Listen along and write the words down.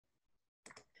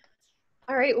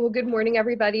All right, well, good morning,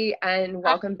 everybody, and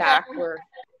welcome back. We're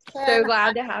so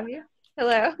glad to have you.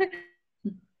 Hello.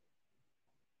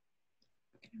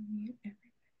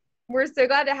 We're so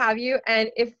glad to have you.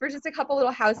 And if for just a couple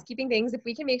little housekeeping things, if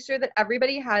we can make sure that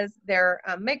everybody has their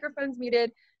microphones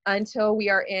muted until we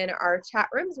are in our chat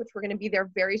rooms, which we're going to be there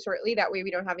very shortly. That way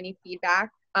we don't have any feedback.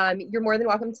 You're more than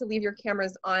welcome to leave your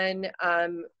cameras on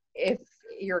if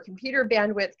your computer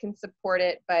bandwidth can support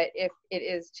it, but if it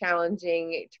is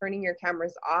challenging, turning your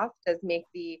cameras off does make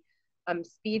the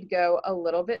speed go a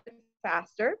little bit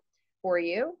faster for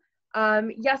you.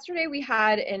 Yesterday we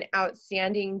had an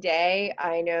outstanding day.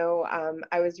 I know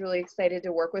I was really excited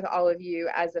to work with all of you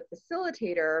as a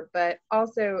facilitator, but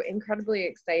also incredibly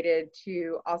excited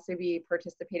to also be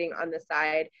participating on the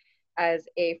side as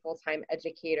a full-time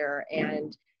educator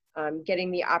and getting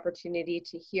the opportunity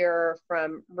to hear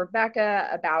from Rebecca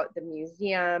about the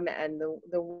museum and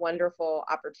the wonderful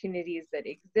opportunities that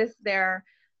exist there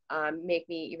make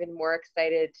me even more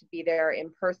excited to be there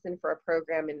in person for a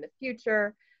program in the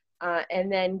future. And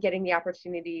then getting the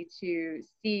opportunity to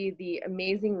see the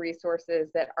amazing resources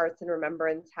that Arts and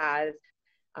Remembrance has.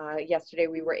 Yesterday,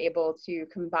 we were able to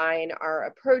combine our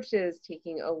approaches,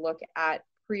 taking a look at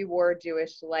pre-war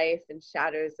Jewish life and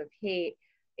shadows of hate,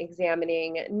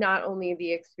 examining not only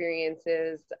the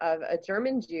experiences of a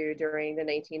German Jew during the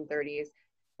 1930s,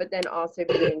 but then also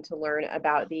beginning to learn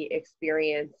about the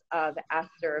experience of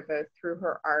Esther, both through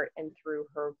her art and through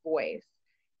her voice.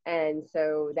 And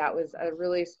so that was a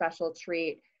really special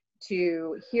treat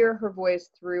to hear her voice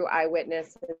through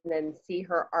Eyewitness and then see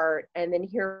her art and then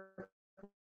hear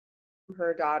from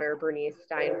her daughter, Bernice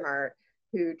Steinhardt,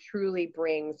 who truly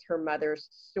brings her mother's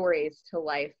stories to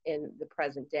life in the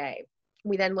present day.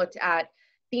 We then looked at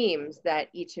themes that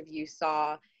each of you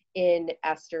saw in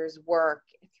Esther's work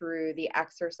through the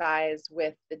exercise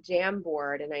with the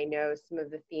Jamboard. And I know some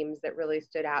of the themes that really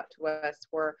stood out to us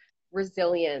were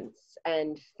resilience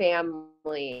and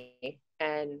family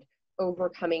and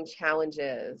overcoming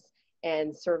challenges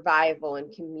and survival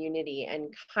and community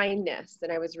and kindness.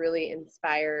 And I was really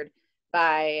inspired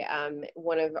by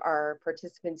one of our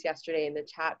participants yesterday in the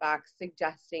chat box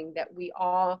suggesting that we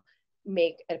all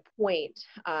make a point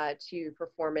to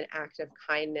perform an act of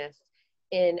kindness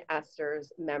in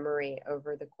Esther's memory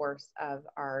over the course of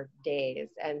our days.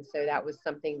 And so that was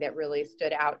something that really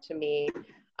stood out to me.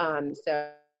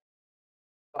 So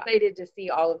excited to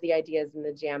see all of the ideas in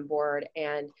the Jamboard,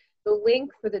 and the link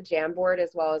for the Jamboard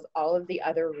as well as all of the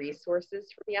other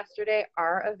resources from yesterday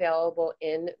are available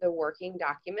in the working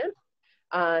document.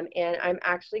 And I'm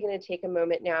actually going to take a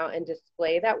moment now and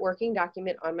display that working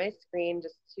document on my screen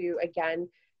just to, again,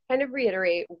 kind of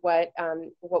reiterate what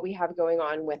we have going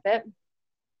on with it.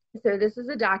 So this is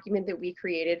a document that we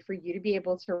created for you to be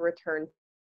able to return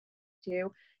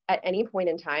to at any point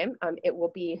in time. It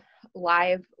will be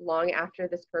live long after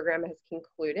this program has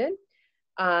concluded.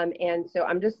 And so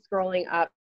I'm just scrolling up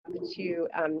to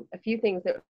a few things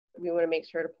that we want to make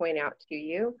sure to point out to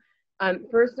you.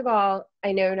 First of all,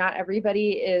 I know not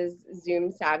everybody is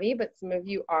Zoom savvy, but some of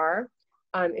you are.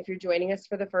 If you're joining us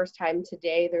for the first time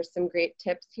today, there's some great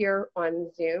tips here on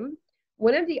Zoom.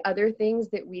 One of the other things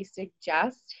that we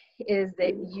suggest is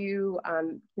that you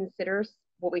consider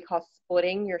what we call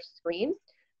splitting your screen.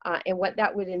 And what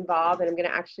that would involve, and I'm going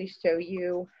to actually show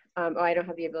you, I don't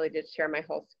have the ability to share my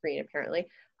whole screen apparently,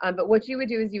 but what you would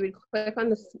do is you would click on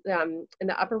this in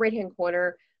the upper right hand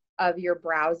corner of your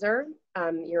browser,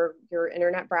 your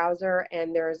internet browser,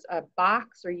 and there's a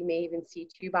box, or you may even see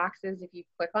two boxes. If you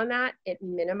click on that, it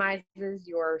minimizes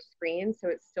your screen, so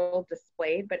it's still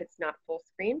displayed, but it's not full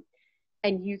screen.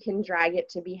 And you can drag it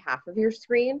to be half of your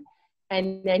screen.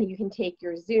 And then you can take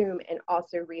your Zoom and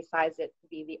also resize it to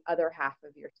be the other half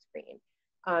of your screen.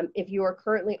 If you are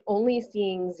currently only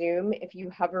seeing Zoom, if you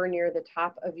hover near the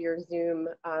top of your Zoom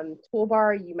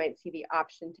toolbar, you might see the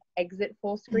option to exit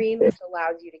full screen, which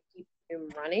allows you to keep Zoom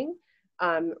running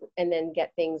and then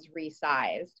get things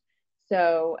resized.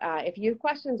 So if you have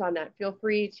questions on that, feel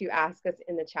free to ask us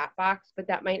in the chat box, but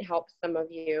that might help some of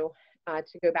you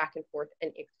to go back and forth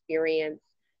and experience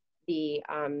the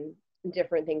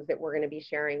different things that we're going to be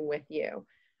sharing with you.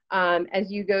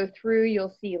 As you go through,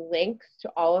 you'll see links to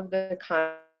all of the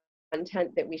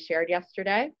content that we shared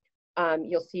yesterday.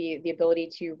 You'll see the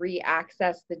ability to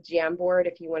re-access the Jamboard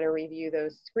if you want to review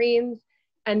those screens.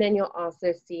 And then you'll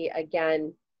also see,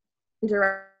 again,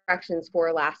 directions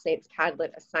for last night's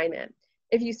Padlet assignment.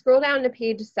 If you scroll down to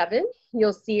page 7,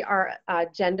 you'll see our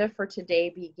agenda for today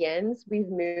begins. We've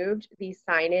moved the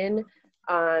sign-in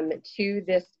to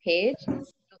this page. You'll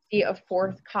see a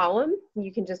 4th column.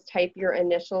 You can just type your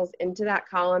initials into that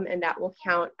column and that will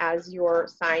count as your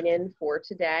sign-in for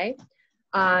today.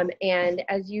 And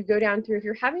as you go down through, if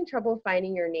you're having trouble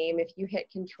finding your name, if you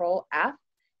hit Control F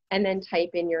and then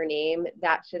type in your name,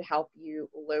 that should help you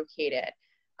locate it.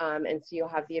 And so you'll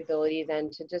have the ability then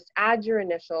to just add your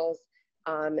initials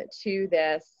to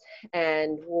this,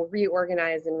 and we'll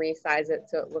reorganize and resize it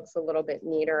so it looks a little bit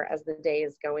neater as the day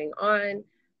is going on.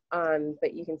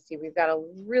 But you can see we've got a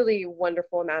really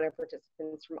wonderful amount of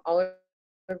participants from all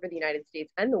over the United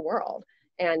States and the world.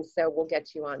 And so we'll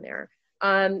get you on there.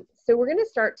 So we're going to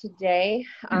start today.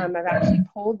 I've actually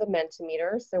pulled the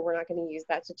Mentimeter, so we're not going to use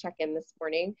that to check in this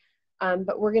morning.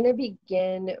 But we're going to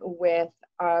begin with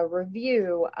a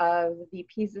review of the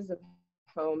pieces of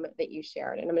home that you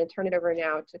shared. And I'm going to turn it over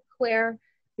now to Claire,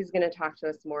 who's going to talk to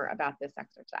us more about this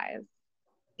exercise.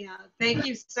 Yeah, thank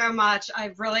you so much.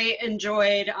 I've really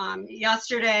enjoyed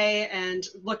yesterday and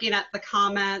looking at the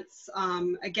comments.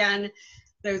 Again,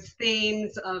 those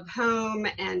themes of home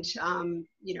and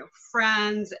you know,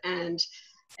 friends and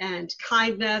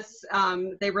kindness,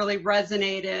 they really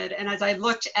resonated. And as I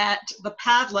looked at the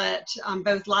Padlet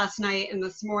both last night and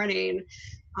this morning,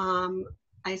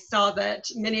 I saw that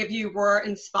many of you were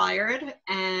inspired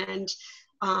and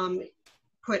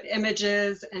put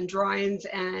images and drawings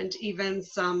and even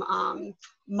some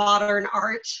modern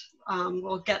art.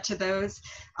 We'll get to those.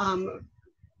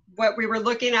 What we were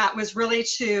looking at was really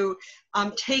to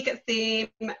take a theme,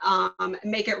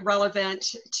 make it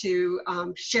relevant,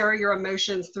 to share your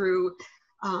emotions through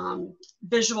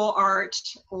visual art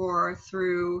or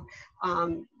through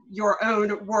your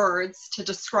own words to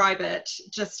describe it,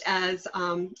 just as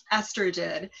Esther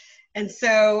did. And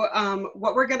so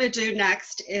what we're going to do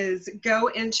next is go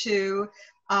into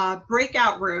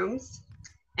breakout rooms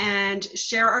and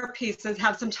share our pieces,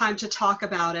 have some time to talk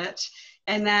about it.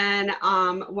 And then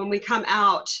when we come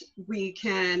out, we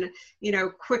can, you know,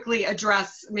 quickly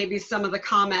address maybe some of the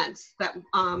comments that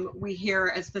we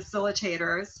hear as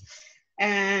facilitators.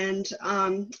 And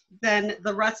then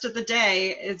the rest of the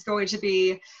day is going to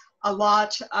be a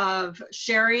lot of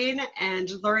sharing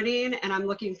and learning, and I'm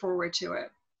looking forward to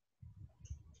it.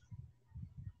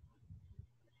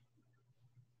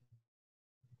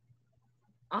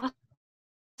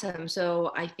 Awesome.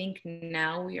 So I think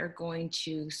now we are going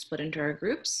to split into our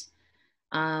groups.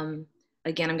 Again,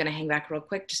 I'm going to hang back real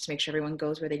quick just to make sure everyone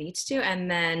goes where they need to. And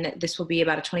then this will be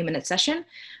about a 20-minute session.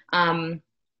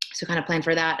 So kind of plan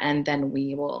for that, and then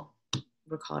we will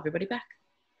call everybody back.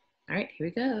 All right, here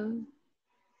we go.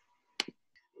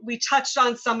 We touched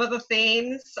on some of the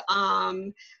themes.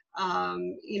 You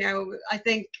know, I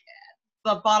think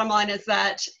the bottom line is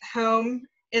that home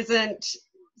isn't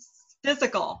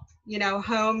physical. You know,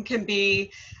 home can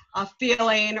be a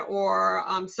feeling or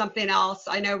something else.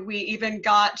 I know we even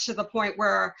got to the point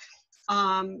where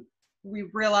we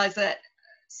realized that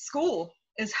school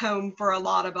is home for a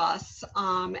lot of us,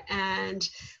 and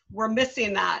we're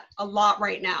missing that a lot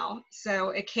right now. So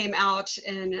it came out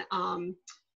in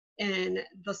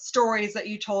the stories that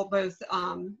you told, both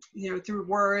you know, through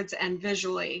words and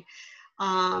visually.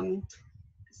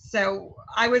 So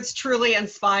I was truly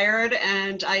inspired,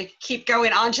 and I keep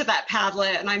going onto that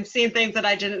Padlet, and I'm seeing things that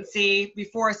I didn't see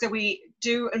before. So we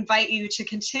do invite you to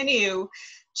continue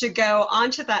to go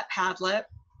onto that Padlet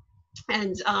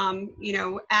and you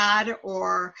know, add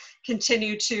or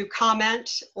continue to comment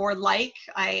or like.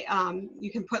 You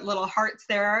can put little hearts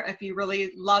there if you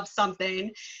really love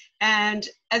something. And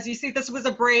as you see, this was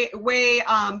a great way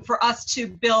for us to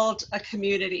build a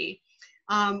community.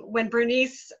 When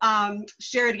Bernice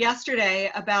shared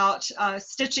yesterday about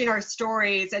stitching our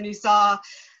stories, and you saw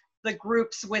the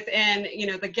groups within, you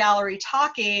know, the gallery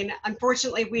talking,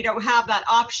 unfortunately, we don't have that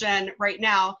option right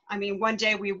now. I mean, one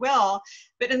day we will,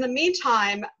 but in the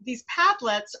meantime, these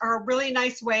Padlets are a really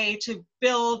nice way to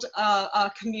build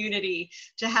a community,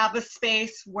 to have a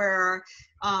space where,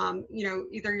 you know,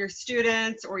 either your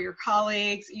students or your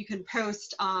colleagues, you can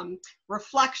post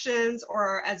reflections,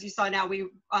 or as you saw now, we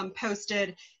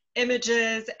posted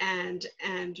images and,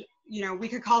 you know, we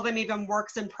could call them even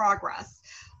works in progress.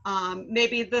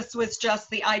 Maybe this was just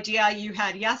the idea you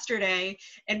had yesterday,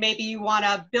 and maybe you want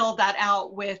to build that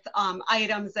out with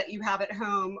items that you have at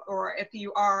home, or if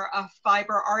you are a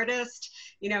fiber artist,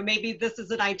 you know, maybe this is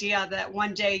an idea that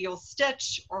one day you'll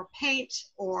stitch or paint,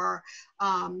 or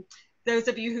those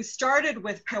of you who started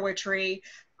with poetry,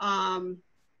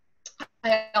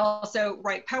 I also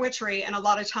write poetry, and a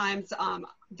lot of times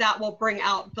that will bring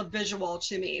out the visual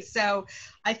to me. So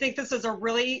I think this is a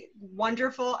really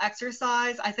wonderful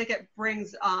exercise. I think it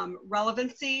brings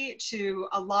relevancy to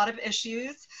a lot of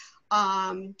issues,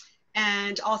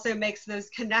 and also makes those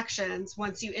connections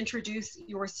once you introduce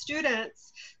your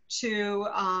students to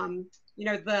you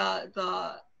know,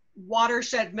 the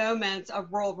watershed moments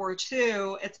of World War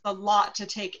II. It's a lot to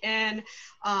take in.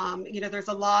 There's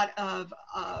a lot of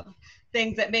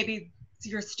things that maybe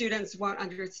your students won't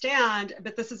understand,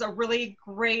 but this is a really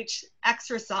great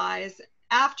exercise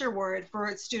afterward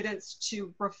for students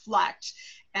to reflect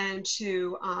and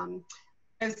to,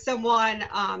 as someone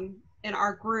in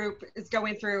our group is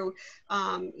going through,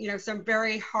 some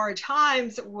very hard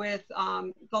times with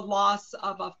the loss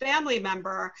of a family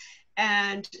member,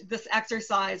 and this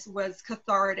exercise was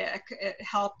cathartic. It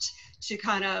helped to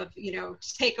kind of,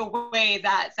 take away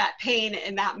that pain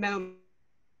in that moment.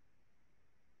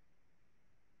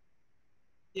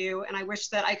 And I wish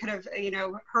that I could have,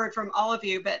 heard from all of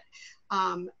you, but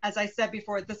as I said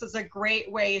before, this is a great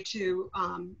way to,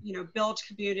 build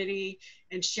community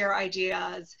and share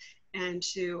ideas and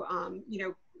to,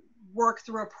 work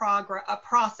through a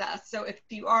process. So if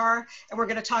you are, and we're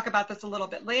going to talk about this a little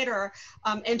bit later,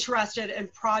 interested in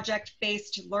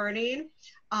project-based learning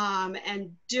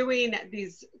and doing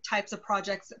these types of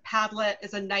projects, Padlet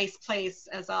is a nice place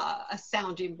as a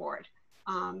sounding board.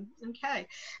 Okay,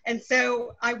 and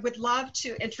so I would love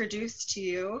to introduce to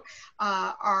you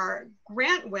our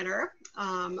grant winner.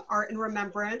 Art and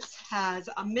Remembrance has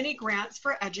mini grants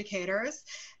for educators.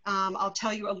 I'll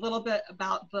tell you a little bit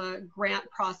about the grant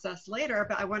process later,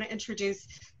 but I want to introduce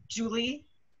Julie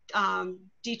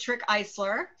Dietrich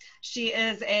Eisler. She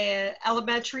is an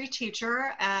elementary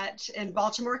teacher in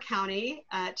Baltimore County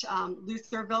at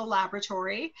Lutherville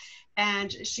Laboratory,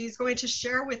 and she's going to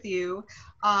share with you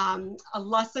a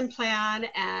lesson plan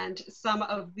and some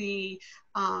of the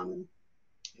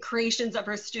creations of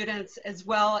her students, as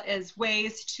well as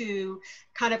ways to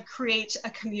kind of create a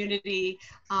community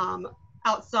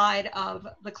outside of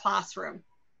the classroom.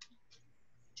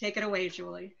 Take it away,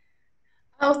 Julie.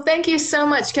 Oh, thank you so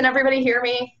much. Can everybody hear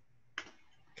me?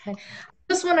 Okay.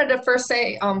 I just wanted to first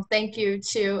say thank you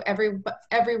to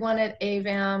everyone at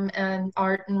AVAM and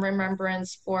Art and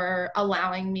Remembrance for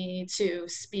allowing me to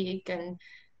speak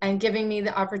and giving me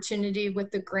the opportunity with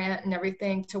the grant and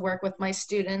everything to work with my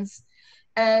students.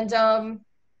 And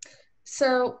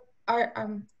so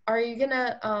are you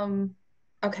gonna,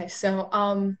 okay, so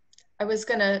I was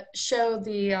gonna show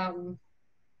the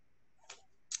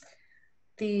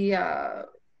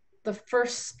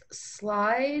first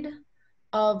slide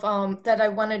of that I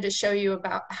wanted to show you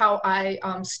about how I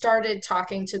started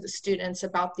talking to the students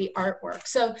about the artwork.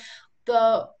 So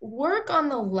the work on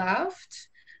the left,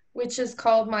 which is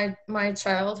called my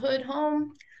childhood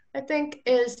home, I think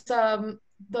is the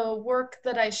work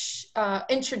that I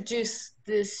introduced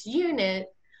this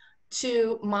unit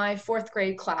to my 4th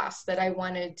grade class that I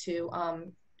wanted to,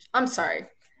 I'm sorry,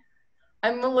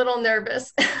 I'm a little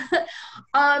nervous.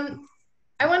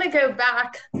 I want to go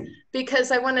back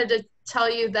because I wanted to tell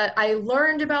you that I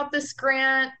learned about this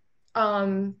grant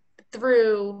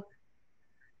through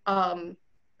an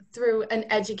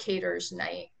educator's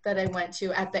night that I went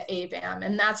to at the AVAM,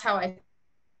 and that's how I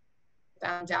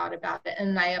found out about it,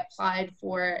 and I applied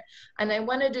for it, and I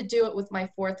wanted to do it with my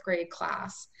 4th grade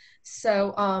class.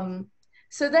 So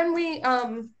so then we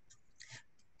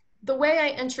the way I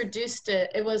introduced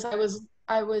it, I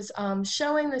was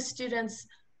showing the students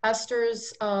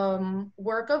Esther's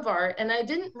work of art, and I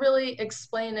didn't really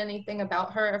explain anything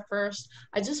about her at first.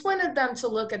 I just wanted them to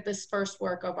look at this first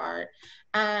work of art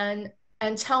and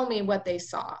tell me what they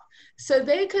saw. So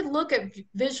they could look at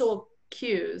visual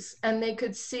cues, and they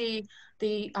could see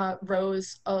the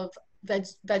rows of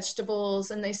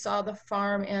vegetables, and they saw the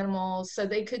farm animals. So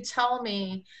they could tell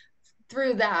me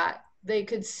through that, they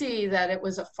could see that it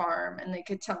was a farm, and they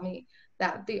could tell me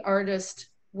that the artist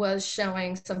was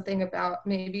showing something about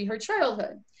maybe her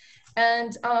childhood.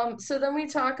 And so then we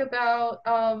talk about,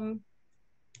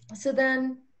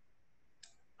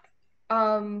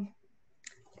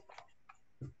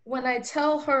 when I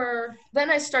tell her, then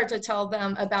I start to tell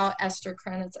them about Esther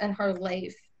Krenitz and her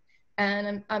life.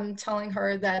 And I'm telling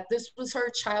her that this was her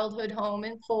childhood home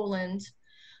in Poland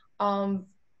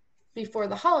before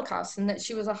the Holocaust, and that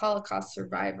she was a Holocaust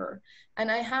survivor.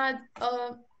 And I had,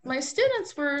 my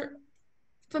students were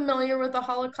familiar with the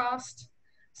Holocaust,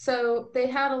 so they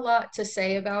had a lot to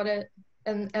say about it,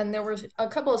 and there were a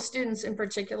couple of students in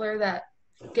particular that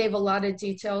gave a lot of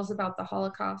details about the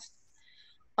Holocaust.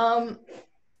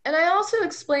 And I also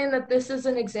explained that this is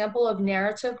an example of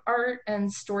narrative art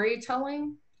and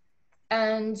storytelling,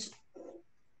 and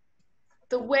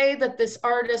the way that this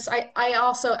artist, I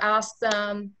also asked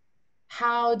them,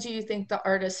 how do you think the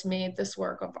artist made this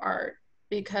work of art?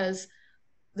 Because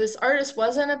this artist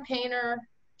wasn't a painter,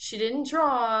 she didn't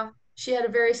draw, she had a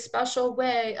very special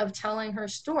way of telling her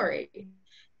story.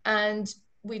 And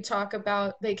we talk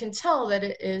about, they can tell that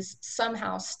it is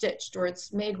somehow stitched or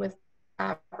it's made with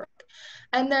fabric.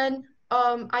 And then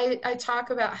I talk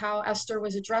about how Esther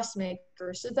was a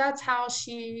dressmaker. So that's how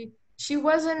she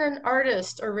wasn't an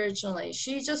artist originally.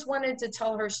 She just wanted to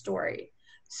tell her story.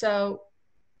 So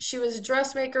she was a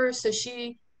dressmaker, so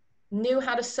she knew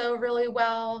how to sew really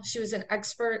well. She was an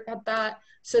expert at that.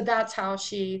 So that's how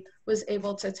she was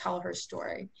able to tell her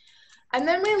story. And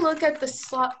then we look at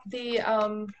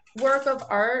the work of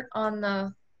art on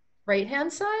the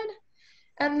right-hand side.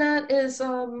 And that is,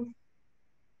 I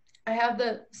have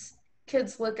the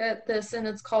kids look at this, and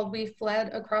it's called We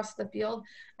Fled Across the Field.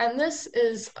 And this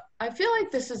is, I feel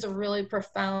like this is a really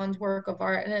profound work of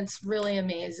art, and it's really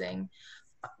amazing.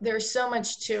 There's so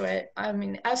much to it. I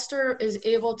mean, Esther is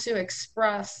able to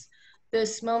express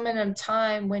this moment in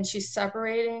time when she's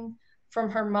separating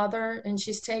from her mother, and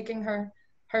she's taking her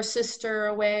sister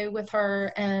away with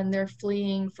her, and they're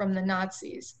fleeing from the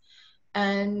Nazis.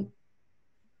 And,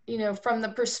 you know, from the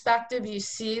perspective, you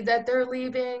see that they're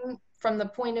leaving from the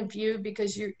point of view,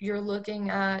 because you're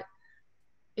looking at,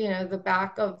 you know, the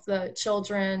back of the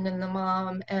children and the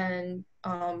mom, and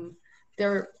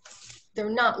they're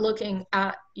not looking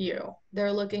at you,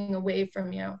 they're looking away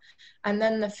from you. And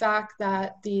then the fact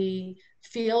that the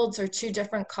fields are two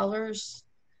different colors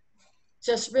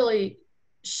just really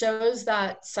shows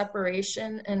that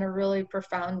separation in a really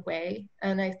profound way.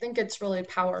 And I think it's really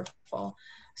powerful.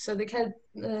 So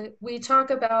we talk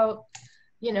about,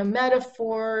 you know,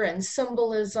 metaphor and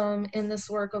symbolism in this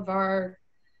work of art,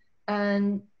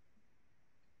 and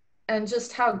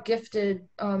just how gifted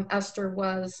Esther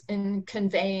was in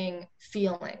conveying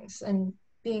feelings and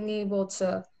being able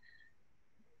to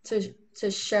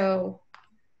show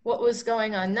what was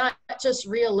going on, not just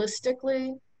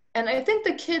realistically. And I think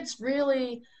the kids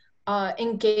really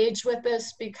engage with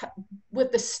this because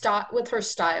with her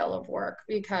style of work,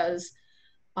 because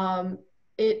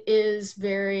it is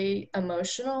very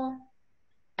emotional,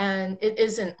 and it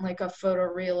isn't like a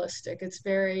photorealistic.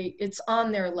 It's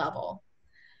on their level.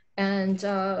 And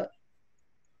so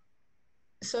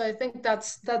I think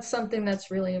that's something that's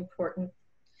really important.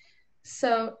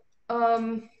 So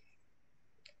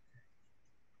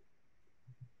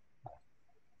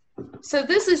so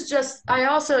this is just, I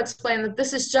also explained that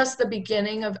this is just the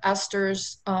beginning of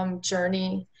Esther's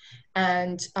journey,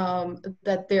 and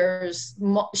that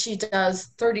she does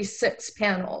 36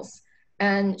 panels,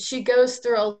 and she goes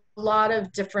through a lot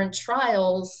of different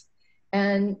trials,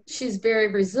 and she's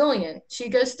very resilient. She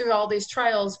goes through all these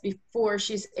trials before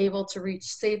she's able to reach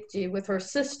safety with her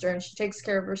sister, and she takes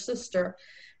care of her sister.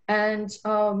 And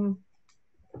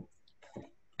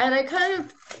I kind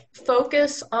of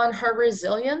focus on her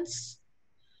resilience.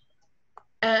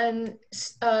 And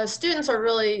students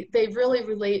they really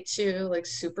relate to like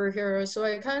superheroes. So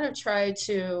I kind of try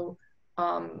to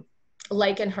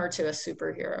liken her to a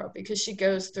superhero, because she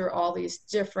goes through all these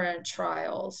different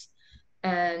trials,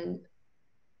 and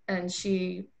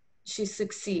she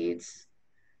succeeds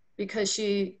because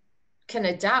she can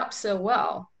adapt so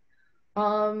well.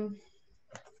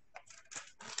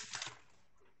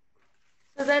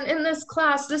 So then in this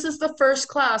class, this is the first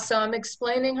class, so I'm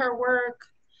explaining her work.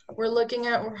 We're looking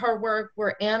at her work,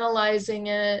 we're analyzing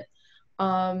it,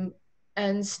 and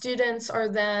students are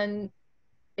then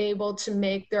able to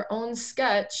make their own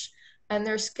sketch, and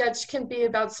their sketch can be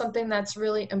about something that's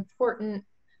really important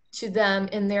to them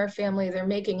in their family. They're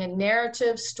making a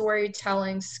narrative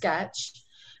storytelling sketch,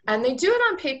 and they do it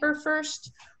on paper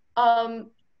first, and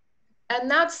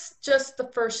that's just the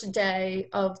first day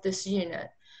of this unit.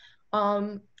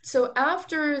 So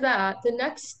after that, the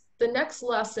next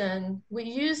lesson, we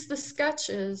use the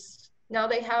sketches. Now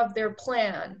they have their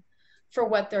plan for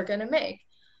what they're going to make.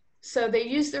 So they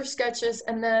use their sketches,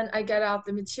 and then I get out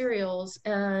the materials,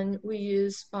 and we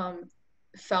use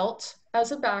felt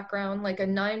as a background, like a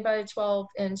 9 by 12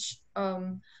 inch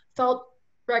felt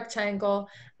rectangle,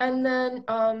 and then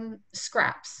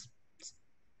scrap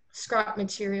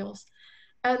materials.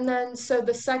 And then so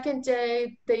the second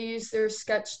day they use their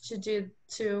sketch to do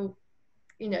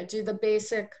the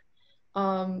basic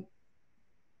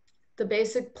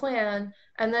plan.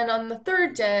 And then on the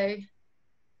third day,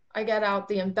 I get out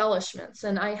the embellishments,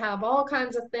 and I have all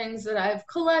kinds of things that I've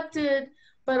collected,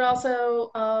 but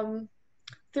also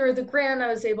through the grant, I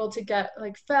was able to get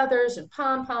like feathers and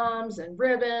pom-poms and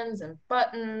ribbons and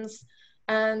buttons,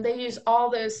 and they use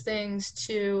all those things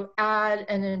to add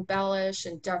and embellish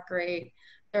and decorate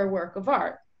their work of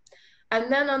art.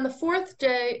 And then on the fourth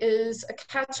day is a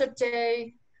catch-up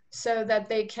day, so that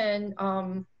they can,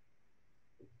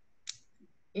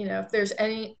 if there's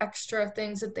any extra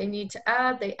things that they need to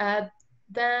add, they add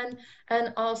then,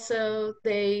 and also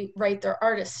they write their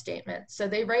artist statement. So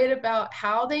they write about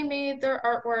how they made their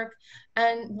artwork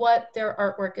and what their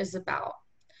artwork is about.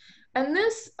 And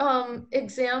this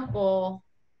example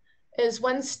is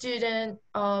one student,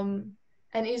 and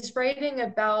he's writing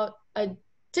about a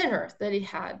dinner that he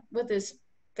had with his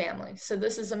family. So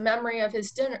this is a memory of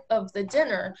his dinner, of the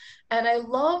dinner. And I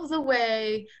love the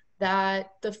way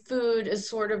that the food is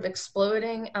sort of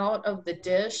exploding out of the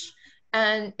dish.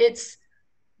 And it's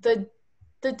the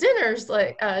dinner's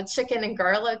like chicken and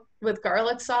garlic with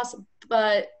garlic sauce,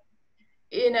 but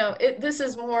you know, this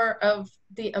is more of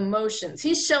the emotions.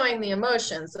 He's showing the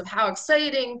emotions of how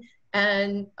exciting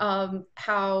and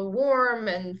how warm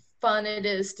and fun it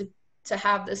is to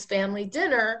have this family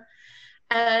dinner.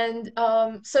 And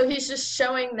so he's just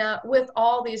showing that with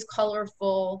all these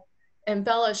colorful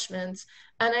embellishments.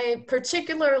 And I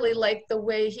particularly like the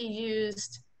way he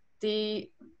used the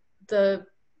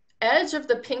edge of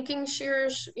the pinking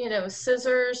shears, you know,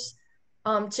 scissors,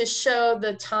 to show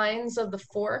the tines of the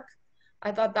fork.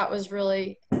 I thought that was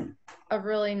really a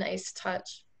really nice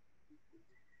touch.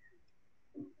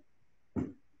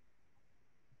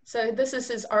 So this is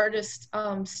his artist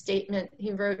statement.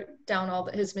 He wrote down all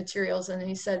his materials, and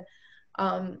he said,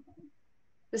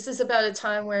 this is about a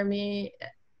time where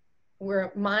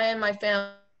my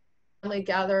family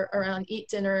gather around, eat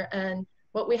dinner, and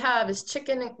what we have is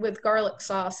chicken with garlic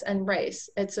sauce and rice.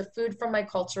 It's a food from my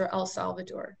culture, El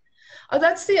Salvador. Oh,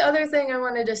 that's the other thing I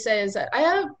wanted to say, is that I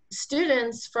have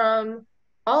students from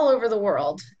all over the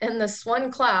world in this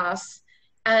one class.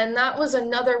 And that was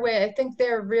another way I think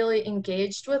they're really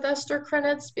engaged with Esther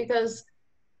Krenitz, because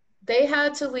they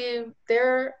had to leave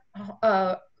their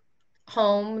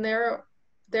home, their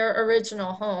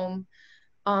original home,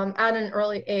 at an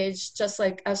early age, just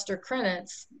like Esther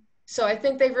Krenitz. So I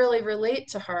think they really relate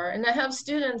to her. And I have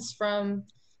students in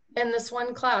this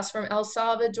one class from El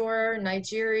Salvador,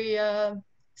 Nigeria,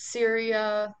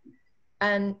 Syria,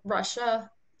 and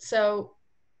Russia. So,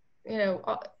 you know,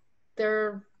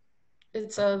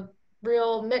 it's a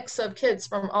real mix of kids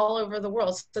from all over the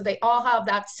world. So they all have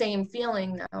that same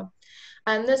feeling now.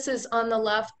 And this is on the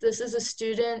left, this is a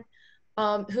student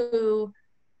who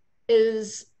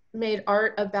made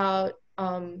art about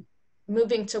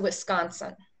moving to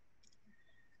Wisconsin.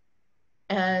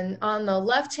 And on the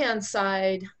left-hand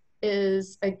side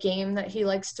is a game that he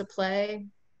likes to play.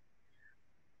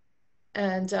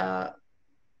 And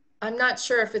I'm not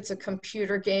sure if it's a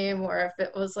computer game or if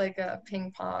it was like a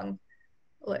ping pong.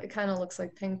 It kind of looks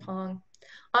like ping pong.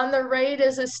 On the right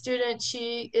is a student.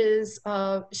 She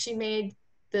made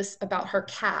this about her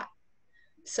cat.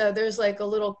 So there's like a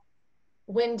little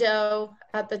window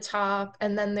at the top,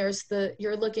 and then there's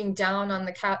you're looking down on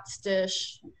the cat's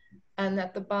dish, and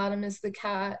at the bottom is the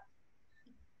cat.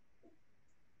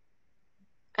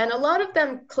 And a lot of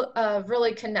them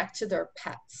really connect to their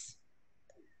pets.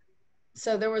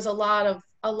 So there was a lot of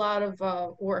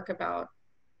work about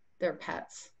their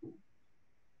pets.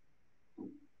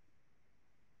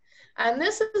 And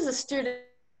this is a student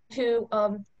who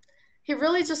he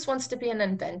really just wants to be an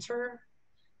inventor,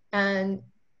 and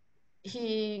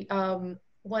he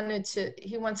wants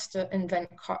to invent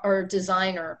or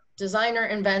designer,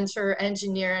 inventor,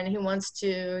 engineer, and he wants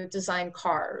to design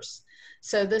cars.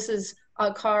 So this is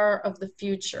a car of the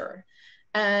future.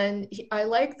 And I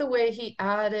like the way he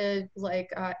added,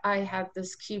 like I had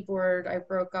this keyboard, I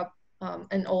broke up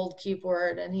an old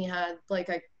keyboard, and he had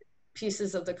like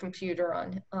pieces of the computer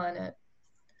on it.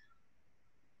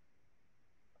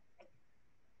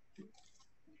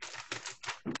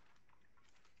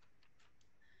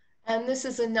 And this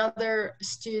is another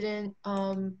student.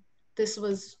 This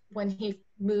was when he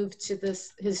moved to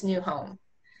his new home.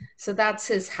 So that's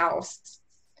his house.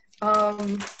 So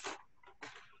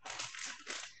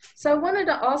I wanted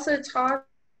to also talk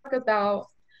about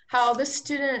how this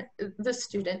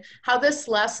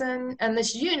lesson and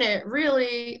this unit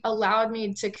really allowed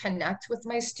me to connect with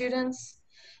my students.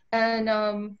 And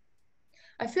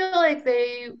I feel like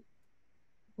they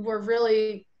were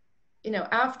really, you know,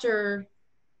 after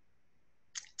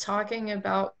talking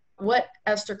about what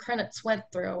Esther Krenitz went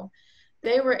through,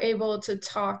 they were able to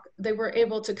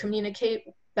communicate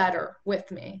better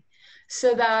with me.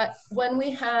 So that when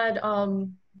we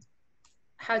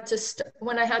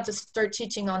when I had to start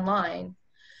teaching online,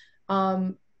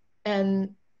 and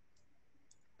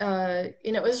you know,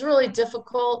 it was really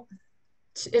difficult.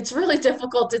 It's really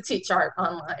difficult to teach art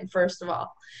online, first of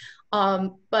all.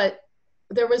 But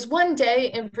there was one day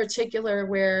in particular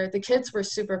where the kids were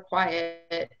super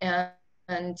quiet,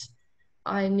 and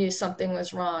I knew something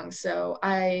was wrong. So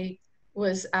I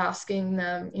was asking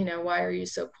them, you know, why are you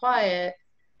so quiet?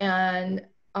 And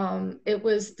it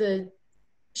was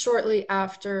shortly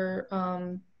after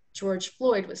George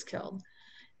Floyd was killed.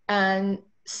 And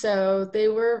so they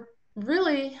were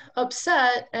really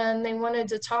upset and they wanted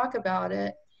to talk about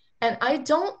it. And I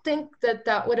don't think that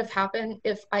that would have happened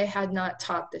if I had not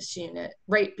taught this unit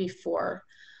right before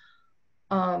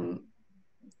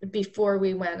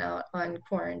we went out on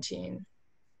quarantine.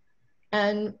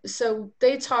 And so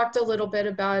they talked a little bit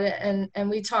about it, and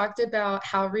we talked about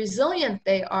how resilient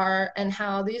they are and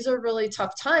how these are really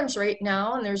tough times right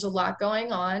now and there's a lot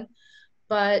going on,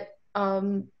 but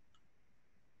how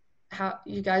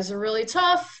you guys are really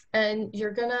tough and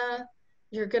you're gonna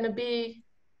be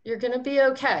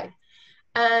okay.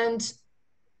 And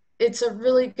it's a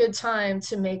really good time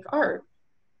to make art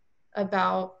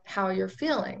about how you're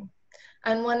feeling.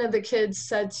 And one of the kids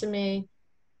said to me,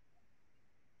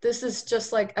 this is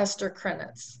just like Esther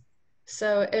Krenitz.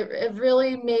 So it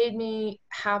really made me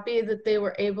happy that they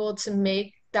were able to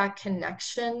make that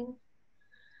connection.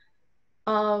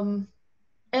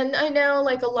 And I know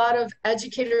like a lot of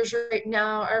educators right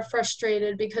now are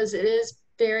frustrated because it is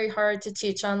very hard to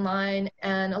teach online.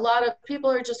 And a lot of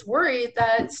people are just worried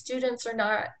that students are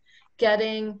not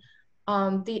getting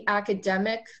the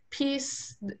academic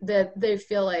piece, that they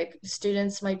feel like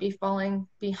students might be falling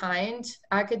behind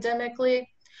academically.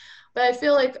 But I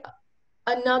feel like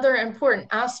another important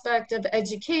aspect of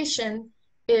education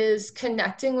is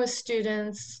connecting with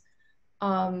students,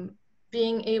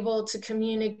 being able to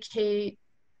communicate,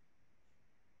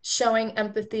 showing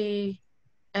empathy,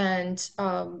 and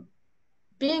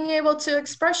being able to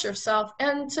express yourself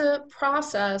and to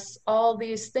process all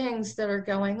these things that are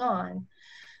going on.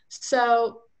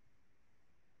 So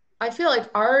I feel like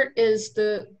art is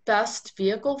the best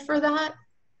vehicle for that.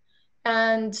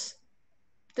 And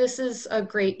this is a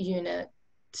great unit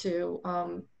to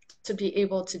be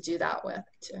able to do that with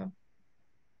too.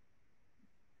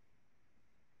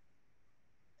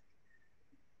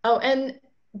 Oh, and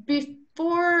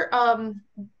before,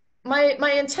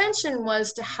 my intention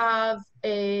was to have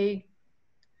I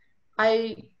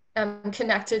am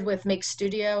connected with Make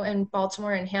Studio in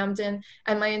Baltimore and Hamden,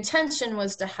 and my intention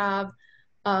was to have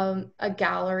a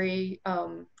gallery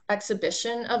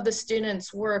exhibition of the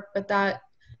students' work, but that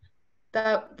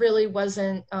really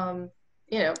wasn't,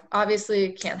 you know, obviously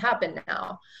it can't happen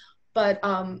now. But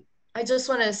I just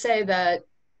want to say that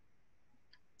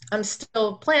I'm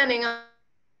still planning on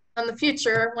the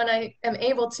future when I am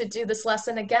able to do this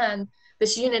lesson again,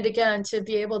 this unit again, to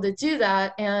be able to do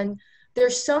that. And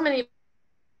there's so many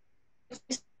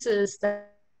places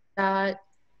that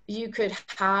you could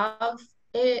have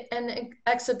an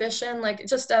exhibition. Like,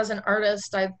 just as an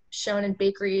artist, I've shown in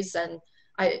bakeries, and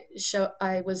I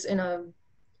was in a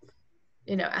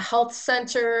health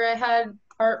center. I had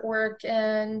artwork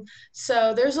in.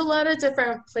 So there's a lot of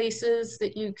different places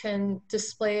that you can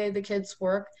display the kids'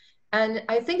 work. And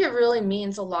I think it really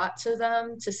means a lot to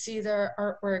them to see their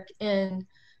artwork in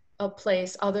a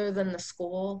place other than the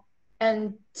school,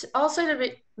 and also to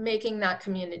be making that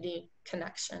community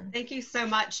connection. Thank you so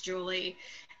much, Julie.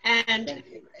 And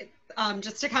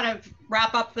just to kind of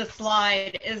wrap up the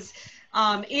slide is,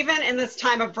 even in this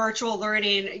time of virtual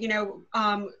learning,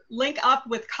 link up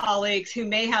with colleagues who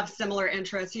may have similar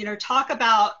interests, talk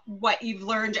about what you've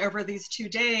learned over these 2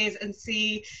 days and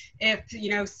see if,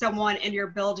 someone in your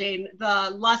building, the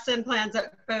lesson plans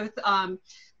that both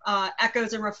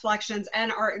Echoes and Reflections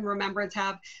and Art and Remembrance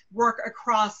have work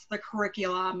across the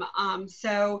curriculum.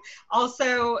 So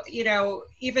also,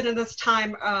 even in this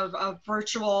time of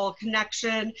virtual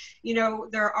connection,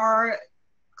 there are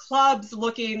clubs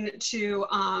looking to,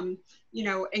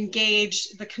 engage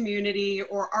the community,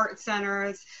 or art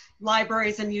centers.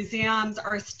 Libraries and museums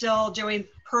are still doing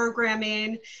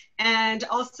programming, and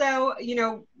also,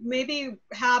 maybe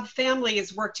have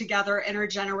families work together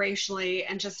intergenerationally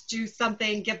and just do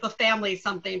something, give the family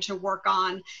something to work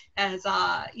on as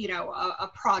a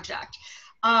project.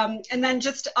 And then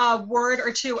just a word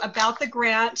or two about the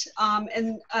grant.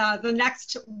 In the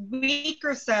next week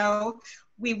or so,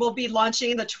 we will be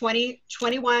launching the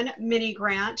 2021 mini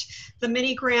grant. The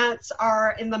mini grants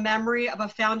are in the memory of a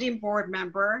founding board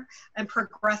member and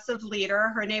progressive leader.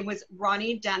 Her name was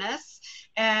Ronnie Dennis.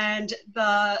 And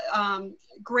the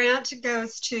grant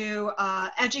goes to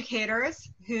educators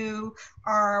who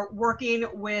are working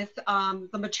with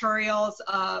the materials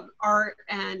of art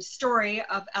and story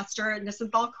of Esther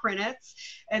Nissenthal-Krenitz.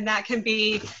 And that can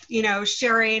be,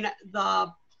 sharing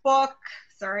the book,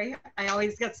 sorry, I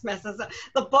always get messes.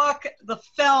 The book, the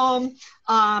film,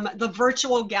 the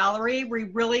virtual gallery. We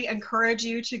really encourage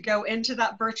you to go into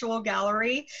that virtual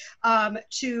gallery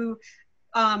to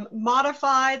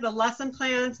modify the lesson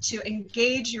plans to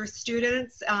engage your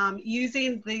students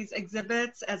using these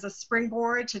exhibits as a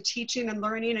springboard to teaching and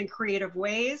learning in creative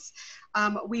ways.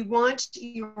 We want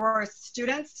your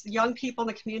students, young people in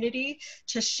the community,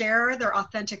 to share their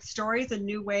authentic stories in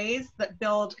new ways that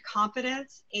build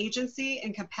confidence, agency,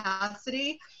 and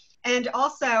capacity. And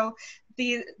also,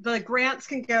 the grants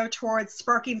can go towards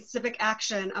sparking civic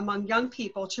action among young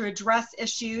people to address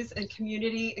issues in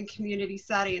community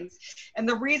settings. And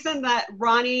the reason that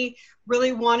Ronnie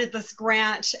really wanted this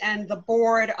grant and the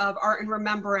board of Art and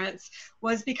Remembrance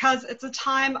was because it's a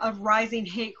time of rising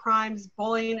hate crimes,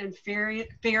 bullying, and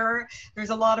fear. There's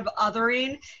a lot of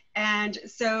othering. And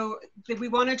so we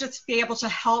want to just be able to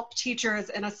help teachers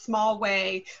in a small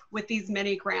way with these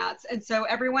mini grants. And so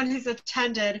everyone who's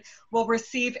attended will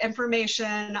receive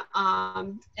information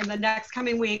in the next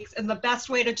coming weeks. And the best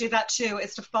way to do that too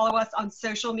is to follow us on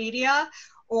social media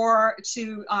or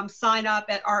to sign up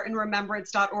at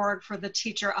artandremembrance.org for the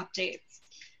teacher updates.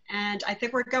 And I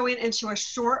think we're going into a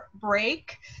short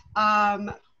break.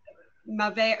 Becca.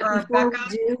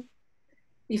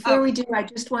 Before we do, I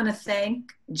just want to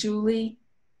thank Julie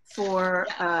for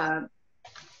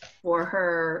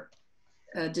her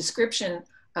description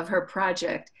of her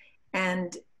project,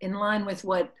 and in line with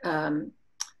what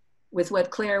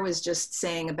Claire was just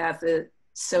saying about the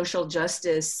social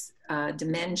justice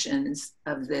dimensions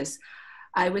of this.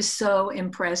 I was so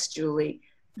impressed, Julie,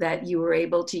 that you were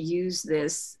able to use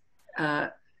this,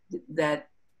 that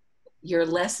your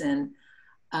lesson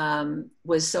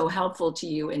was so helpful to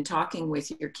you in talking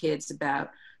with your kids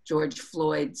about George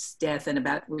Floyd's death and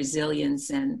about resilience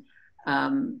and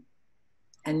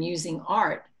using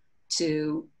art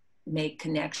to make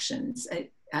connections.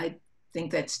 I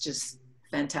think that's just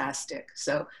fantastic.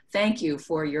 So thank you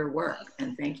for your work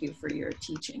and thank you for your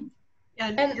teaching.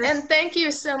 And thank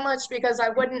you so much, because I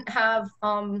wouldn't have,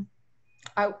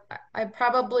 I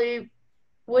probably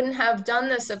wouldn't have done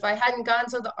this if I hadn't gone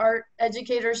to the Art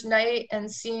Educators Night and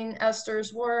seen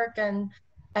Esther's work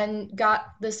and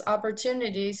got this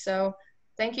opportunity. So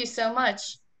thank you so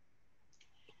much.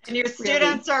 And your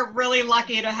students are really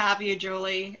lucky to have you,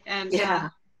 Julie. And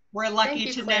we're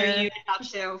lucky to know you now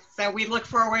too. So we look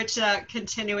forward to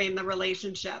continuing the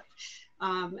relationship.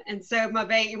 And so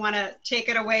Mavet, you want to take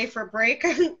it away for break?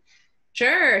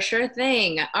 Sure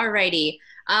thing. Alrighty.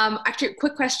 Actually,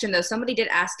 quick question though. Somebody did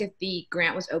ask if the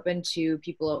grant was open to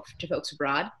folks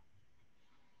abroad.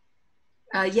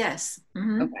 Yes.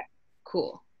 Mm-hmm. Okay.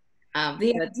 Cool.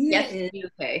 The idea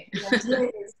is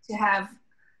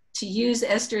to use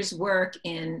Esther's work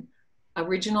in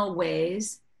original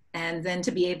ways, and then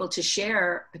to be able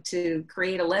to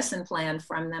create a lesson plan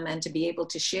from them, and to be able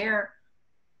to share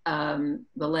the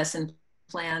lesson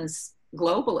plans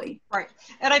globally. Right.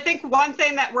 And I think one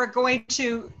thing that we're going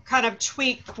to kind of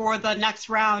tweak for the next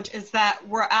round is that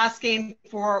we're asking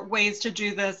for ways to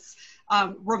do this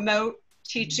remote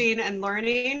teaching and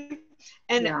learning.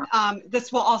 And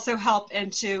this will also help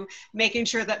into making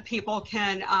sure that people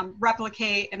can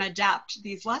replicate and adapt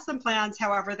these lesson plans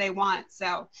however they want.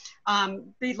 So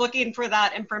be looking for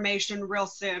that information real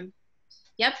soon.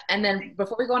 Yep, and then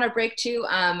before we go on our break too,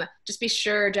 just be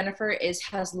sure Jennifer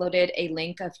has loaded a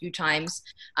link a few times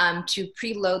to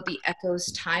preload the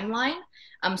Echoes timeline.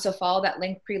 So follow that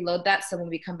link, preload that, so when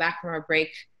we come back from our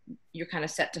break, you're kind of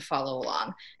set to follow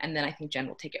along. And then I think Jen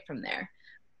will take it from there.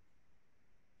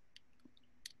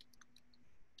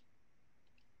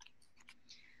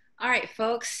 All right,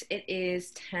 folks, it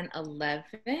is 10:11.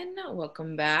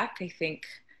 Welcome back. I think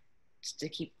just to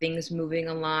keep things moving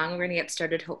along, we're gonna get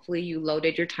started. Hopefully you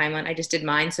loaded your timeline. I just did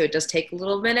mine, so it does take a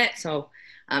little minute. So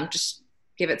just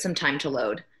give it some time to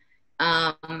load.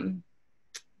 Let's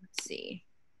see.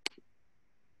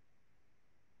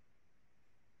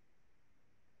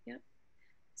 Yep.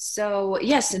 So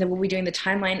yes, and then we'll be doing the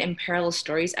timeline and parallel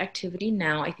stories activity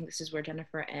now. I think this is where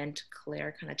Jennifer and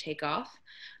Claire kind of take off.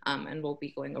 And we'll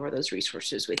be going over those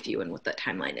resources with you and what that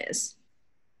timeline is.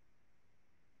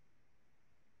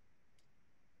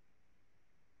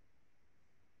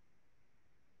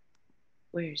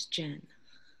 Where's Jen?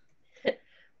 I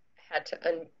had to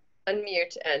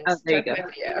unmute and there start my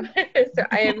video. So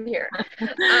I am here.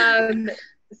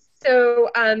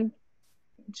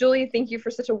 Julie, thank you for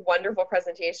such a wonderful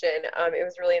presentation. It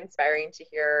was really inspiring to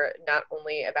hear not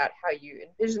only about how you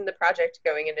envisioned the project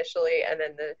going initially, and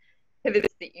then the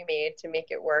pivots that you made to make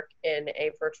it work in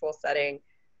a virtual setting.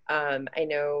 I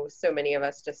know so many of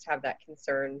us just have that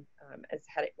concern as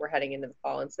we're heading into the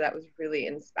fall, and so that was really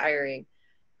inspiring.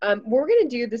 What we're going to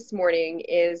do this morning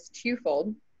is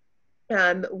twofold.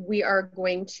 We are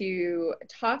going to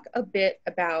talk a bit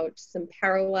about some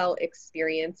parallel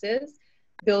experiences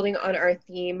building on our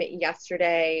theme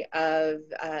yesterday of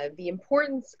the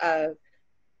importance of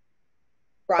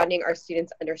broadening our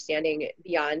students' understanding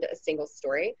beyond a single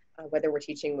story, whether we're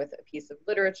teaching with a piece of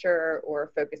literature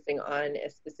or focusing on a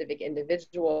specific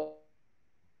individual.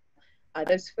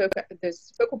 Those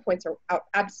focal points are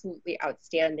absolutely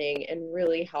outstanding and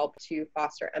really help to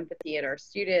foster empathy in our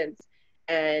students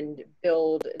and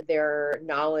build their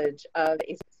knowledge of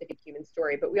a specific human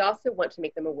story. But we also want to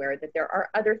make them aware that there are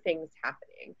other things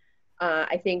happening.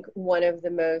 I think one of the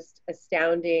most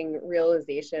astounding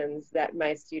realizations that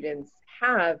my students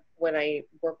have when I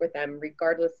work with them,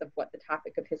 regardless of what the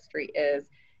topic of history is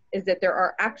that there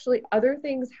are actually other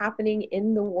things happening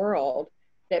in the world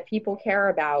that people care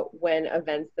about when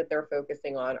events that they're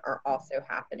focusing on are also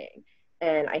happening.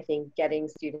 And I think getting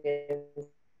students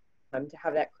to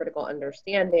have that critical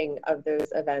understanding of those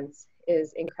events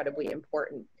is incredibly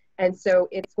important. And so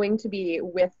it's going to be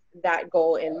with that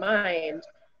goal in mind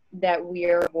that we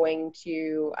are going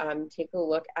to take a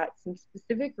look at some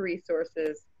specific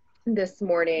resources this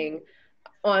morning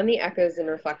on the Echoes and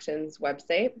Reflections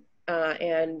website.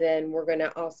 And then we're going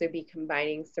to also be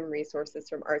combining some resources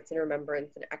from Arts and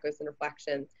Remembrance and Echoes and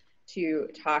Reflections to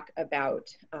talk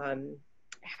about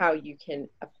how you can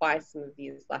apply some of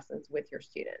these lessons with your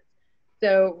students.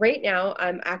 So right now,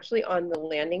 I'm actually on the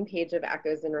landing page of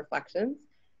Echoes and Reflections.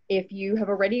 If you have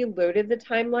already loaded the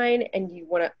timeline and you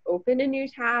want to open a new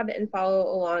tab and follow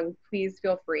along, please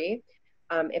feel free.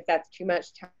 If that's too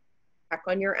much tech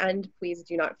on your end, please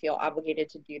do not feel obligated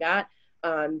to do that.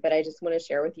 But I just want to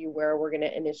share with you where we're going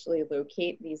to initially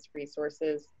locate these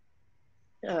resources,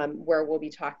 where we'll be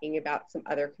talking about some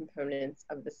other components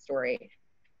of the story.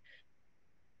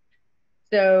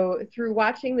 So through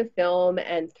watching the film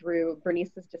and through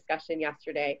Bernice's discussion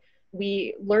yesterday,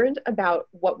 we learned about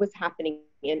what was happening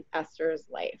in Esther's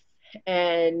life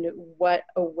and what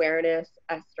awareness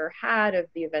Esther had of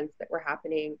the events that were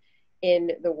happening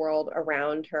in the world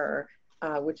around her,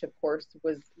 which of course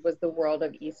was the world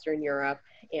of Eastern Europe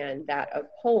and that of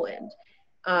Poland.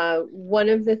 One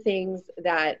of the things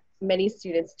that many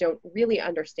students don't really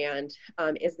understand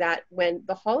is that when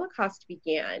the Holocaust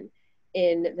began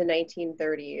in the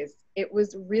 1930s, it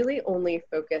was really only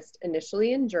focused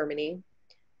initially in Germany,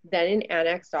 then in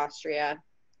annexed Austria,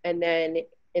 and then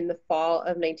in the fall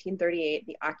of 1938,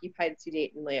 the occupied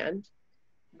Sudetenland.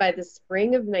 By the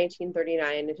spring of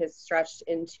 1939, it has stretched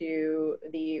into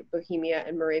the Bohemia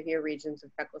and Moravia regions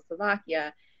of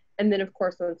Czechoslovakia. And then, of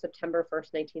course, on September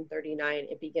 1st, 1939,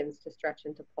 it begins to stretch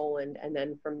into Poland, and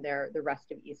then from there, the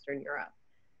rest of Eastern Europe.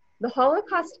 The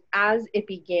Holocaust, as it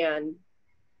began,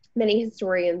 many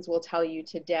historians will tell you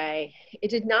today, it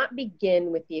did not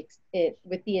begin with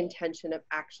the intention of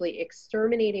actually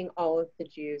exterminating all of the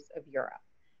Jews of Europe.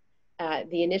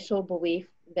 The initial belief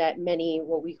that many,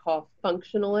 what we call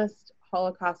functionalist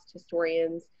Holocaust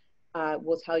historians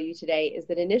will tell you today is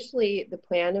that initially the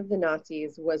plan of the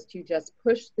Nazis was to just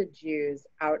push the Jews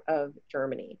out of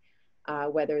Germany,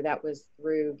 whether that was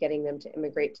through getting them to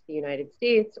immigrate to the United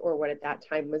States or what at that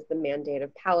time was the Mandate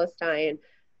of Palestine.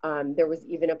 There was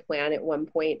even a plan at one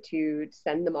point to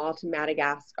send them all to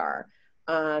Madagascar.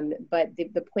 But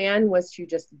the plan was to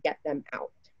just get them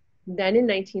out. Then in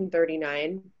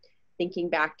 1939, thinking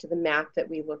back to the map that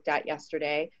we looked at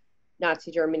yesterday, Nazi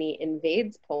Germany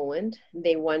invades Poland.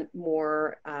 They want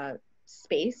more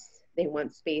space. They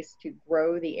want space to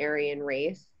grow the Aryan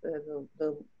race.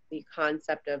 The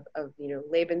concept of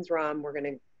Lebensraum. We're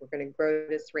gonna grow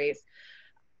this race.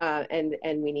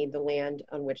 And we need the land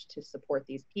on which to support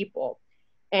these people.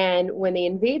 And when they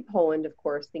invade Poland, of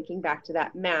course, thinking back to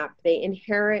that map, they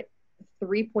inherit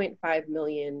 3.5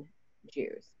 million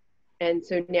Jews. And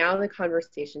so now the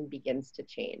conversation begins to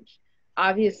change.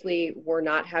 Obviously, we're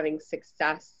not having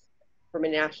success from a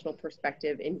national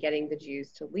perspective in getting the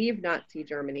Jews to leave Nazi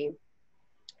Germany.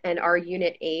 And our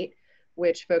Unit 8,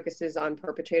 which focuses on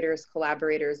perpetrators,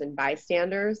 collaborators, and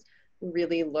bystanders,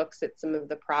 really looks at some of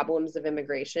the problems of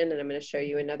immigration. And I'm going to show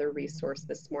you another resource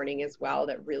this morning as well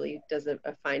that really does a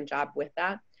fine job with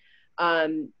that.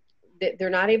 They're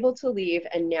not able to leave,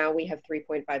 and now we have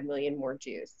 3.5 million more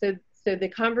Jews. So the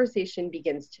conversation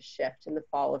begins to shift in the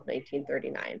fall of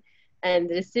 1939, and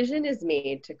the decision is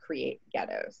made to create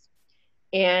ghettos.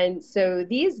 And so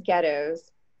these ghettos,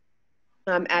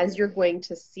 as you're going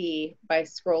to see by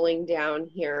scrolling down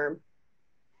here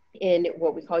in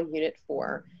what we call Unit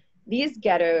 4, these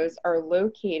ghettos are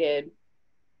located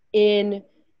in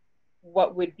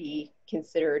what would be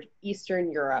considered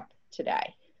Eastern Europe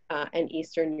today and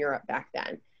Eastern Europe back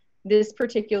then. This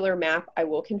particular map, I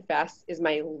will confess, is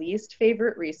my least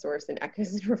favorite resource in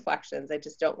Echoes and Reflections. I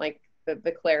just don't like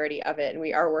the clarity of it, and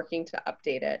we are working to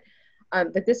update it.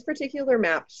 But this particular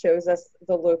map shows us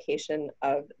the location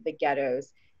of the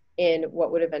ghettos in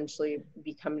what would eventually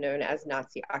become known as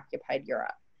Nazi-occupied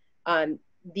Europe.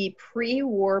 The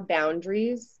pre-war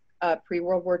boundaries,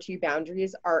 pre-World War II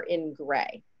boundaries are in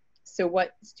gray. So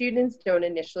what students don't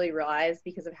initially realize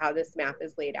because of how this map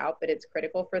is laid out, but it's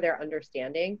critical for their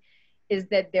understanding, is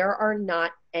that there are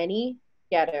not any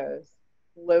ghettos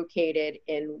located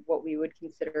in what we would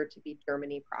consider to be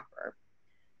Germany proper.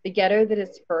 The ghetto that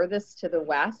is furthest to the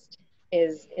west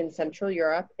is in Central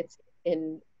Europe. It's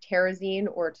in Terezin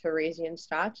or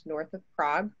Theresienstadt, north of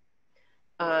Prague.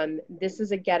 This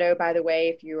is a ghetto, by the way,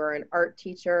 if you are an art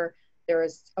teacher, there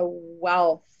is a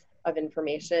wealth of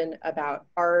information about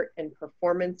art and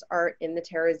performance art in the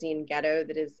Terezin ghetto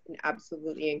that is an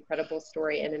absolutely incredible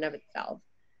story in and of itself.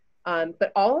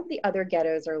 But all of the other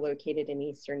ghettos are located in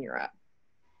Eastern Europe.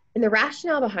 And the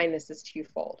rationale behind this is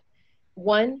twofold.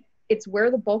 One, it's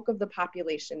where the bulk of the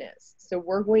population is. So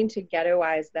we're going to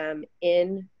ghettoize them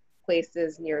in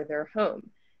places near their home.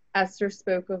 Esther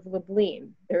spoke of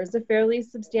Lublin. There's a fairly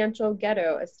substantial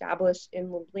ghetto established in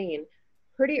Lublin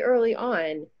pretty early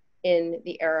on in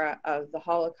the era of the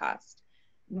Holocaust.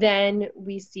 Then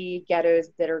we see ghettos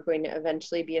that are going to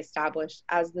eventually be established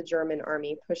as the German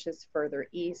army pushes further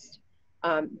east.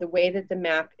 The way that the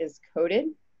map is coded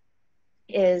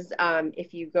is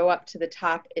if you go up to the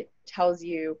top, it tells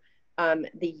you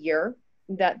the year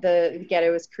that the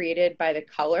ghetto was created by the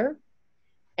color.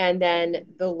 And then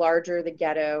the larger the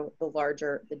ghetto, the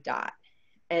larger the dot.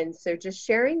 And so just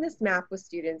sharing this map with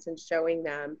students and showing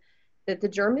them that the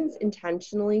Germans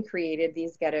intentionally created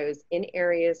these ghettos in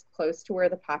areas close to where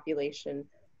the population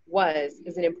was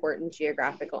is an important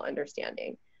geographical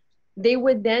understanding. They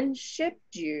would then ship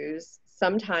Jews,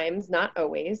 sometimes, not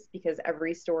always, because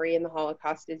every story in the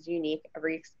Holocaust is unique,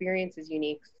 every experience is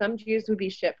unique. Some Jews would be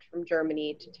shipped from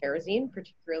Germany to Terezin,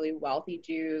 particularly wealthy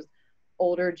Jews,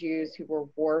 older Jews who were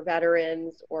war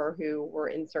veterans or who were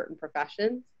in certain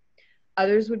professions.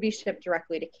 Others would be shipped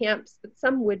directly to camps, but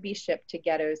some would be shipped to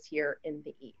ghettos here in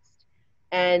the East.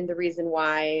 And the reason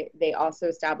why they also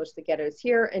established the ghettos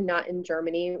here and not in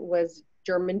Germany was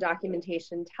German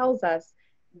documentation tells us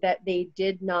that they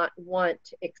did not want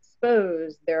to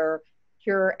expose their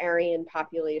pure Aryan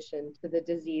population to the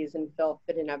disease and filth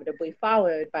that inevitably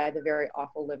followed by the very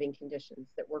awful living conditions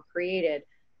that were created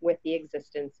with the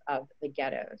existence of the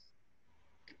ghettos.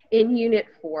 In Unit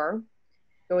 4,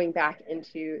 going back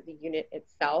into the unit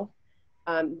itself,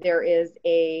 there is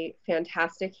a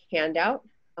fantastic handout.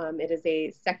 It is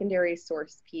a secondary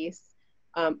source piece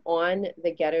on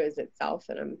the ghettos itself.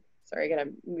 And I'm sorry, I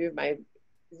gotta move my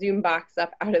Zoom box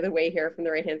up out of the way here from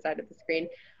the right-hand side of the screen.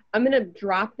 I'm gonna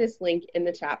drop this link in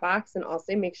the chat box and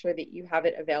also make sure that you have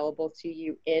it available to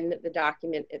you in the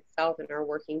document itself, in our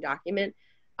working document.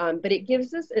 But it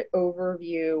gives us an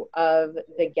overview of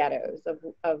the ghettos,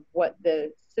 of what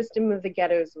the system of the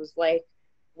ghettos was like,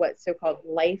 what so-called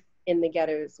life in the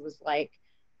ghettos was like.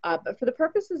 But for the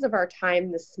purposes of our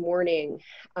time this morning,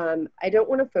 I don't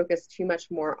want to focus too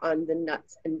much more on the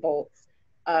nuts and bolts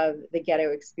of the ghetto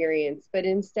experience, but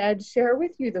instead share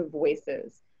with you the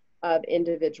voices of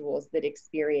individuals that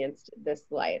experienced this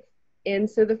life. And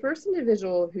so the first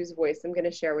individual whose voice I'm going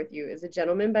to share with you is a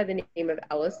gentleman by the name of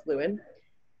Ellis Lewin.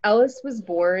 Ellis was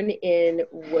born in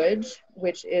Łódź,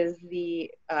 which is the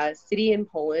city in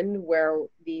Poland where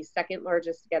the second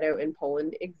largest ghetto in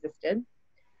Poland existed.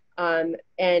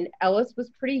 And Ellis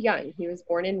was pretty young. He was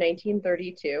born in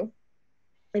 1932.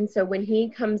 And so when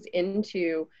he comes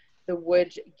into the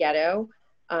Łódź ghetto,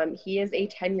 he is a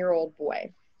 10-year-old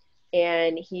boy.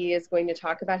 And he is going to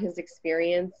talk about his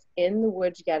experience in the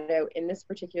Łódź ghetto in this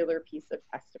particular piece of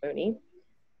testimony.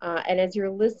 And as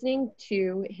you're listening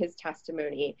to his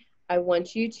testimony, I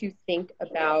want you to think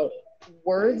about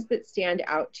words that stand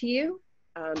out to you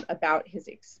about his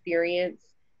experience,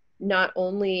 not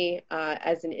only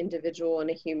as an individual and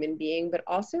a human being, but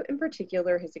also in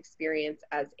particular his experience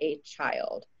as a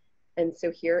child. And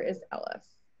so here is Ellis.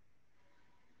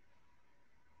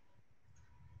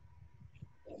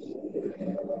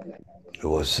 It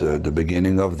was the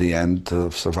beginning of the end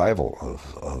of survival,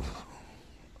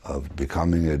 of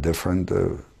becoming a different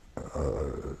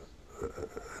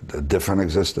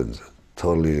existence,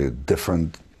 totally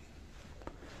different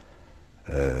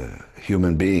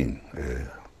human being,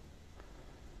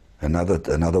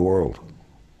 another world.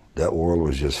 That world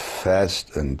was just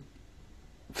fast and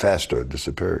faster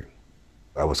disappearing.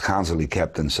 I was constantly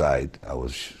kept inside. I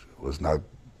was not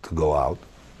to go out,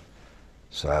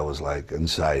 so I was like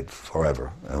inside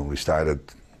forever. And we started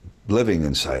living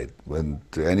inside. When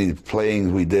any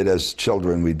playing we did as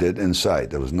children, we did inside.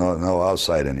 There was no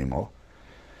outside anymore.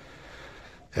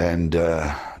 And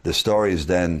the stories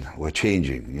then were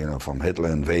changing, you know, from Hitler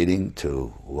invading to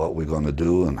what we're going to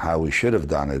do and how we should have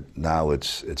done it. Now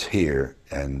it's here,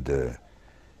 and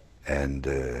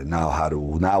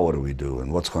now what do we do,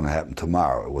 and what's going to happen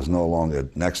tomorrow? It was no longer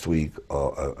next week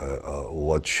or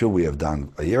what should we have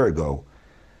done a year ago.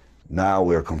 Now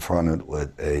we're confronted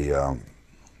with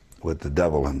the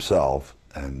devil himself,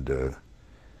 and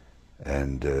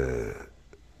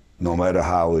no matter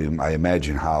how I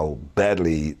imagine how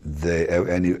badly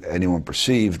anyone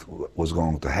perceived was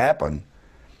going to happen,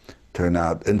 turned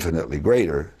out infinitely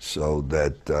greater, so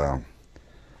that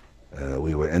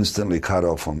we were instantly cut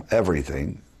off from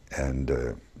everything, and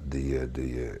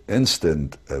the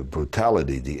instant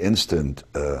brutality, the instant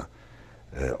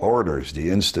orders, the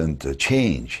instant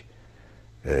change.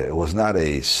 It was not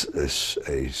a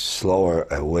slower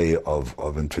way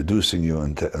of introducing you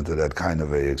into that kind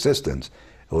of a existence.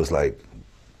 It was like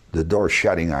the door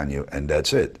shutting on you, and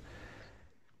that's it.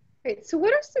 Right. So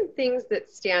what are some things that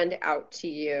stand out to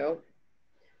you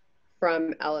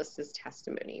from Ellis's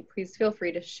testimony? Please feel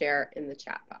free to share in the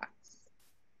chat box.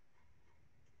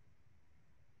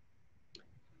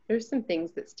 There's some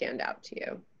things that stand out to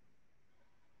you.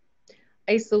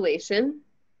 Isolation.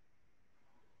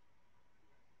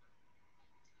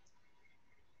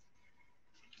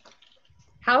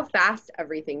 How fast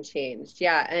everything changed.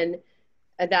 Yeah, and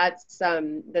that's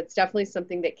definitely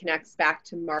something that connects back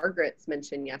to Margaret's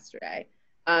mention yesterday.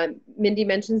 Mindy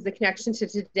mentions the connection to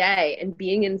today and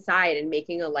being inside and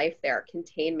making a life there,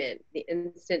 containment, the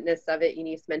instantness of it.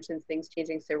 Eunice mentions things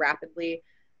changing so rapidly,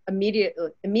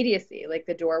 immediacy, like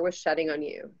the door was shutting on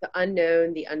you, the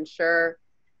unknown, the unsure,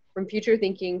 from future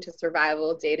thinking to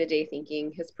survival, day-to-day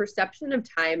thinking, his perception of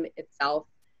time itself.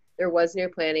 There was no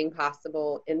planning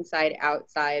possible, inside,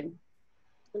 outside.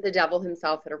 The devil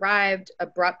himself had arrived,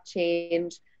 abrupt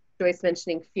change, Joyce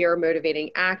mentioning fear motivating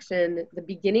action, the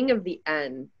beginning of the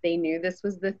end. They knew this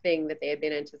was the thing that they had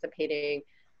been anticipating,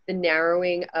 the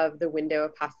narrowing of the window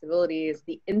of possibilities,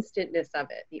 the instantness of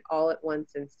it, the all at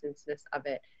once instantness of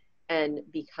it, and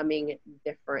becoming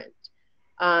different.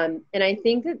 And I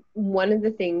think that one of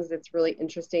the things that's really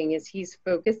interesting is he's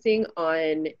focusing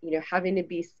on, having to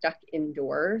be stuck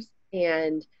indoors,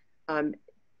 and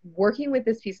working with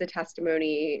this piece of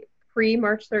testimony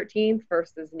pre-March 13th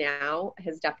versus now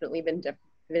has definitely been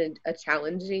a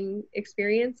challenging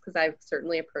experience, because I've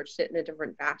certainly approached it in a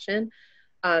different fashion.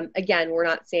 Again, we're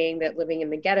not saying that living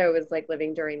in the ghetto is like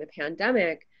living during the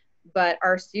pandemic, but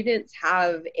our students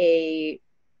have an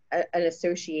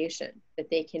association that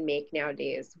they can make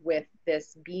nowadays with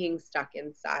this being stuck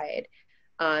inside.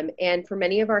 And for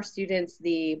many of our students,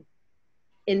 the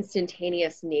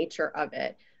instantaneous nature of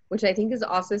it, which I think is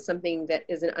also something that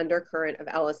is an undercurrent of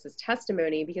Ellis's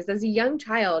testimony, because as a young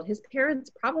child, his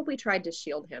parents probably tried to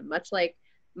shield him, much like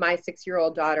my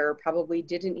 6-year-old daughter probably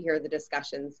didn't hear the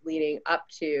discussions leading up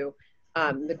to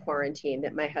the quarantine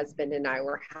that my husband and I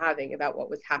were having about what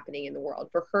was happening in the world.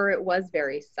 For her, it was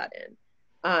very sudden.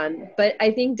 But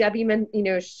I think Debbie,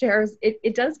 shares,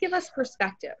 it does give us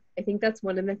perspective. I think that's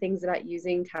one of the things about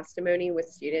using testimony with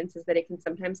students, is that it can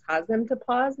sometimes cause them to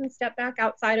pause and step back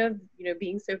outside of,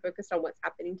 being so focused on what's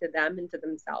happening to them and to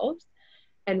themselves,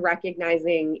 and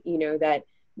recognizing, that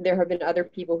there have been other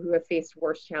people who have faced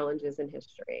worse challenges in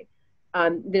history.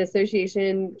 The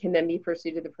association can then be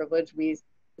pursued to the privilege we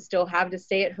still have to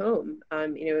stay at home,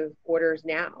 orders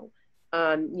now.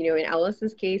 In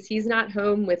Ellis's case, he's not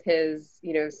home with his,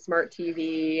 smart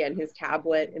TV and his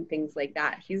tablet and things like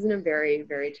that. He's in a very,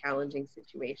 very challenging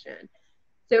situation.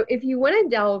 So if you want to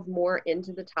delve more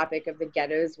into the topic of the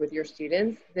ghettos with your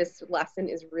students, this lesson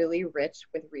is really rich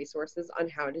with resources on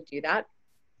how to do that.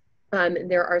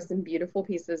 There are some beautiful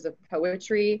pieces of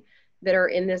poetry that are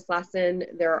in this lesson.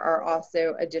 There are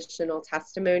also additional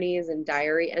testimonies and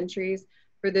diary entries.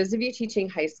 For those of you teaching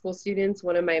high school students,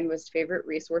 one of my most favorite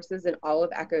resources in all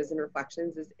of Echoes and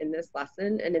Reflections is in this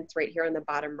lesson, and it's right here on the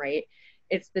bottom right.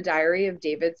 It's the diary of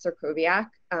David Sarkowiak,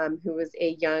 who was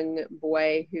a young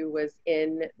boy who was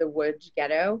in the Łódź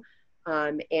ghetto,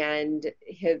 and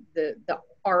the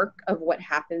arc of what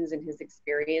happens in his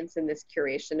experience in this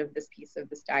curation of this piece of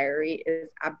this diary is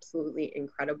absolutely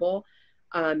incredible.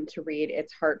 To read.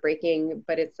 It's heartbreaking,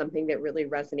 but it's something that really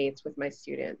resonates with my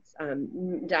students.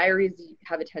 Diaries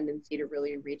have a tendency to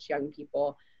really reach young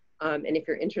people, and if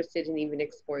you're interested in even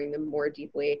exploring them more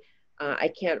deeply,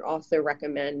 I can't also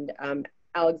recommend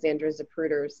Alexandra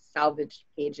Zapruder's Salvaged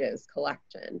Pages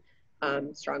collection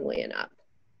strongly enough.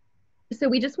 So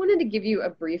we just wanted to give you a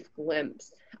brief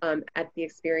glimpse at the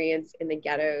experience in the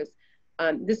ghettos.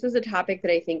 This is a topic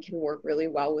that I think can work really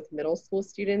well with middle school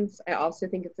students. I also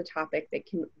think it's a topic that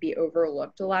can be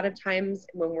overlooked a lot of times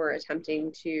when we're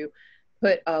attempting to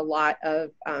put a lot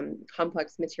of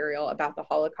complex material about the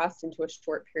Holocaust into a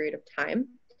short period of time.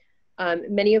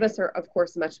 Many of us are, of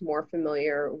course, much more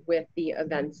familiar with the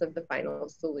events of the final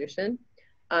solution.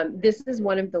 This is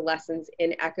one of the lessons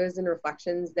in Echoes and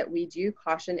Reflections that we do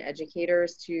caution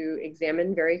educators to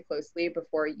examine very closely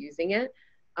before using it.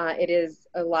 It is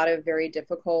a lot of very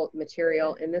difficult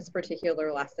material in this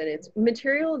particular lesson. It's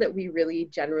material that we really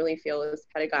generally feel is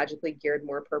pedagogically geared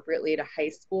more appropriately to high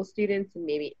school students and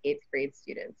maybe 8th grade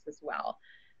students as well.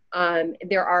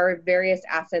 There are various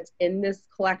assets in this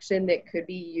collection that could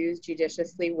be used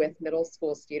judiciously with middle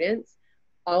school students.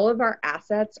 All of our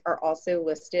assets are also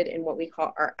listed in what we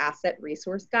call our asset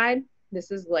resource guide. This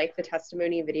is like the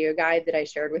testimony video guide that I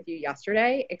shared with you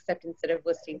yesterday, except instead of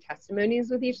listing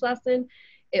testimonies with each lesson,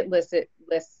 it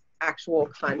lists actual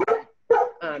content.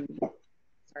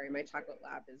 Sorry, my chocolate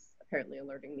lab is apparently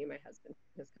alerting me my husband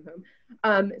has come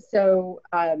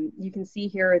home. You can see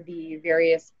here the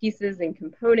various pieces and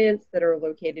components that are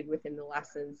located within the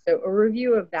lessons. So a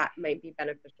review of that might be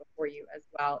beneficial for you as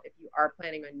well if you are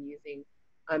planning on using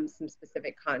some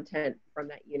specific content from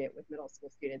that unit with middle school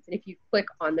students. And if you click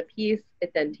on the piece,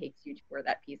 it then takes you to where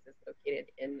that piece is located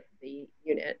in the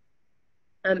unit.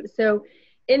 So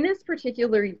in this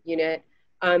particular unit,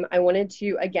 I wanted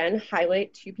to, again,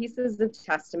 highlight 2 pieces of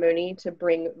testimony to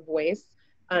bring voice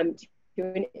to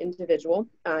an individual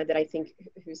that I think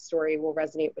whose story will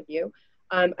resonate with you.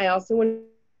 I also wanted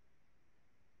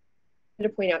to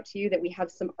point out to you that we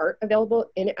have some art available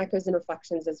in Echoes and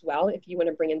Reflections as well, if you want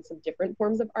to bring in some different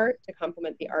forms of art to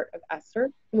complement the art of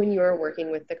Esther when you are working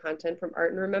with the content from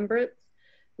Art and Remembrance.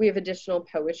 We have additional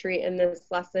poetry in this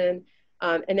lesson.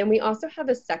 And then we also have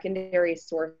a secondary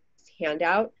source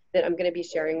handout that I'm going to be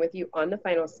sharing with you on the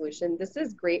final solution. This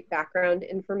is great background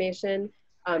information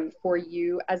for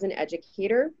you as an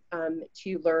educator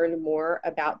to learn more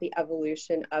about the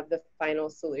evolution of the final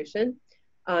solution.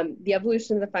 The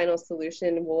evolution of the final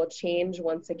solution will change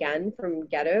once again from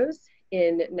ghettos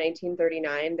in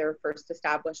 1939. They were first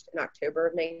established in October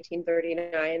of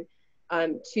 1939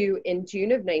 to, in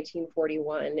June of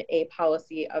 1941, a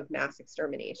policy of mass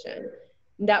extermination.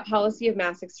 That policy of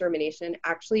mass extermination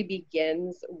actually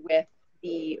begins with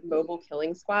the mobile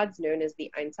killing squads known as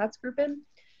the Einsatzgruppen.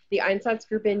 The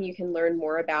Einsatzgruppen you can learn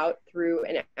more about through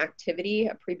an activity,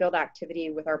 a pre-built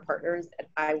activity with our partners at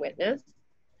Eyewitness.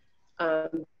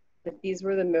 These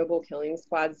were the mobile killing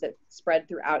squads that spread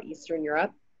throughout Eastern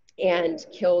Europe and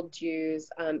killed Jews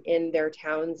in their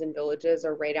towns and villages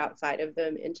or right outside of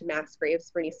them into mass graves.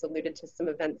 Bernice alluded to some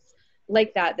events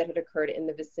like that had occurred in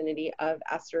the vicinity of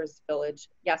Esther's village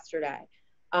yesterday.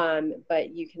 But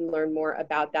you can learn more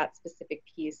about that specific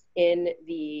piece in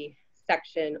the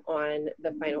section on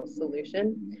the final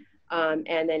solution.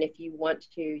 And then if you want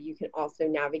to, you can also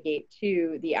navigate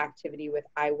to the activity with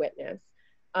Eyewitness.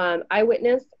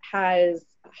 Eyewitness has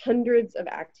hundreds of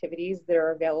activities that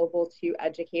are available to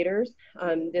educators.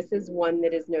 This is one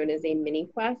that is known as a mini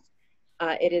quest.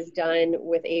 It is done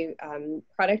with a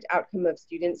product outcome of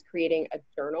students creating a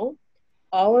journal.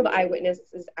 All of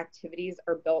Eyewitness's activities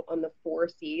are built on the 4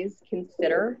 C's,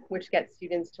 consider, which gets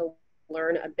students to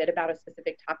learn a bit about a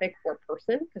specific topic or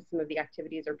person, because some of the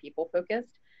activities are people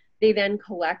focused. They then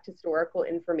collect historical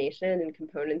information and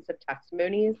components of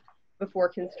testimonies before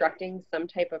constructing some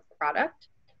type of product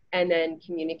and then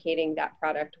communicating that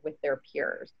product with their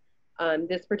peers.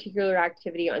 This particular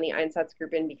activity on the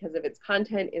Einsatzgruppen, because of its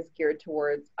content, is geared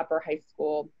towards upper high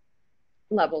school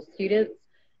level students.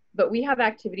 But we have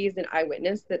activities in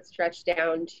Eyewitness that stretch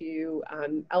down to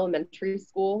elementary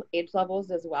school age levels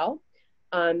as well.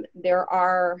 There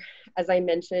are, as I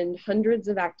mentioned, hundreds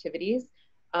of activities.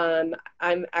 I'm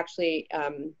actually,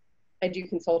 I do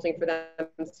consulting for them.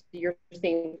 So you're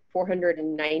seeing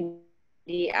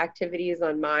 490 activities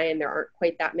on mine. There aren't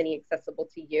quite that many accessible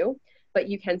to you, but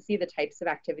you can see the types of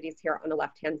activities here on the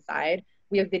left-hand side.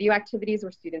 We have video activities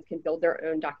where students can build their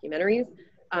own documentaries.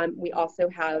 We also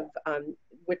have,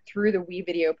 through the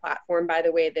WeVideo platform, by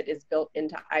the way, that is built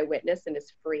into Eyewitness and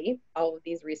is free. All of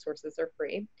these resources are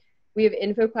free. We have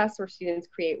info quests where students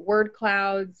create word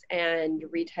clouds and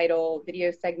retitle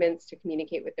video segments to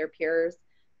communicate with their peers.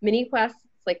 Mini quests,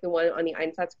 like the one on the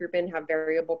Einsatzgruppen, have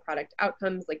variable product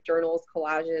outcomes like journals,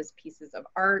 collages, pieces of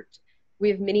art. We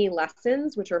have mini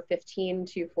lessons, which are 15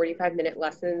 to 45-minute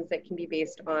lessons that can be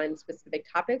based on specific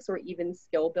topics or even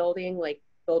skill building, like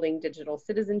building digital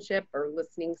citizenship or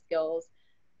listening skills.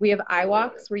 We have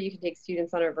iWalks, where you can take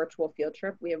students on a virtual field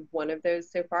trip. We have one of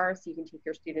those so far, so you can take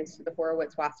your students to the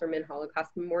Horowitz-Wasserman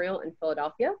Holocaust Memorial in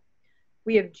Philadelphia.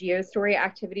 We have geostory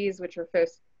activities, which are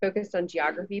focused on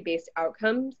geography-based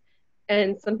outcomes.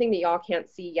 And something that y'all can't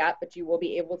see yet, but you will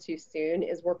be able to soon,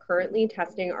 is we're currently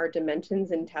testing our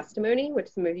dimensions in testimony, which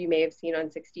some of you may have seen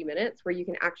on 60 Minutes, where you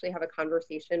can actually have a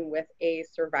conversation with a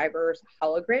survivor's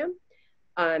hologram.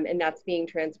 And that's being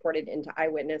transported into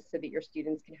Eyewitness so that your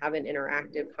students can have an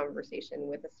interactive conversation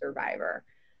with a survivor.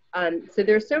 So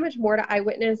there's so much more to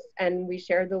Eyewitness, and we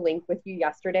shared the link with you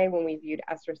yesterday when we viewed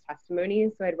Esther's testimony.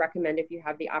 So I'd recommend, if you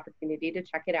have the opportunity to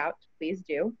check it out, please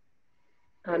do.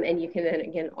 And you can then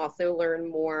again also learn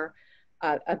more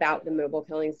about the mobile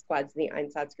killing squads and the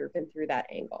Einsatzgruppe and through that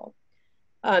angle.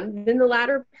 Then the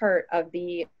latter part of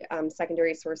the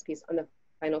secondary source piece on the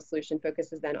final solution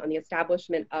focuses then on the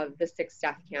establishment of the 6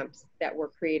 death camps that were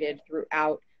created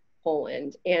throughout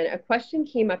Poland. And a question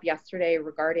came up yesterday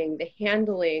regarding the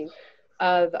handling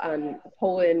of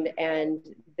Poland and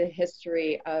the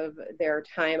history of their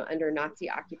time under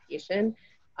Nazi occupation.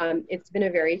 It's been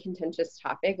a very contentious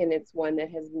topic, and it's one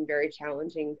that has been very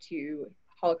challenging to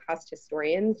Holocaust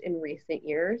historians in recent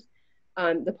years.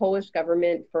 The Polish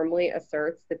government firmly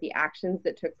asserts that the actions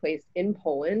that took place in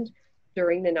Poland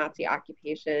during the Nazi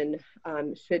occupation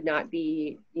should not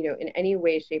be, in any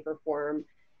way, shape, or form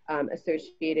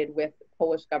associated with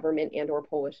Polish government and or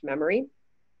Polish memory.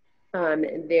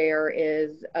 There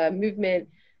is a movement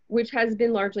which has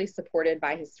been largely supported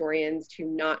by historians to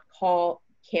not call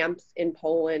camps in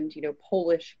Poland,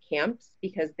 Polish camps,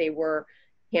 because they were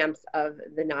camps of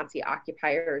the Nazi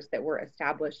occupiers that were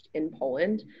established in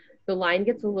Poland. The line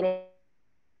gets a little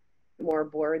more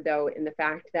blurred, though, in the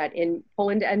fact that in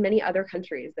Poland and many other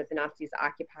countries that the Nazis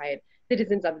occupied,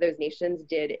 citizens of those nations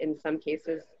did, in some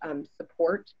cases,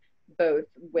 support both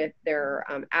with their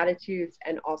attitudes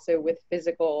and also with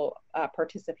physical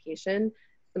participation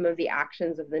some of the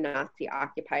actions of the Nazi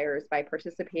occupiers by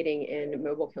participating in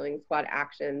mobile killing squad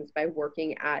actions, by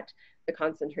working at the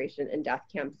concentration and death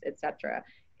camps, etc.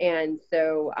 And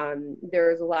so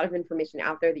there's a lot of information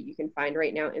out there that you can find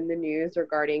right now in the news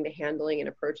regarding the handling and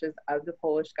approaches of the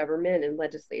Polish government and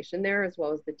legislation there, as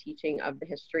well as the teaching of the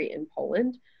history in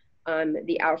Poland.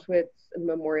 The Auschwitz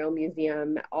Memorial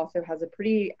Museum also has a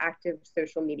pretty active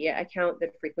social media account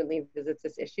that frequently visits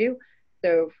this issue.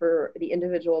 So for the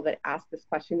individual that asked this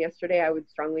question yesterday, I would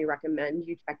strongly recommend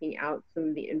you checking out some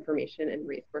of the information and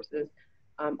resources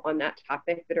on that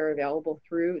topic that are available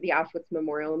through the Auschwitz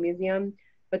Memorial Museum,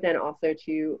 but then also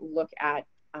to look at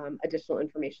additional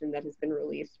information that has been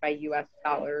released by US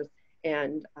scholars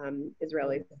and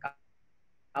Israeli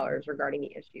scholars regarding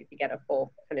the issue to get a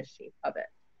full kind of shape of it.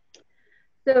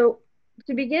 So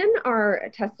to begin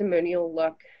our testimonial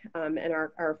look and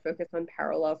our focus on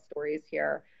parallel stories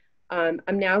here, I'm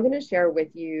now going to share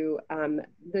with you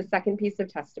the second piece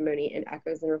of testimony in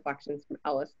Echoes and Reflections from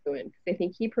Ellis Lewin, because I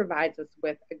think he provides us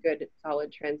with a good,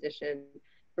 solid transition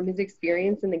from his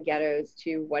experience in the ghettos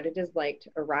to what it is like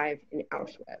to arrive in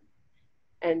Auschwitz.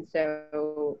 And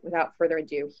so without further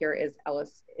ado, here is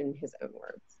Ellis in his own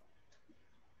words.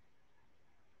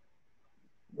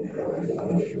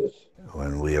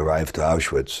 When we arrived to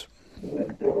Auschwitz,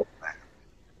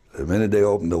 the minute they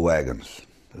opened the wagons,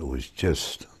 it was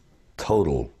just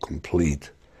total, complete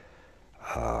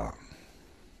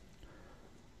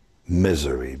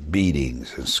misery,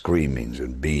 beatings and screamings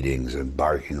and beatings and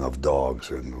barking of dogs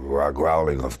and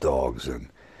growling of dogs and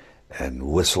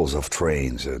whistles of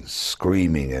trains and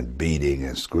screaming and beating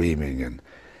and screaming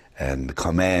and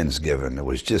commands given. It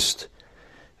was just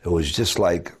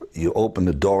like you open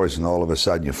the doors and all of a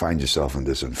sudden you find yourself in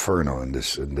this inferno, in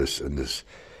this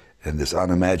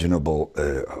unimaginable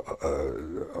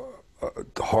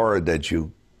horror that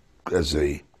you, as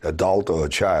a adult or a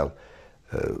child,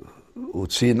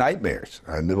 would see in nightmares,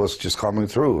 and it was just coming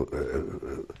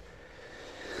through.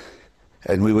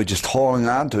 And we were just holding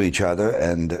on to each other,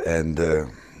 and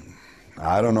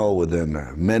I don't know,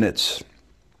 within minutes,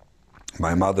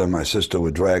 my mother and my sister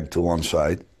were dragged to one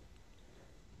side,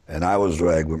 and I was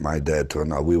dragged with my dad to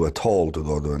another. We were told to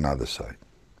go to another side.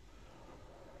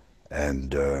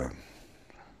 And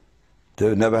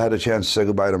they never had a chance to say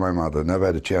goodbye to my mother, never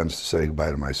had a chance to say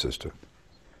goodbye to my sister.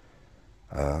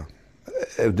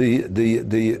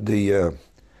 The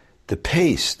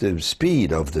pace, the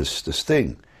speed of this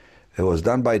thing, it was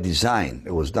done by design.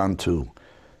 It was done to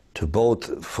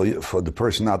both for the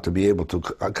person not to be able to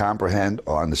comprehend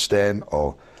or understand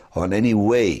or in any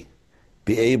way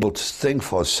be able to think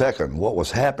for a second what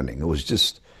was happening. It was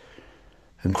just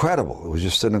incredible. It was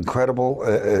just an incredible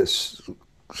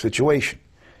situation.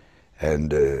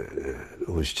 And it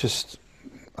was just,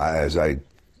 as I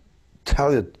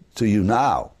tell it to you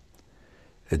now,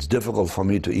 it's difficult for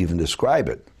me to even describe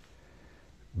it,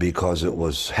 because it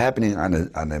was happening on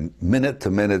a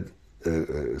minute-to-minute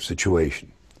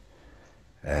situation.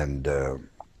 And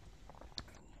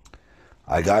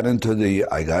I got into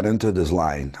this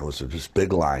line. It was this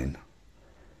big line,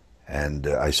 and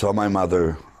I saw my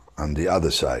mother on the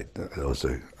other side. There was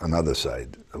another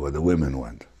side where the women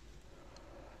went,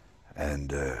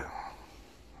 and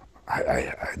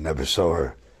I never saw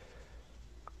her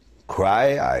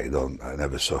cry. I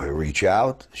never saw her reach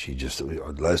out. She just, the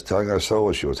last time I saw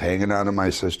her, she was hanging on to my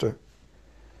sister.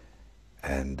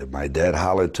 And my dad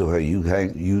hollered to her, you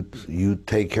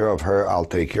take care of her, I'll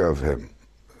take care of him,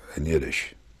 in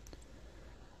Yiddish.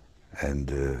 And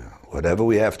whatever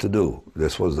we have to do,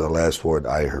 this was the last word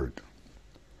I heard.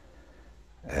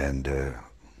 And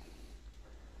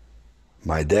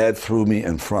my dad threw me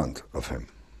in front of him.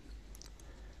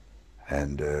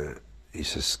 And he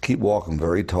says, keep walking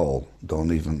very tall,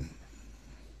 don't even,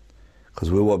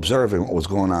 because we were observing what was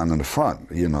going on in the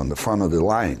front, you know, in the front of the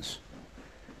lines.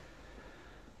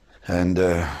 And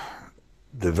the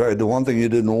one thing you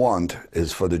didn't want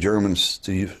is for the Germans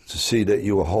to see that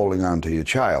you were holding on to your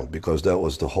child, because that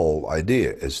was the whole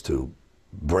idea, is to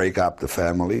break up the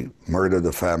family, murder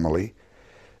the family.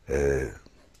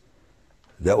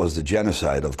 That was the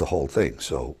genocide of the whole thing.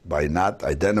 So by not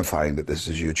identifying that this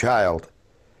is your child,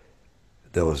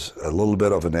 there was a little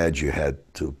bit of an edge you had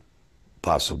to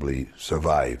possibly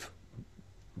survive.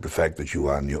 The fact that you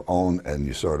were on your own and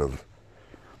you sort of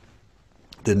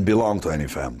didn't belong to any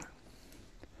family.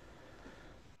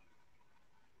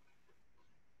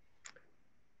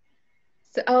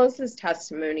 So Ellis's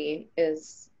testimony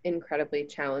is incredibly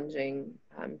challenging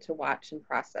to watch and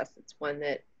process. It's one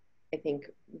that I think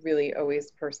really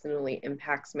always personally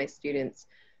impacts my students,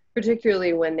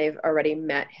 particularly when they've already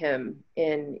met him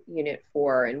in Unit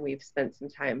 4 and we've spent some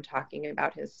time talking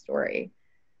about his story.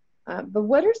 But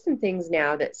what are some things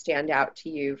now that stand out to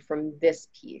you from this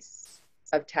piece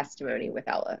of testimony with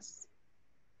Ellis?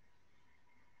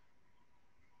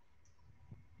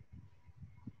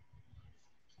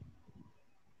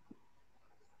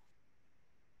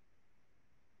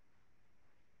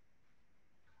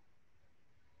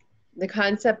 The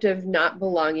concept of not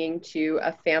belonging to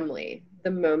a family, the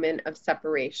moment of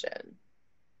separation,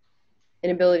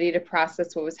 inability to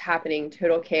process what was happening,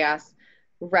 total chaos,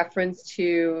 reference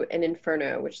to an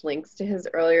inferno, which links to his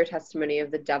earlier testimony of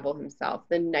the devil himself,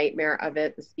 the nightmare of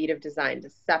it, the speed of design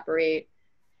to separate,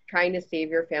 trying to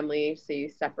save your family, so you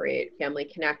separate, family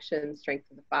connection, strength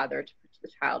of the father to push the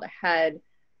child ahead,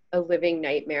 a living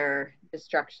nightmare,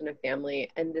 destruction of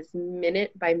family, and this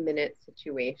minute-by-minute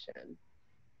situation.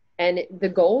 And the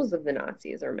goals of the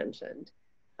Nazis are mentioned.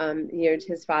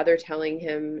 His father telling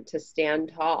him to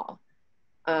stand tall.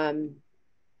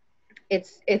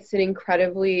 It's an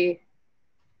incredibly,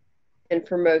 and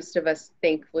for most of us,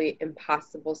 thankfully,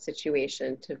 impossible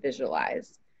situation to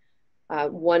visualize.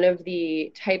 One of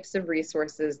the types of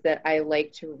resources that I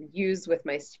like to use with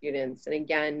my students, and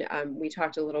again, we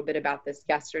talked a little bit about this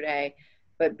yesterday,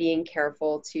 but being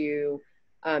careful to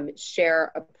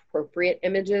share appropriate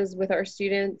images with our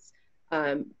students.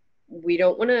 We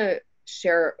don't want to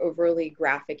share overly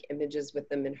graphic images with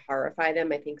them and horrify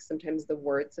them. I think sometimes the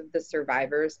words of the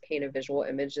survivors paint a visual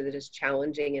image that is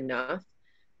challenging enough.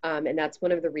 And that's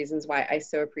one of the reasons why I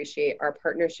so appreciate our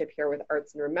partnership here with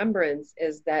Arts and Remembrance,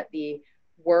 is that the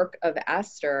work of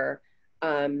Esther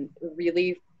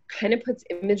really kind of puts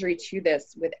imagery to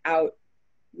this without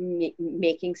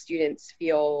making students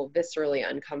feel viscerally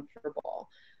uncomfortable.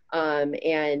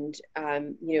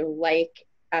 Like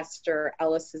Esther,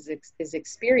 Ellis is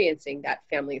experiencing that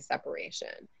family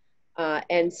separation.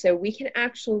 And so we can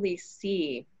actually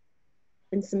see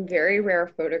in some very rare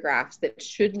photographs that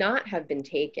should not have been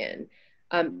taken,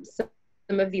 some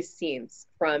of these scenes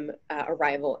from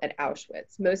arrival at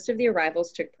Auschwitz. Most of the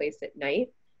arrivals took place at night,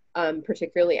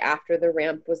 particularly after the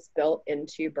ramp was built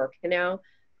into Birkenau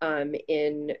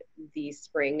in the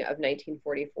spring of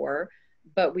 1944.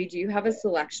 But we do have a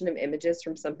selection of images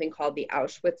from something called the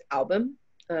Auschwitz album,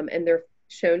 and they're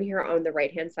shown here on the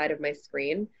right-hand side of my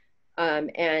screen.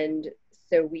 And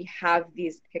so we have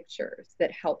these pictures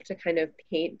that help to kind of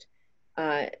paint,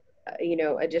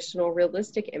 additional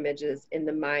realistic images in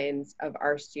the minds of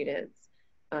our students.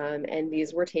 And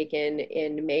these were taken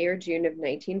in May or June of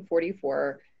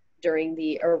 1944 during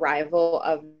the arrival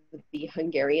of the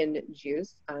Hungarian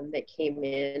Jews that came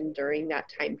in during that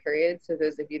time period. So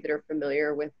those of you that are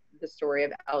familiar with the story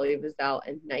of Elie Wiesel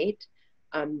and Knight,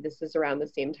 this is around the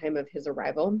same time of his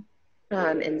arrival.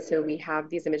 And so we have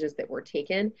these images that were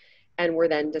taken and were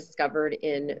then discovered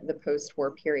in the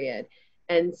post-war period.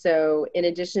 And so in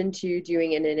addition to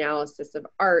doing an analysis of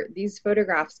art, these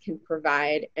photographs can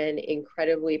provide an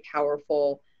incredibly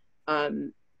powerful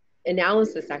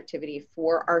analysis activity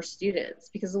for our students,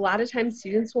 because a lot of times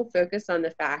students will focus on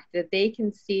the fact that they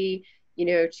can see,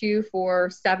 2, 4,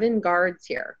 7 guards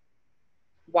here.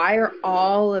 Why are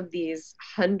all of these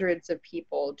hundreds of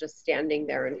people just standing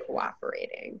there and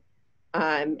cooperating?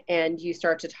 And you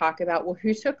start to talk about, well,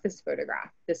 who took this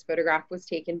photograph? This photograph was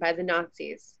taken by the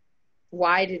Nazis.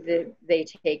 Why did they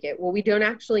take it? Well, we don't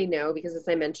actually know, because as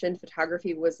I mentioned,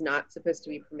 photography was not supposed to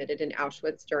be permitted in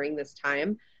Auschwitz during this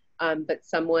time. But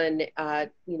someone,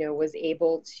 was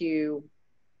able to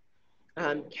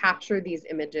capture these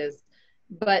images,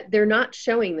 but they're not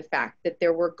showing the fact that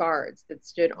there were guards that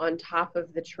stood on top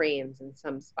of the trains in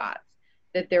some spots,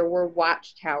 that there were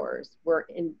watchtowers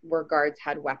where guards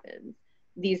had weapons.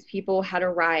 These people had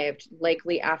arrived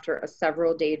likely after a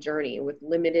several-day journey with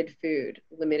limited food,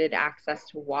 limited access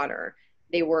to water.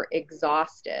 They were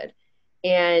exhausted.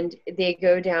 And they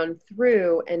go down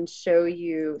through and show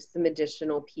you some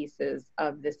additional pieces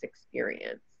of this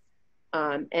experience.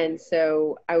 And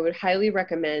so I would highly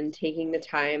recommend taking the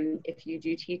time, if you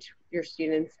do teach your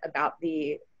students about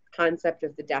the concept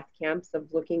of the death camps, of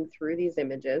looking through these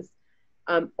images.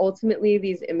 Ultimately,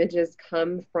 these images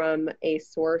come from a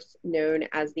source known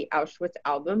as the Auschwitz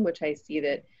album, which I see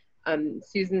that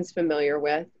Susan's familiar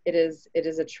with. It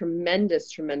is a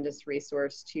tremendous, tremendous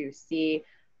resource to see.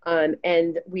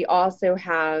 And we also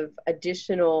have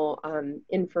additional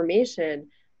information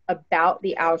about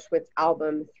the Auschwitz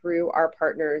album through our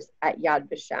partners at Yad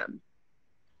Vashem.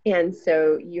 And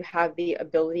so you have the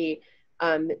ability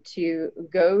to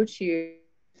go to,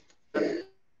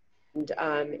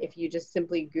 if you just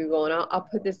simply Google, and I'll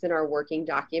put this in our working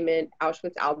document,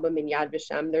 Auschwitz album in Yad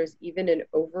Vashem. There's even an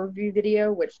overview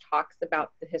video which talks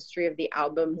about the history of the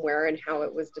album, where and how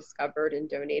it was discovered and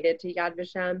donated to Yad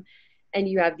Vashem. And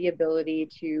you have the ability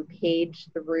to page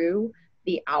through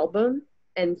the album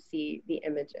and see the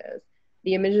images.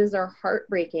 The images are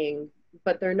heartbreaking,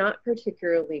 but they're not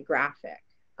particularly graphic.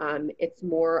 It's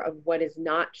more of what is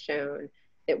not shown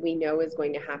that we know is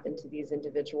going to happen to these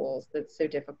individuals that's so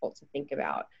difficult to think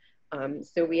about.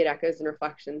 So we at Echoes and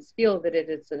Reflections feel that it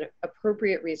is an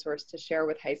appropriate resource to share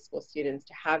with high school students,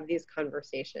 to have these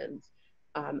conversations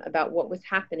about what was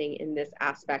happening in this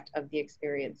aspect of the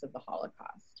experience of the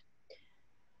Holocaust.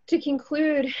 To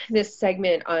conclude this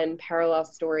segment on parallel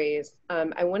stories,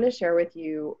 I want to share with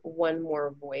you one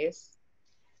more voice.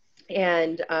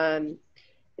 And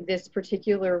this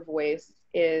particular voice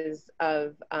is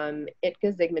of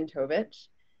Itka Zygmuntovich.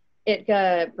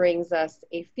 Itka brings us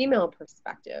a female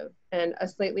perspective and a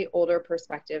slightly older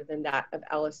perspective than that of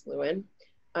Ellis Lewin.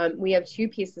 We have 2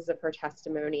 pieces of her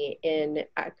testimony in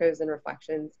Echoes and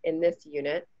Reflections in this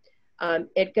unit.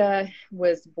 Itka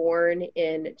was born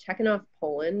in Czechanów,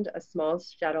 Poland, a small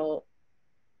shtetl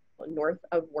north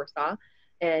of Warsaw,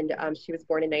 and she was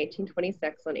born in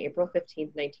 1926 on April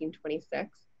 15th,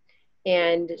 1926.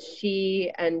 And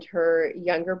she and her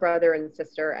younger brother and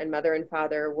sister and mother and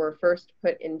father were first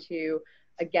put into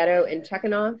a ghetto in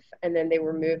Czechanów, and then they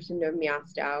were moved to Nowe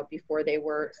Miasto before they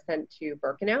were sent to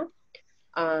Birkenau.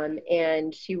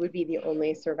 And she would be the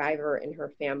only survivor in her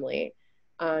family.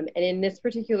 And in this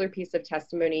particular piece of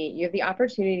testimony, you have the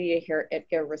opportunity to hear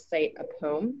Itka recite a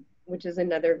poem, which is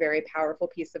another very powerful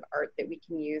piece of art that we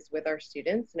can use with our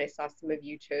students. And I saw some of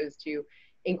you chose to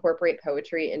incorporate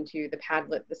poetry into the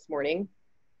Padlet this morning.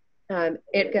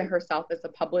 Itka herself is a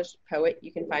published poet.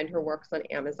 You can find her works on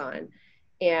Amazon.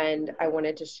 And I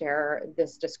wanted to share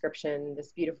this description,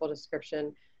 this beautiful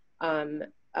description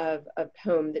of a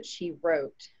poem that she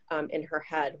wrote in her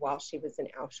head while she was in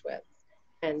Auschwitz.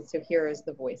 And so here is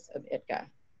the voice of Itka.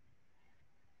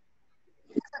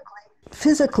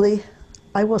 Physically,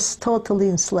 I was totally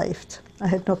enslaved. I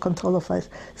had no control of life.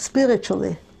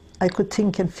 Spiritually, I could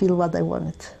think and feel what I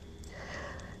wanted.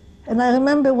 And I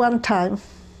remember one time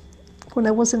when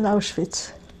I was in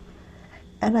Auschwitz,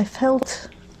 and I felt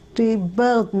the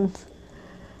burden,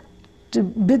 the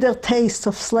bitter taste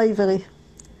of slavery.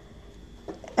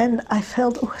 And I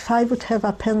felt, oh, if I would have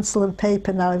a pencil and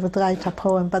paper now, I would write a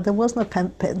poem, but there was no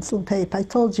pencil and paper. I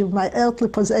told you my earthly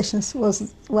possessions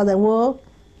was what I wore,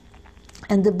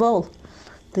 and the bowl,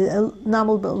 the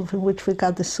enamel bowl in which we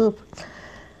got the soup.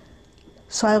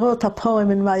 So I wrote a poem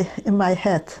in my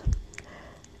head.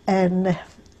 And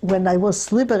when I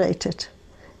was liberated,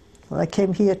 when I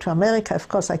came here to America, of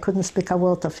course I couldn't speak a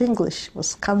word of English. It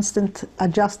was constant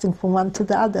adjusting from one to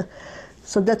the other.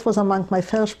 So that was among my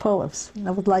first poems, and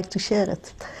I would like to share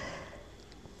it.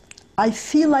 I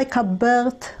feel like a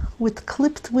bird with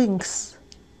clipped wings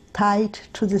tied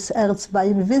to this earth by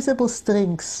invisible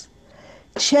strings,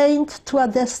 chained to a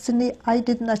destiny I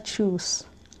did not choose.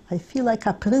 I feel like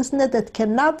a prisoner that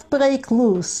cannot break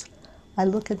loose. I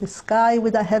look at the sky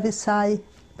with a heavy sigh,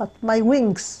 but my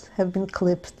wings have been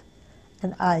clipped,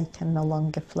 and I can no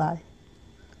longer fly.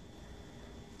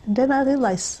 And then I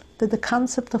realize that the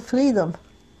concept of freedom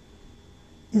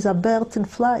is a bird in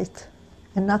flight,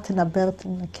 and not in a bird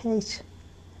in a cage.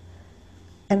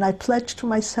 And I pledge to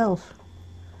myself,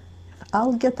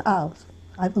 I'll get out.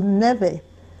 I will never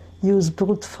use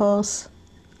brute force.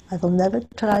 I will never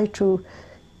try to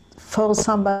force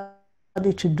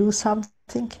somebody to do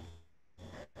something,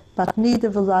 but neither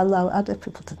will I allow other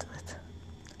people to do it.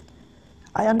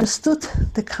 I understood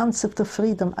the concept of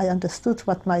freedom. I understood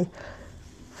what my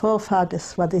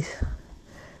forefathers, what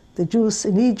the Jews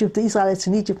in Egypt, the Israelites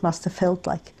in Egypt must have felt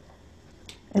like.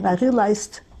 And I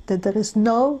realized that there is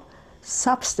no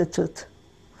substitute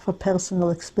for personal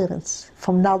experience,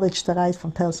 from knowledge derived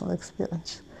from personal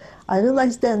experience. I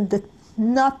realized then that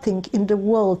nothing in the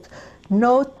world,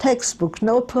 no textbook,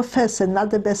 no professor, not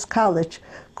the best college,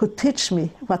 could teach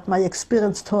me what my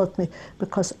experience taught me,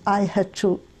 because I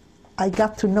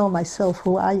got to know myself,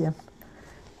 who I am,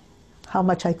 how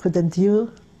much I could endure,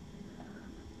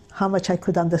 how much I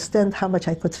could understand, how much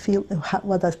I could feel,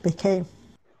 what I became.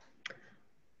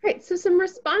 Right, so some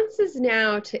responses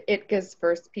now to Itka's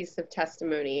first piece of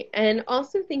testimony, and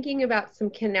also thinking about some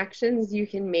connections you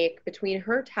can make between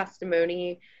her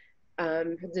testimony,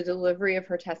 the delivery of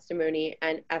her testimony,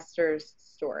 and Esther's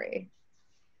story.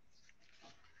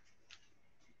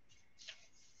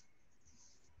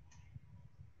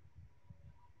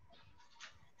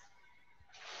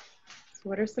 So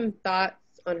what are some thoughts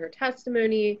on her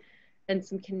testimony and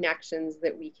some connections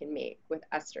that we can make with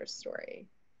Esther's story?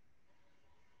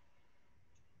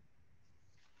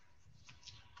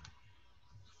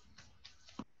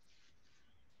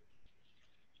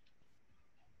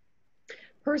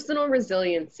 Personal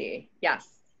resiliency. Yes,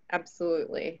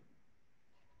 absolutely.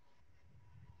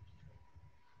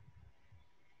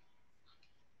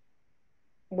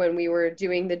 When we were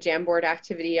doing the Jamboard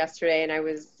activity yesterday, and I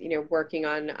was, working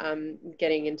on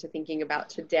getting into thinking about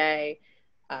today,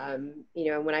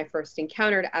 when I first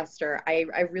encountered Esther,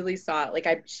 I really saw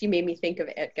it, she made me think of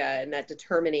Itka and that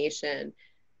determination,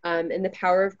 and the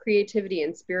power of creativity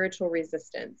and spiritual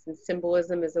resistance, and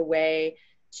symbolism as a way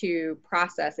to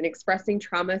process and expressing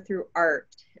trauma through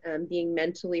art, being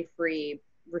mentally free,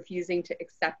 refusing to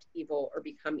accept evil or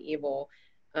become evil,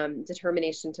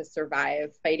 determination to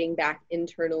survive, fighting back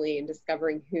internally and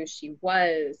discovering who she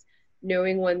was,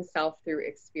 knowing oneself through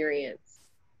experience.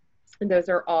 And those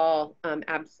are all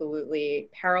absolutely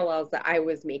parallels that I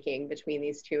was making between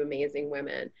these two amazing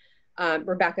women.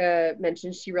 Rebecca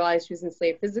mentioned she realized she was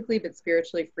enslaved physically, but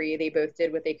spiritually free. They both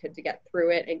did what they could to get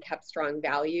through it and kept strong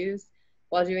values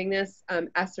while doing this.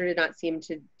 Esther did not seem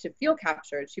to feel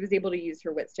captured. She was able to use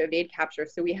her wits to evade capture.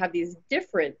 So we have these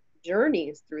different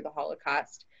journeys through the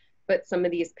Holocaust, but some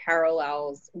of these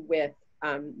parallels with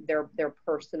their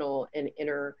personal and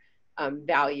inner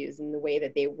values and the way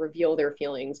that they reveal their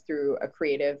feelings through a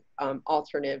creative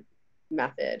alternate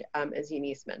method, as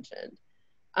Eunice mentioned.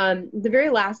 The very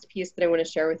last piece that I want to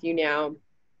share with you now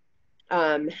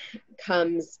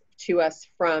comes to us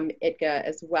from Itka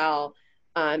as well.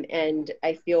 And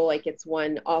I feel like it's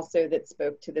one also that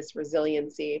spoke to this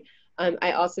resiliency.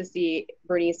 I also see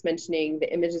Bernice mentioning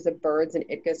the images of birds in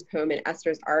Itka's poem and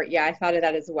Esther's art. Yeah, I thought of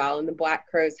that as well. And the black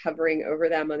crows hovering over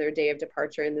them on their day of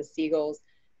departure, and the seagulls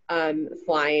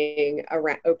flying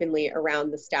openly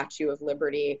around the Statue of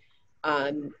Liberty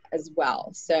as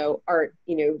well. So art,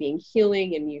 being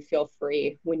healing, and you feel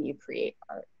free when you create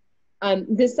art.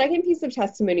 The second piece of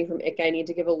testimony from Itka, I need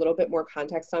to give a little bit more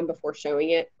context on before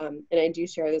showing it. And I do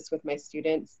share this with my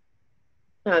students.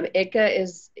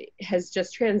 Itka has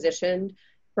just transitioned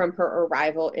from her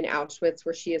arrival in Auschwitz,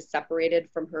 where she is separated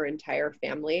from her entire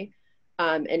family.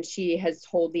 And she has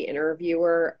told the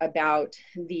interviewer about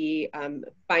the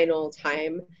final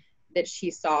time that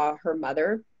she saw her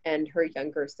mother and her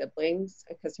younger siblings,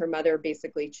 because her mother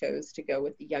basically chose to go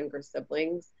with the younger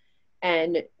siblings.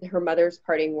 And her mother's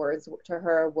parting words to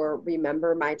her were,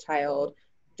 "Remember, my child,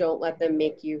 don't let them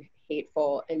make you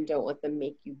hateful, and don't let them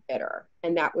make you bitter."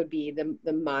 And that would be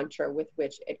the mantra with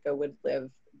which Itka would live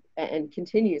and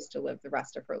continues to live the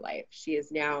rest of her life. She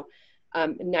is now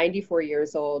 94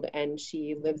 years old, and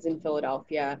she lives in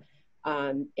Philadelphia.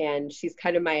 And she's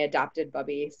kind of my adopted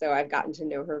bubby. So I've gotten to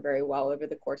know her very well over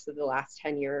the course of the last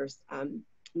 10 years.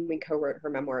 We co-wrote her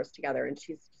memoirs together, and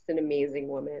she's just an amazing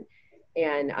woman.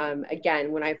 And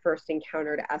again, when I first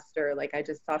encountered Esther, like I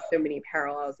just saw so many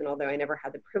parallels. And although I never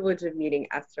had the privilege of meeting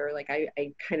Esther, like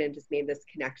I kind of just made this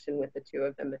connection with the two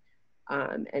of them.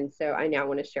 And so I now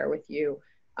want to share with you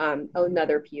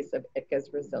another piece of Itka's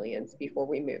resilience before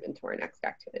we move into our next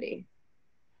activity.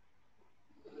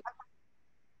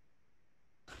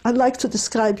 I'd like to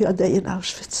describe your day in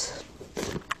Auschwitz.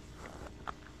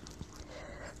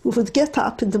 We would get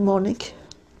up in the morning.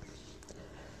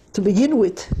 To begin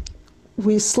with,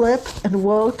 we slept and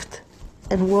worked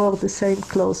and wore the same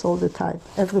clothes all the time.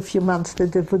 Every few months they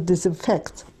would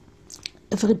disinfect.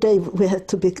 Every day we had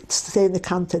to stay in the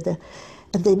counter there.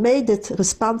 And they made it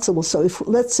responsible. So if,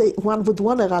 let's say, one would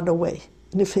want to run away,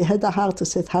 and if he had a heart to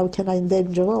say, how can I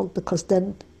endanger all? Because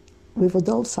then we would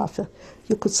all suffer.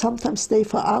 You could sometimes stay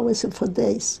for hours and for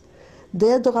days.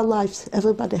 Dead or alive,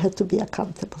 everybody had to be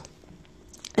accountable.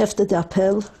 After the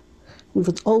appel, we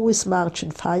would always march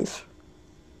in 5.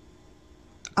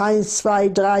 1, 2,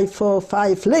 3, 4,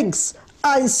 5, links.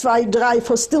 1, 2, 3,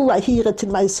 4. Still I hear it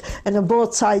in my, and on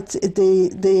both sides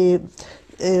the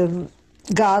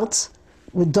guards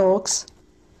with dogs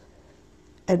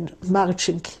and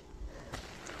marching.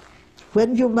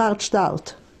 When you marched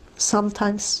out,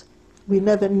 sometimes we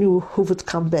never knew who would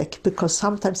come back, because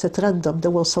sometimes at random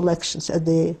there were selections at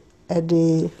the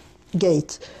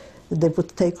gate that they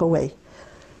would take away.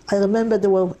 I remember there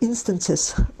were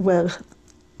instances where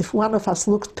if one of us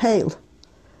looked pale,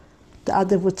 the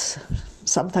other would,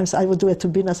 sometimes I would do it to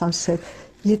Binas and say,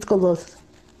 Yitkolo,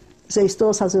 ze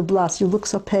istos as a blast, you look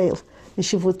so pale. And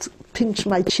she would pinch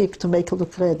my cheek to make her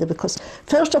look ready, because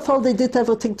first of all they did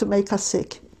everything to make us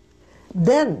sick.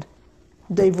 Then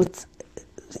they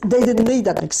didn't need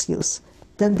an excuse.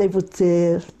 Then they would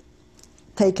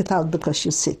take it out because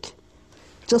you're sick.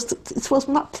 Just, it was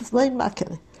plain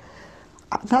mockery.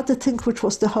 Another thing which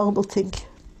was the horrible thing,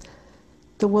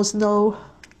 there was no,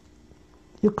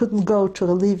 you couldn't go to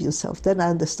relieve yourself. Then I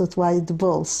understood why the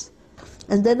balls.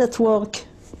 And then at work,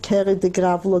 carry the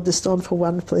gravel or the stone from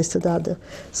one place to the other.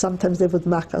 Sometimes they would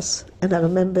mock us. And I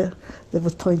remember they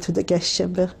would point to the gas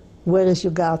chamber, where is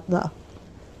your guard now?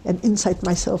 And inside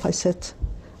myself I said,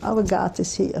 our guard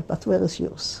is here, but where is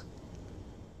yours?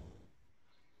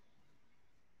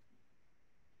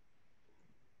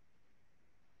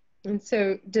 And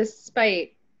so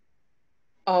despite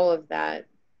all of that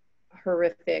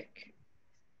horrific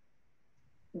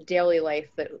daily life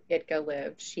that Itka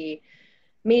lived, she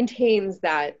maintains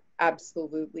that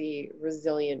absolutely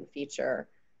resilient feature.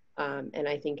 And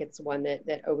I think it's one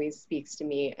that always speaks to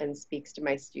me and speaks to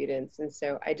my students. And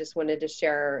so I just wanted to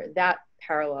share that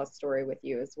parallel story with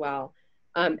you as well.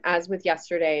 As with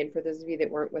yesterday, and for those of you that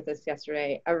weren't with us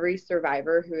yesterday, every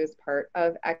survivor who is part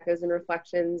of Echoes and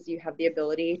Reflections, you have the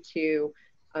ability to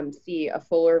see a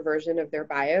fuller version of their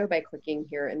bio by clicking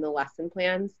here in the lesson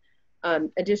plans.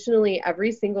 Additionally,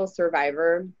 every single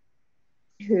survivor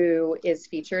who is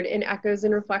featured in Echoes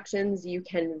and Reflections, you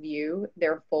can view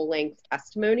their full-length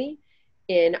testimony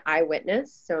in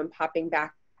Eyewitness. So I'm popping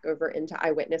back over into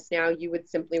Eyewitness now. You would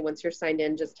simply, once you're signed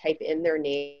in, just type in their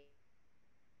name.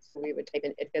 So we would type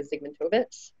in Itka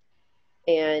Zygmuntovich,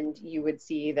 and you would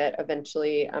see that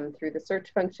eventually through the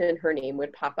search function, her name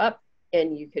would pop up,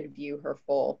 and you could view her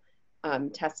full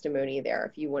testimony there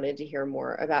if you wanted to hear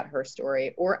more about her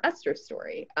story or Esther's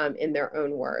story in their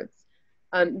own words.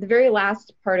 The very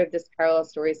last part of this parallel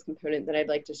stories component that I'd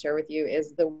like to share with you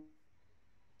is the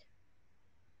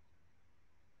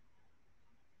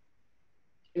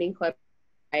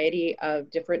variety of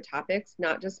different topics,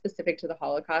 not just specific to the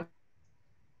Holocaust.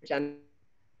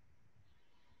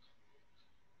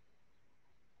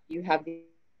 You have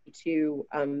to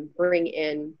bring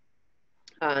in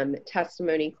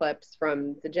testimony clips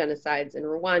from the genocides in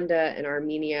Rwanda and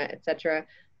Armenia, etc.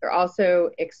 They're also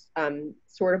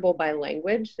sortable by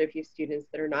language. So if you have students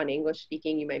that are non-English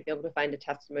speaking, you might be able to find a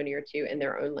testimony or two in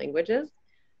their own languages.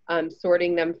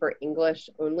 Sorting them for English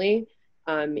only,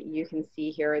 you can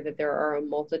see here that there are a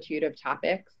multitude of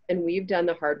topics, and we've done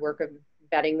the hard work of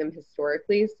vetting them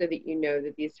historically so that you know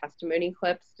that these testimony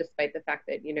clips, despite the fact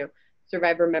that, you know,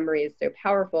 survivor memory is so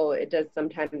powerful, it does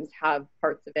sometimes have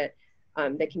parts of it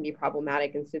that can be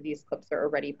problematic. And so these clips are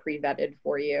already pre-vetted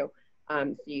for you,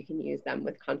 so you can use them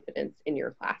with confidence in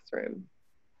your classroom.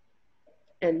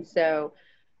 And so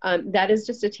that is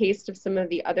just a taste of some of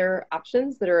the other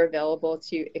options that are available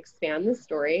to expand the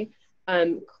story.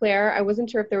 Claire, I wasn't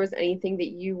sure if there was anything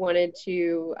that you wanted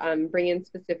to bring in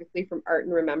specifically from Art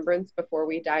and Remembrance before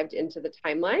we dived into the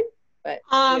timeline, but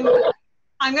I'm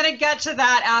going to get to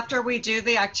that after we do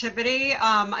the activity.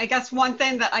 I guess one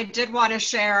thing that I did want to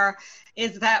share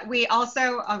is that we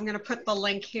also, I'm going to put the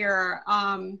link here.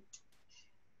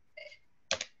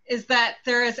 is that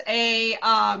there is a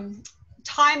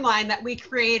timeline that we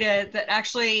created that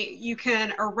actually you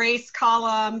can erase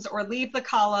columns or leave the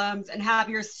columns and have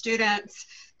your students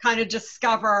kind of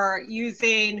discover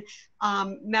using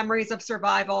memories of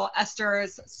survival,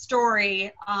 Esther's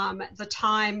story, the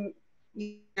time,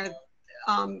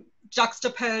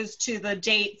 juxtaposed to the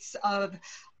dates of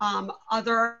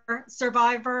other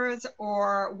survivors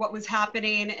or what was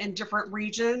happening in different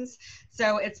regions.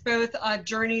 So it's both a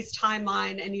journeys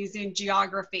timeline and using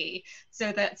geography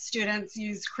so that students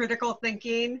use critical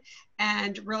thinking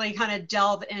and really kind of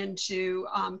delve into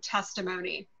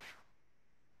testimony.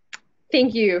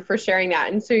 Thank you for sharing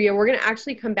that. And so yeah, we're going to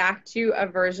actually come back to a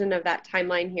version of that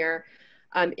timeline here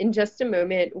in just a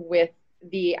moment with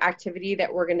the activity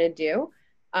that we're going to do.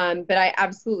 But I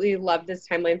absolutely love this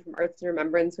timeline from Art and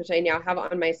Remembrance, which I now have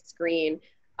on my screen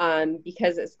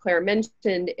because, as Claire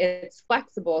mentioned, it's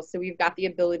flexible. So we've got the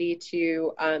ability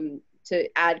to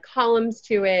add columns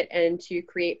to it and to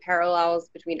create parallels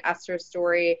between Esther's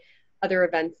story, other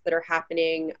events that are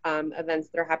happening,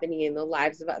 in the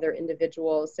lives of other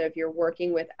individuals. So if you're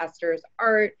working with Esther's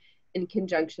art in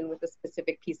conjunction with a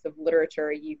specific piece of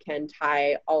literature, you can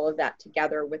tie all of that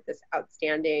together with this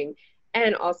outstanding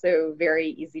and also very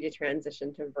easy to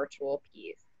transition to virtual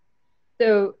piece.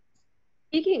 So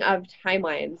speaking of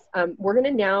timelines, we're going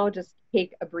to now just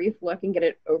take a brief look and get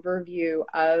an overview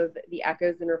of the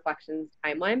Echoes and Reflections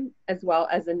timeline, as well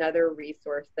as another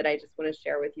resource that I just want to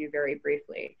share with you very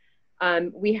briefly.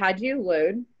 We had you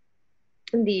load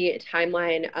the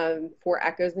timeline for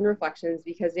Echoes and Reflections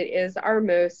because it is our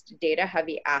most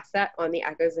data-heavy asset on the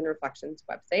Echoes and Reflections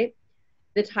website.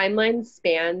 The timeline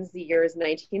spans the years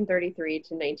 1933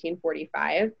 to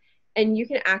 1945, and you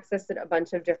can access it a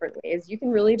bunch of different ways. You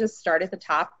can really just start at the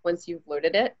top once you've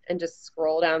loaded it and just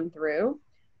scroll down through,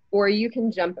 or you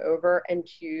can jump over and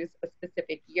choose a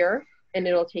specific year, and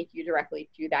it'll take you directly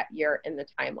to that year in the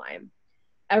timeline.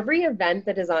 Every event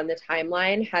that is on the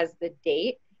timeline has the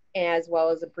date as well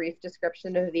as a brief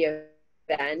description of the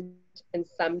event and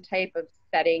some type of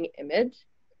setting image.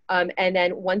 And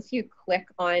then once you click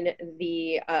on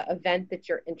the event that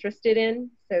you're interested in,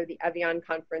 so the AVAM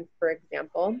conference, for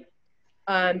example,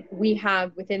 we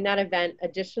have within that event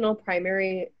additional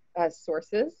primary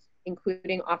sources,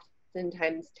 including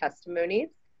oftentimes testimonies.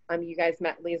 You guys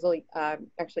met Liesl,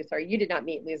 actually, sorry, you did not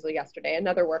meet Liesl yesterday.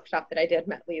 Another workshop that I did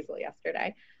met Liesl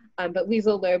yesterday. But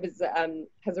Liesl Loeb is,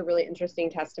 has a really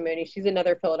interesting testimony. She's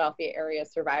another Philadelphia area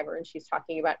survivor, and she's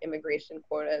talking about immigration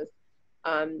quotas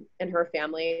and her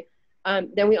family.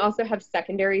 Then we also have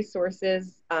secondary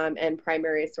sources and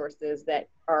primary sources that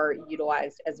are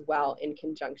utilized as well in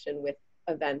conjunction with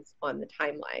events on the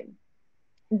timeline.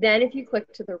 Then if you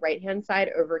click to the right-hand side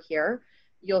over here,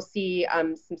 you'll see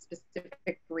some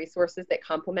specific resources that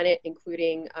complement it,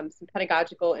 including some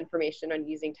pedagogical information on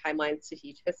using timelines to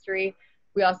teach history.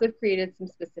 We also have created some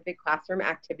specific classroom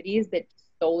activities that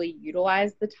solely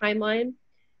utilize the timeline.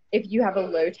 If you have a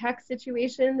low-tech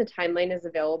situation, the timeline is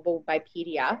available by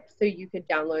PDF, so you could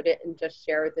download it and just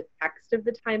share the text of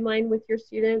the timeline with your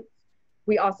students.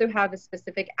 We also have a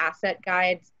specific asset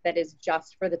guide that is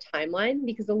just for the timeline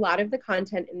because a lot of the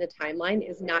content in the timeline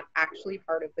is not actually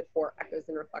part of the core Echoes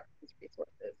and Reflections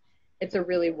resources. It's a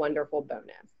really wonderful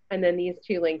bonus. And then these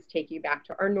two links take you back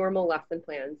to our normal lesson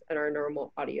plans and our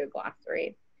normal audio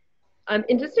glossary.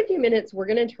 In just a few minutes, we're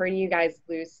going to turn you guys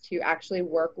loose to actually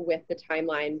work with the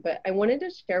timeline, but I wanted to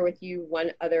share with you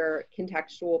one other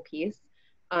contextual piece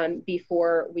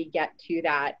before we get to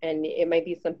that, and it might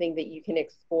be something that you can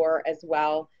explore as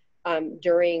well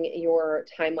during your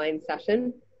timeline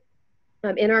session.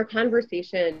 In our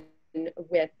conversation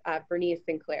with Bernice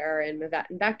and Claire and Mavette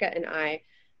and Becca and I,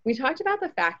 we talked about the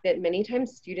fact that many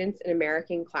times students in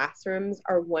American classrooms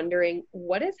are wondering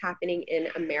what is happening in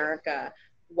America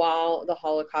while the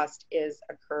Holocaust is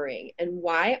occurring, and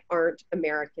why aren't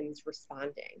Americans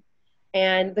responding?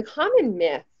 And the common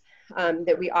myth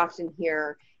that we often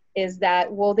hear is that,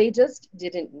 well, they just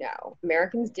didn't know.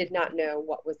 Americans did not know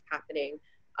what was happening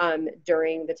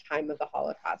during the time of the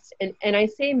Holocaust. And I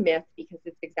say myth because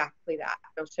it's exactly that.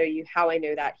 I'll show you how I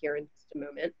know that here in just a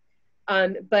moment.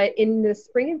 But in the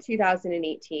spring of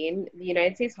 2018, the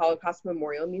United States Holocaust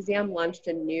Memorial Museum launched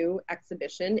a new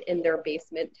exhibition in their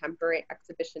basement temporary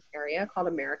exhibition area called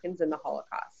Americans in the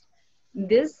Holocaust.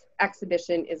 This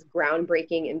exhibition is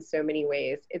groundbreaking in so many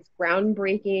ways. It's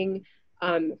groundbreaking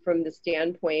from the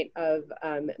standpoint of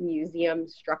museum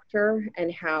structure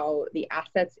and how the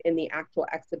assets in the actual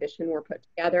exhibition were put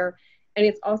together. And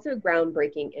it's also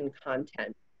groundbreaking in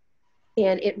content.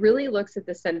 And it really looks at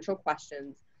the central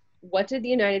questions. What did the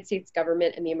United States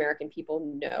government and the American people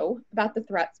know about the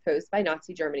threats posed by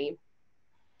Nazi Germany?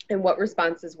 and what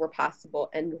responses were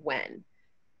possible and when.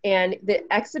 And the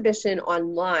exhibition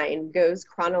online goes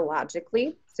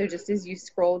chronologically. So just as you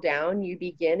scroll down, you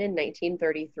begin in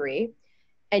 1933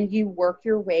 and you work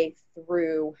your way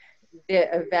through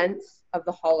the events of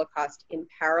the Holocaust in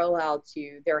parallel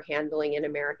to their handling in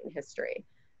American history.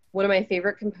 One of my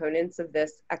favorite components of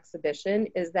this exhibition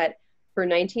is that for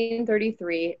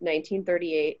 1933,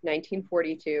 1938,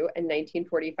 1942, and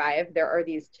 1945, there are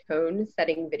these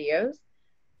tone-setting videos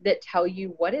that tell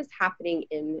you what is happening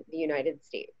in the United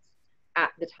States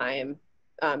at the time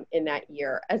in that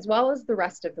year, as well as the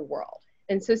rest of the world.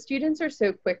 And so students are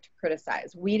so quick to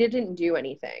criticize. We didn't do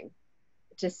anything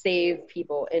to save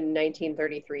people in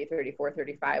 1933, 34,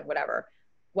 35, whatever.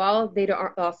 Well, they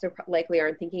also likely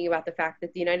aren't thinking about the fact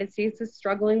that the United States is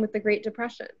struggling with the Great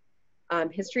Depression.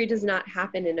 History does not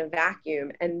happen in a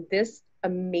vacuum, and this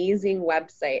amazing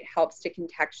website helps to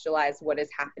contextualize what is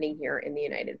happening here in the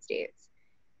United States.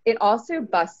 It also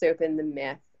busts open the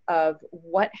myth of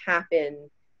what happened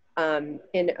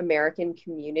in American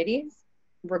communities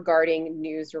regarding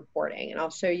news reporting. And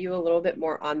I'll show you a little bit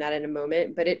more on that in a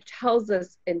moment, but it tells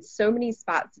us in so many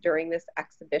spots during this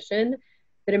exhibition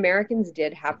that Americans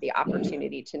did have the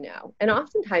opportunity to know. And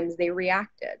oftentimes they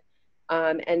reacted.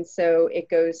 And so it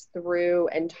goes through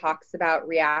and talks about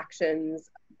reactions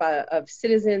of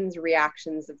citizens,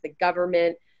 reactions of the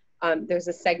government. There's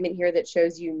a segment here that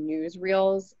shows you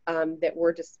newsreels that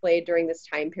were displayed during this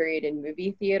time period in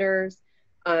movie theaters,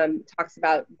 talks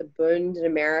about the Bund in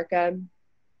America.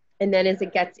 And then as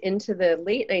it gets into the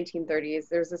late 1930s,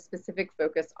 there's a specific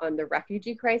focus on the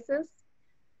refugee crisis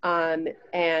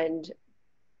and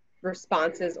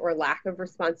responses or lack of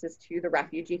responses to the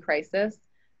refugee crisis.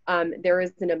 There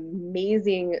is an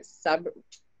amazing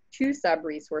two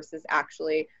sub-resources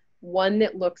actually. One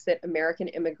that looks at American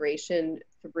immigration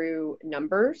through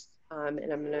numbers, and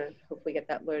I'm gonna hopefully get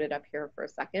that loaded up here for a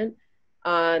second.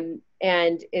 And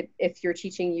if you're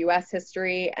teaching US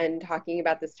history and talking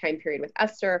about this time period with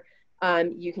Esther,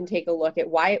 you can take a look at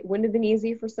why it wouldn't have been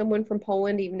easy for someone from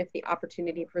Poland, even if the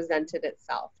opportunity presented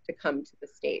itself to come to the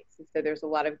States. And so there's a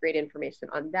lot of great information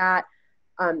on that.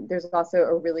 There's also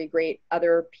a really great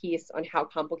other piece on how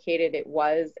complicated it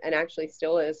was and actually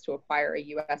still is to acquire a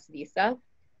US visa.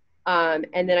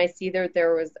 And then I see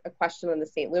there was a question on the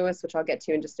St. Louis, which I'll get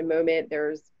to in just a moment.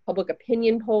 There's public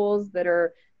opinion polls that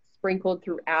are sprinkled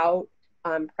throughout,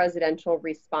 presidential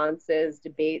responses,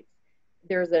 debates.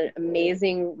 There's an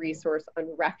amazing resource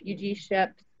on refugee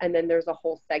ships, and then there's a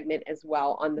whole segment as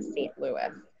well on the St. Louis.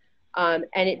 And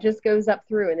it just goes up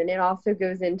through, and then it also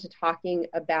goes into talking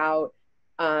about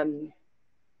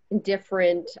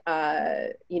different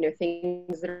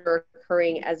things that are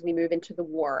occurring as we move into the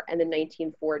war and the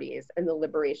 1940s and the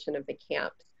liberation of the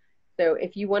camps. So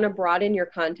if you want to broaden your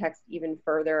context even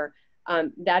further,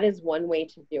 that is one way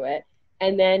to do it.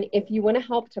 And then if you want to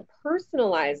help to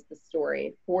personalize the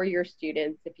story for your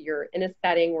students, if you're in a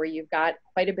setting where you've got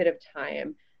quite a bit of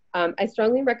time, I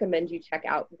strongly recommend you check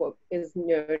out what is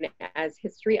known as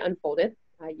History Unfolded,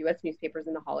 U.S. Newspapers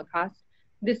in the Holocaust.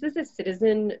 This is a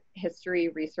citizen history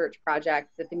research project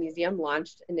that the museum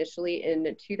launched initially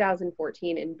in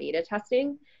 2014 in beta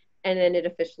testing, and then it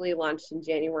officially launched in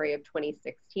January of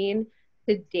 2016.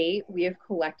 To date, we have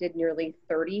collected nearly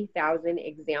 30,000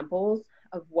 examples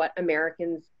of what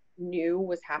Americans knew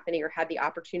was happening or had the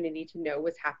opportunity to know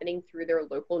was happening through their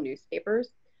local newspapers.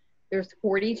 There's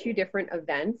 42 different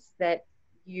events that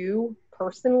you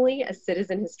personally, as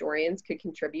citizen historians, could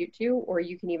contribute to, or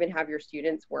you can even have your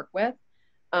students work with.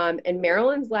 And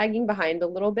Maryland's lagging behind a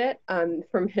little bit.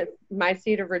 From my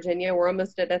state of Virginia, we're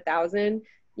almost at 1,000.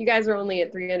 You guys are only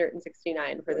at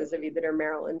 369 for those of you that are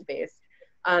Maryland based.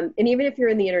 And even if you're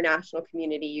in the international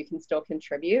community, you can still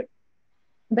contribute.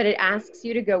 But it asks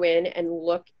you to go in and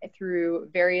look through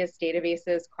various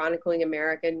databases, chronicling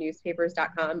America,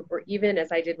 newspapers.com, or even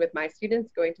as I did with my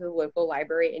students, going to the local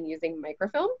library and using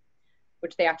microfilm,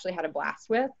 which they actually had a blast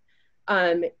with,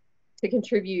 to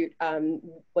contribute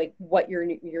like what your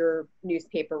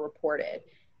newspaper reported.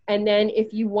 And then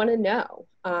if you want to know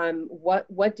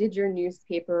what did your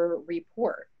newspaper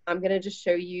report, I'm going to just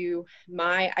show you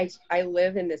I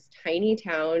live in this tiny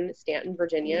town, Stanton,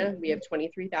 Virginia. We have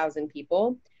 23,000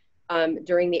 people.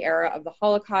 During the era of the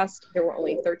Holocaust, there were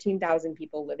only 13,000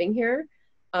 people living here.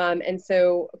 And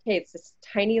so, okay, it's this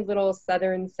tiny little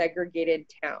southern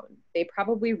segregated town. They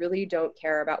probably really don't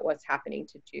care about what's happening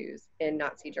to Jews in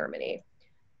Nazi Germany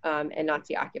and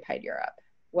Nazi occupied Europe.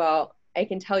 Well, I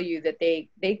can tell you that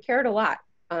they cared a lot.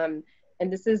 And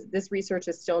this research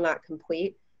is still not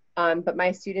complete. But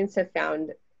my students have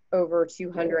found over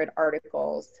 200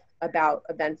 articles about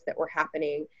events that were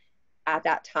happening at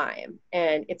that time.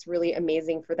 And it's really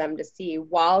amazing for them to see,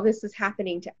 while this is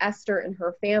happening to Esther and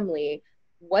her family,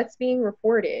 what's being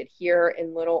reported here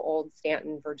in little old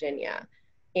Stanton, Virginia.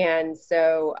 And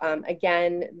so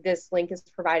again, this link is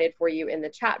provided for you in the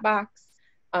chat box.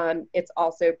 It's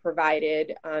also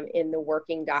provided in the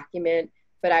working document,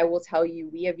 but I will tell you,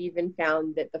 we have even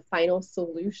found that the final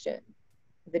solution,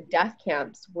 the death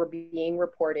camps, were being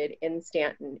reported in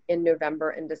Stanton in November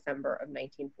and December of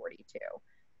 1942.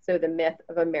 So the myth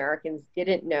of Americans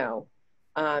didn't know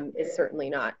is certainly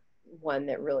not one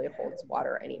that really holds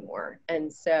water anymore.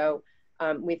 And so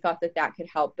we thought that that could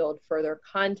help build further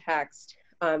context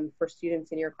for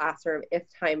students in your classroom, if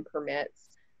time permits,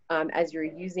 as you're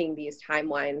using these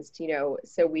timelines to,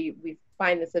 so we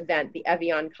find this event, the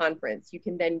AVAM conference. You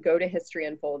can then go to History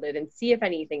Unfolded and see if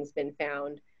anything's been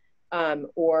found,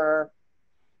 or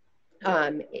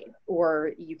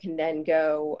you can then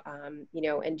go,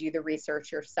 and do the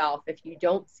research yourself if you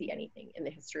don't see anything in the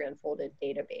History Unfolded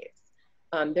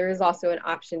database. There is also an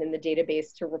option in the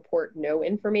database to report no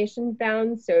information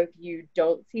found. So if you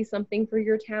don't see something for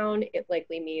your town, it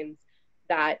likely means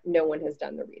that no one has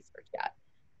done the research yet.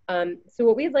 So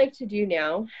what we'd like to do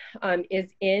now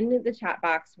is, in the chat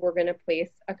box, we're going to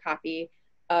place a copy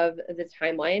of the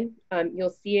timeline.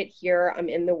 You'll see it here. I'm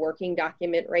in the working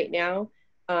document right now,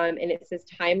 and it says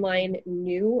timeline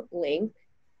new link.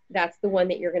 That's the one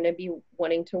that you're going to be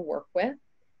wanting to work with,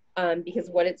 because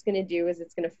what it's going to do is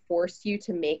it's going to force you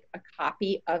to make a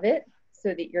copy of it so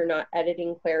that you're not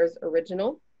editing Claire's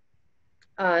original.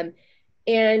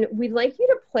 And we'd like you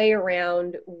to play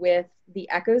around with the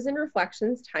Echoes and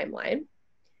Reflections timeline.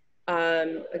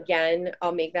 Again,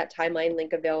 I'll make that timeline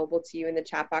link available to you in the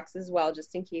chat box as well,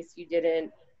 just in case you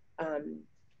didn't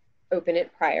open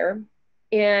it prior.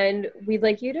 And we'd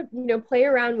like you to, play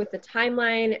around with the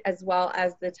timeline, as well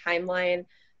as the timeline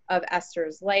of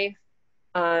Esther's life,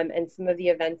 and some of the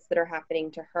events that are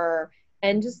happening to her,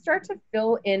 and just start to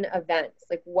fill in events.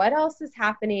 Like, what else is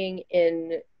happening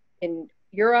in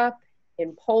Europe,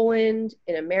 in Poland,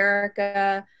 in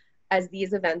America, as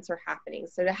these events are happening.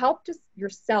 So to help just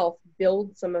yourself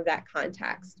build some of that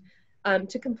context.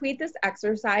 To complete this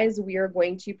exercise, we are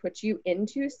going to put you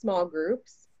into small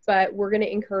groups, but we're going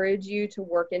to encourage you to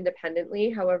work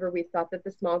independently. However, we thought that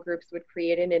the small groups would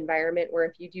create an environment where,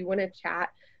 if you do want to chat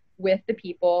with the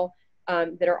people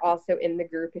that are also in the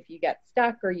group, if you get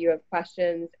stuck or you have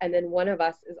questions, and then one of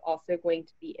us is also going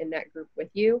to be in that group with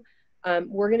you.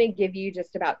 We're going to give you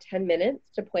just about 10 minutes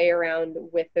to play around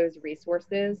with those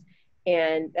resources,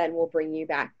 and then we'll bring you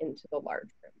back into the large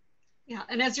room. Yeah,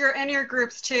 and as you're in your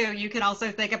groups too, you can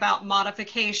also think about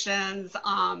modifications,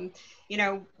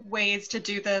 ways to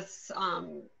do this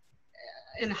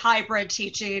in hybrid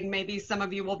teaching. Maybe some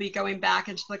of you will be going back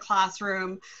into the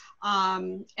classroom.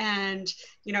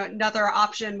 Another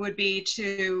option would be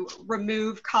to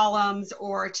remove columns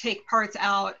or take parts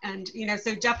out. And,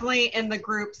 so definitely in the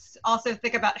groups, also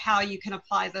think about how you can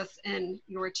apply this in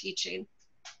your teaching.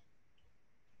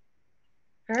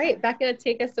 All right, Becca,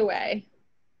 take us away.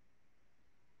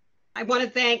 I want to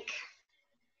thank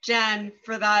Jen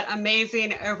for that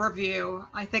amazing overview.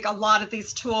 I think a lot of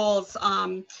these tools,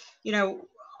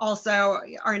 also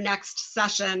our next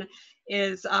session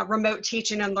is remote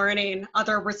teaching and learning,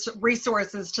 other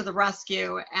resources to the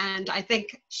rescue. And I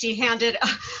think she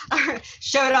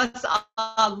showed us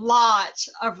a lot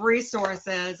of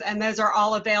resources, and those are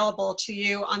all available to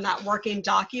you on that working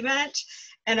document.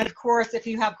 And of course, if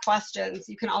you have questions,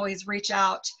 you can always reach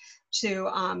out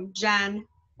to Jen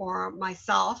or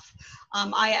myself.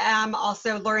 I am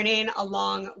also learning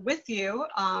along with you.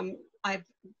 I've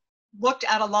looked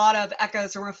at a lot of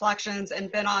Echoes and Reflections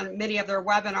and been on many of their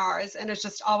webinars, and it's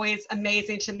just always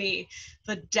amazing to me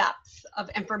the depth of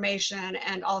information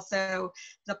and also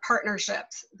the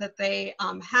partnerships that they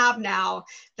have now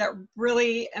that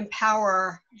really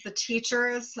empower the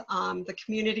teachers, the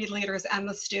community leaders, and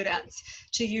the students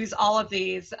to use all of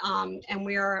these. And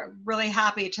we are really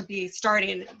happy to be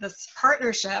starting this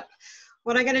partnership.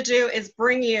 What I'm going to do is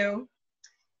bring you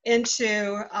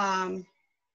into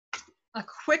a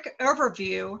quick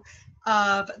overview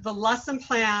of the lesson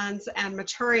plans and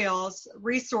materials,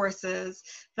 resources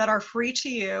that are free to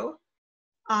you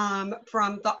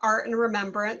from the Art and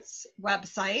Remembrance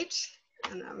website.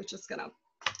 And I was just gonna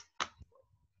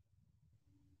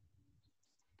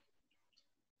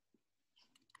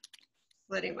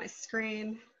splitting my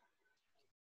screen.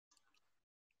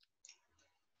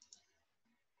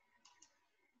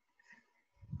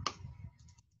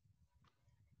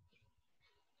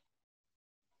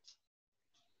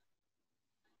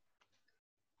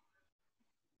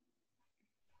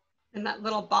 And that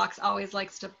little box always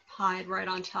likes to hide right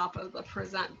on top of the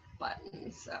present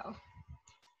button. So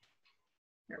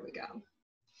here we go.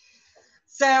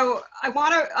 So I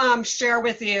want to share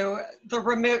with you the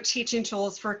remote teaching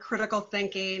tools for critical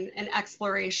thinking and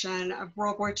exploration of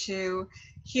World War II,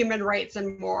 human rights,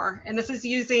 and more. And this is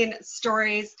using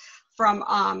stories from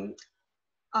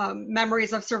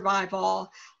Memories of Survival,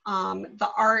 the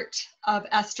Art of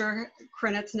Esther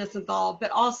Krenitz-Nissenthal,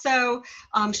 but also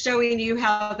showing you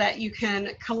how that you can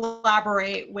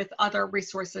collaborate with other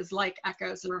resources like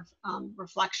Echoes and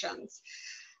Reflections.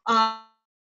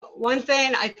 One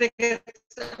thing I think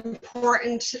it's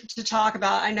important to talk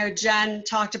about, I know Jen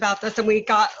talked about this, and we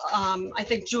got, I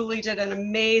think Julie did an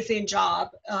amazing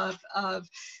job of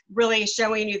really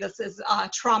showing you this is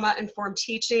trauma-informed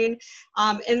teaching.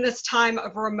 In this time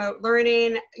of remote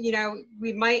learning, you know,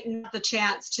 we might not have the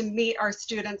chance to meet our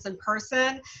students in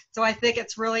person. So I think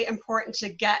it's really important to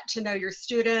get to know your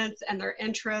students and their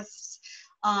interests.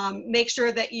 Make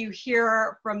sure that you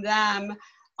hear from them,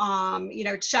 you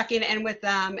know, checking in with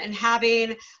them and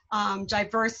having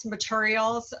diverse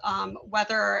materials,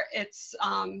 whether it's,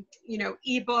 you know,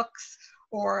 ebooks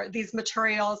or these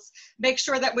materials. Make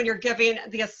sure that when you're giving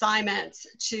the assignments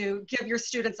to give your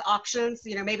students options,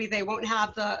 you know, maybe they won't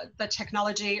have the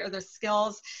technology or the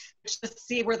skills, just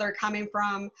see where they're coming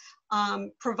from.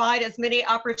 Provide as many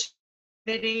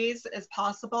opportunities as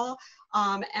possible.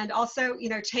 And also, you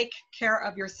know, take care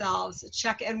of yourselves,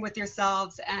 check in with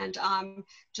yourselves, and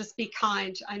just be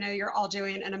kind. I know you're all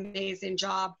doing an amazing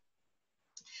job.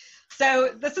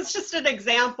 So this is just an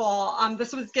example.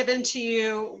 This was given to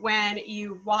you when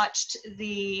you watched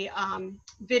the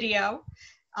video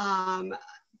on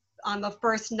the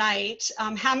first night.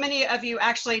 How many of you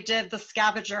actually did the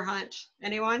scavenger hunt?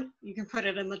 Anyone? You can put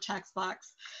it in the text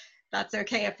box. That's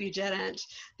okay if you didn't.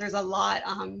 There's a lot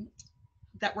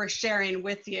that we're sharing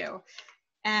with you.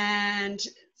 And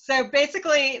so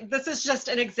basically, this is just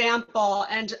an example,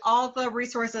 and all the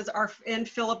resources are in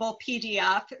fillable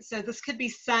PDF. So this could be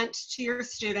sent to your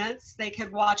students. They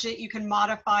could watch it. You can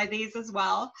modify these as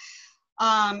well.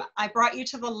 I brought you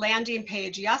to the landing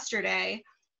page yesterday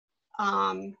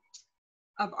of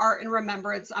Art and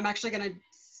Remembrance. I'm actually going to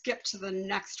skip to the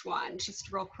next one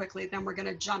just real quickly, then we're going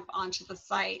to jump onto the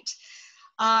site.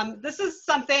 This is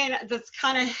something that's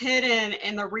kind of hidden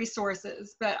in the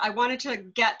resources, but I wanted to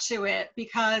get to it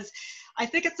because I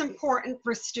think it's important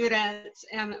for students,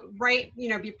 and right, you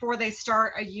know, before they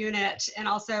start a unit, and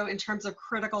also in terms of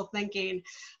critical thinking,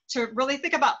 to really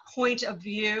think about point of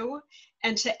view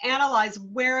and to analyze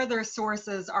where their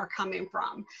sources are coming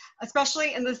from,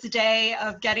 especially in this day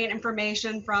of getting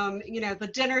information from, you know, the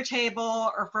dinner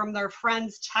table or from their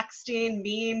friends texting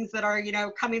memes that are, you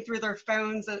know, coming through their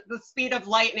phones at the speed of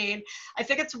lightning. I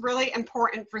think it's really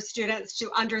important for students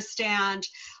to understand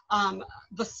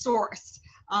the source.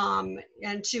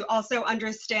 And to also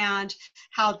understand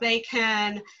how they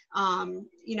can,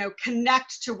 you know,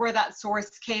 connect to where that source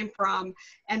came from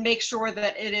and make sure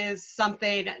that it is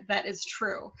something that is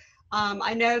true.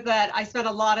 I know that I spent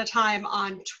a lot of time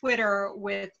on Twitter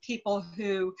with people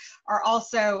who are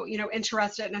also, you know,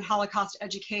 interested in Holocaust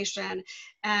education,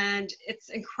 and it's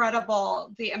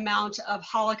incredible the amount of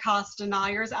Holocaust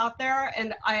deniers out there.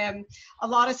 And a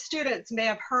lot of students may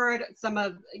have heard some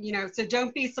of, you know, so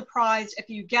don't be surprised if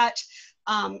you get,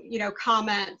 you know,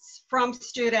 comments from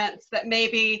students that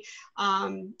maybe,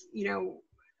 you know,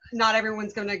 not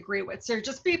everyone's going to agree with. So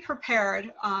just be prepared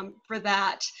for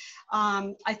that.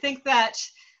 I think that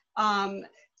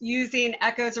using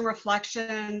Echoes and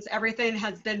Reflections, everything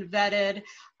has been vetted.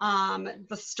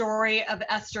 The story of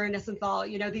Esther Nissenthal,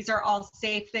 you know, these are all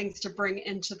safe things to bring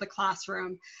into the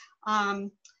classroom.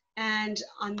 And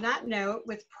on that note,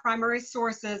 with primary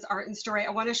sources, art and story,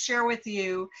 I want to share with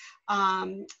you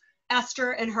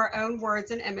Esther in her own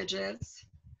words and images.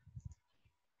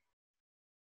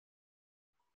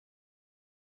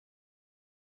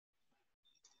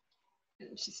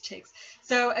 It just takes,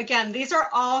 so again, these are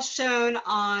all shown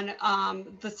on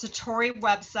the Satori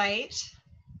website,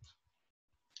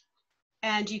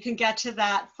 and you can get to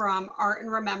that from Art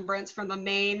and Remembrance from the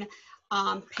main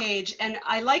page. And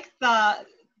I like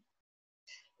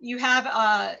you have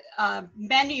a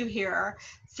menu here,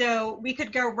 so we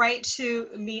could go right to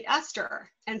Meet Esther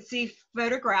and see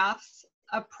photographs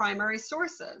of primary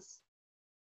sources.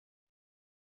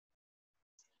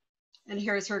 And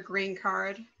here's her green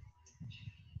card.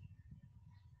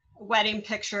 Wedding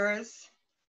pictures,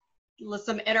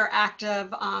 some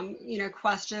interactive, you know,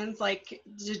 questions like,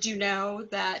 did you know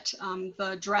that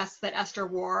the dress that Esther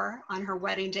wore on her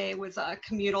wedding day was a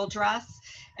communal dress?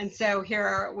 And so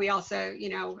here we also, you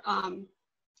know,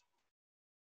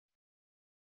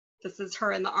 This is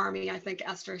her in the Army. I think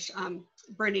Esther,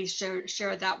 Brittany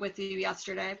shared that with you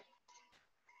yesterday.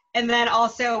 And then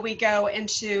also we go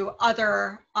into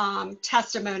other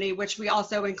testimony, which we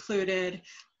also included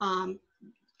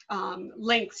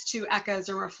links to echoes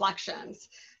and reflections.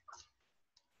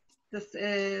 This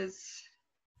is,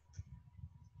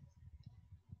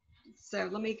 so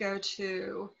let me go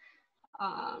to,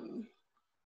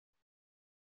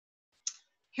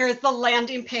 here's the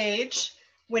landing page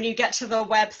when you get to the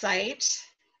website.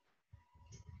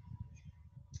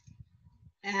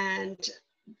 And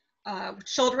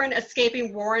Children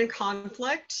Escaping War and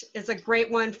Conflict is a great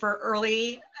one for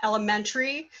early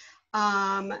elementary.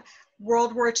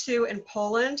 World War II in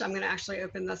Poland. I'm going to actually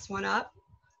open this one up.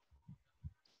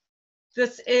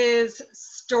 This is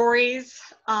stories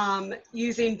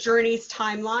using Journey's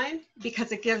timeline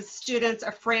because it gives students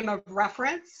a frame of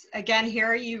reference. Again,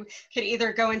 here you can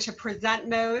either go into present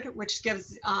mode, which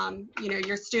gives,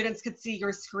 your students could see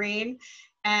your screen,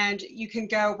 and you can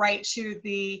go right to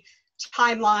the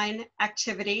timeline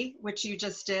activity, which you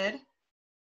just did.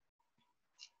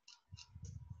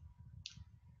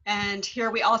 And here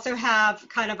we also have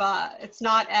kind of it's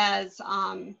not as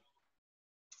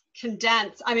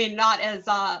condensed, not as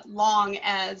long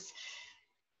as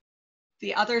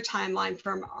the other timeline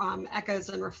from Echoes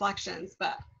and Reflections,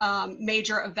 but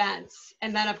major events.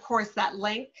 And then of course that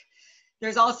link.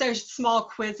 There's also small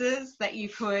quizzes that you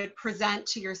could present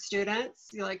to your students,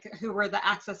 like who were the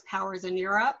Axis powers in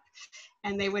Europe,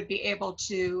 and they would be able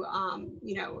to,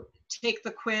 take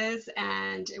the quiz,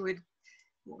 and it would,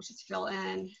 we'll just fill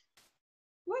in.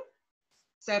 Whoop.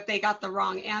 So if they got the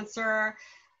wrong answer,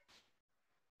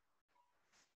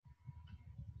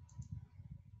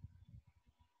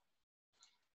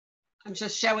 I'm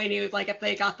just showing you, like, if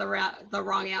they got the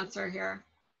wrong answer here.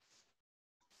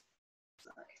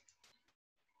 Sorry.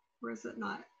 Where is it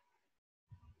not?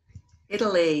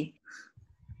 Italy.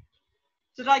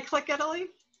 Did I click Italy?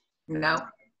 No.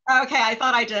 Okay, I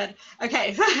thought I did.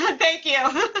 Okay, thank you.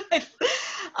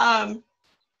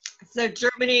 So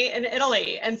Germany and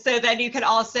Italy. And so then you can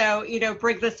also,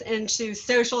 bring this into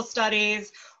social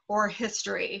studies or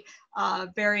history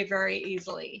very, very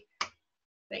easily.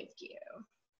 Thank you.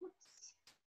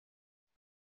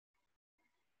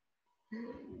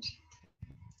 And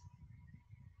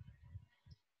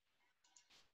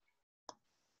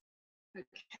okay.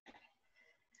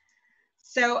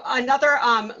 So another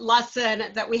lesson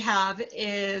that we have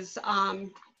is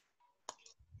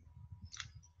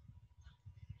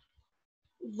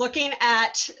looking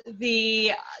at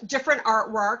the different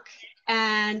artwork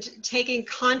and taking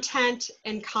content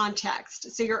and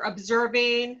context. So you're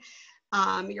observing,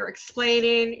 you're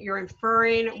explaining, you're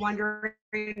inferring, wondering,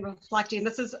 reflecting.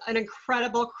 This is an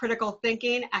incredible critical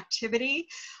thinking activity.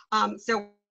 So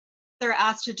what they're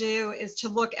asked to do is to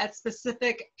look at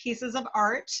specific pieces of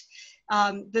art.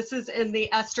 This is in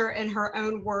the Esther in Her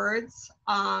Own Words,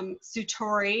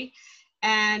 Sutori.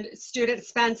 And students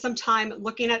spend some time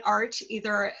looking at art,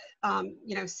 either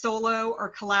solo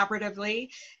or collaboratively.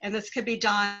 And this could be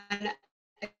done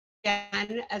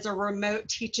again as a remote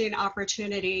teaching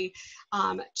opportunity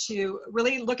to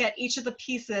really look at each of the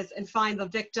pieces and find the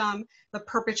victim, the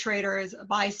perpetrators,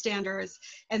 bystanders,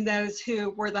 and those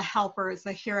who were the helpers,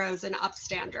 the heroes and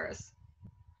upstanders.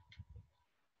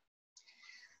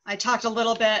 I talked a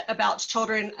little bit about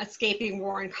children escaping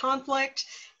war and conflict.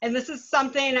 And this is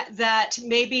something that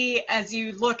maybe as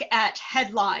you look at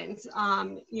headlines,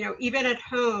 even at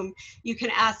home, you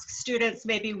can ask students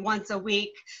maybe once a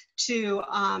week to,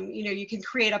 you can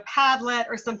create a Padlet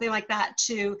or something like that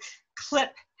to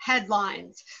clip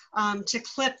headlines, to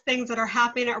clip things that are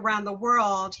happening around the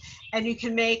world. And you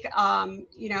can make,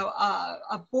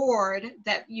 a board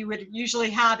that you would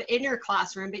usually have in your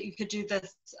classroom, but you could do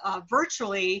this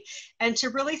virtually, and to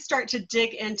really start to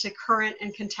dig into current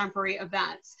and contemporary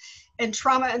events. In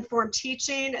trauma-informed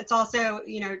teaching, it's also,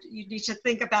 you need to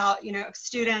think about, if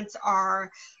students are,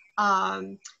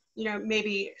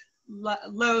 maybe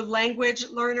low language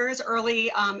learners,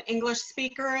 early English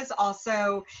speakers,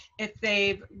 also if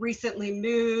they've recently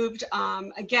moved,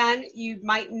 again, you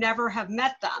might never have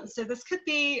met them. So this could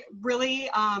be really,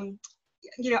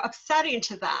 upsetting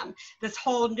to them, this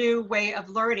whole new way of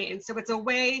learning. So it's a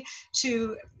way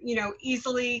to,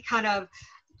 easily kind of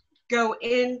go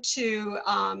into,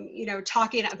 you know,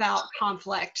 talking about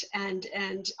conflict and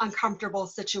uncomfortable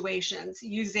situations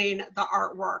using the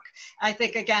artwork. I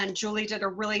think, again, Julie did a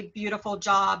really beautiful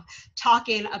job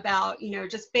talking about, you know,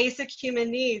 just basic human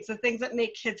needs, the things that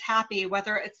make kids happy,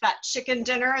 whether it's that chicken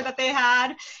dinner that they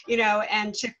had, you know,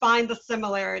 and to find the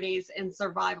similarities in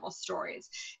survival stories.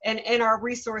 And in our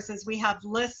resources, we have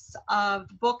lists of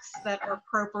books that are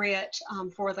appropriate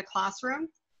for the classroom.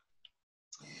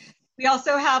 We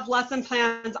also have lesson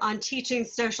plans on teaching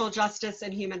social justice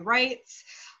and human rights.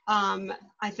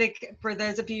 I think for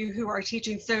those of you who are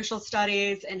teaching social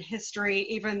studies and history,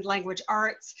 even language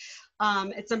arts,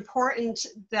 it's important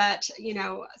that, you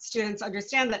know, students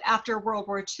understand that after World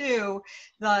War II,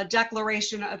 the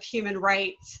Declaration of Human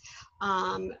Rights,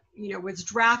 you know, was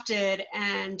drafted,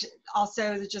 and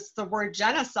also just the word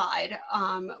genocide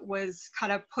was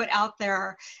kind of put out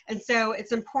there. And so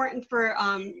it's important for,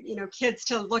 you know, kids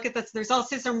to look at this. There's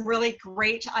also some really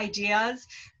great ideas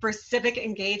for civic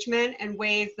engagement and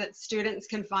ways that students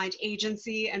can find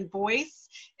agency and voice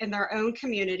in their own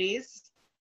communities.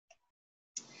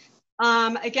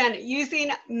 Again, using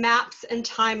maps and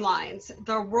timelines,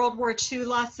 the World War II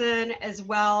lesson, as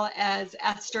well as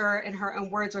Esther in her own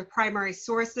words with primary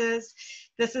sources.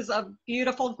 This is a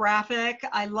beautiful graphic.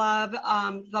 I love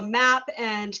the map,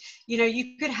 and you know,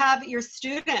 you could have your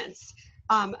students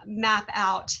map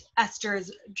out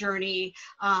Esther's journey,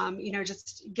 you know,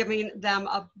 just giving them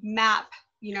a map,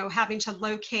 you know, having to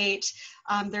locate.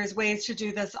 There's ways to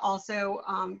do this also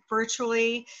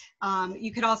virtually.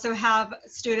 You could also have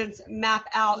students map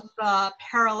out the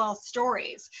parallel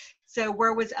stories. So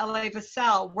where was Elie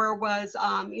Wiesel? Where was,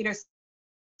 you know,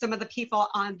 some of the people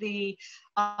on the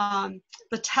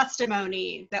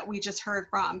testimony that we just heard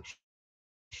from?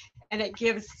 And it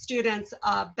gives students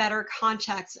a better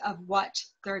context of what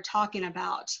they're talking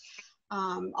about.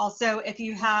 Also, if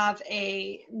you have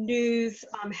a news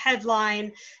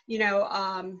headline, you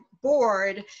know,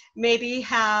 board, maybe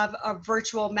have a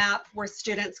virtual map where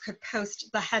students could post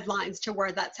the headlines to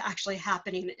where that's actually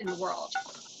happening in the world.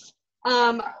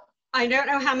 I don't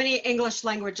know how many English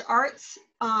language arts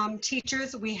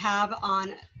teachers we have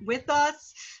on with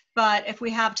us, but if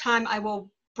we have time, I will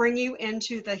bring you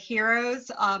into the Heroes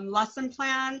lesson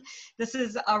plan. This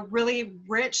is a really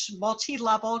rich,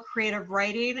 multi-level creative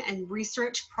writing and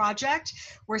research project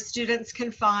where students can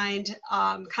find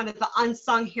kind of the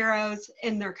unsung heroes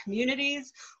in their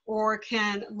communities, or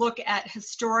can look at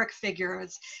historic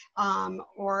figures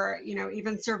or, you know,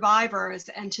 even survivors,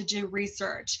 and to do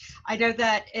research. I know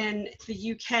that in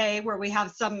the UK, where we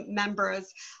have some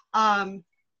members,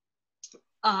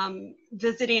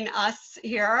 visiting us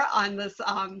here on this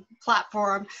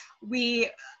platform, we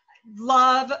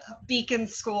love Beacon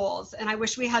Schools, and I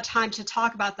wish we had time to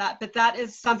talk about that, but that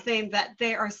is something that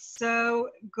they are so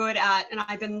good at. And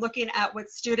I've been looking at what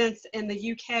students in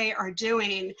the UK are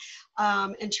doing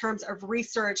in terms of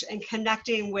research and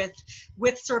connecting with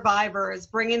survivors,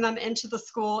 bringing them into the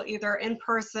school either in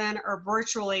person or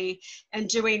virtually, and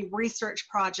doing research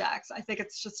projects. I think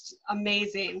it's just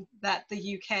amazing that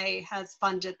the UK has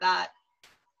funded that.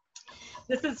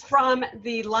 This is from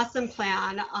the lesson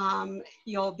plan.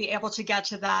 You'll be able to get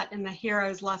to that in the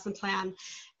Heroes lesson plan.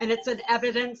 And it's an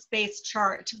evidence-based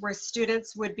chart where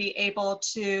students would be able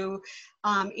to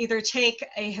either take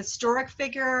a historic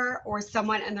figure or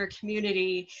someone in their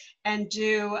community and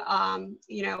do,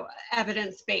 you know,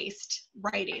 evidence-based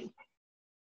writing.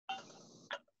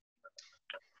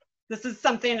 This is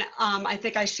something I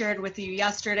think I shared with you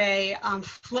yesterday.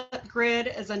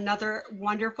 Flipgrid is another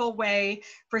wonderful way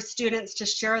for students to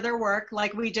share their work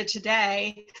like we did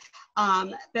today.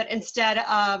 But instead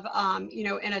of, you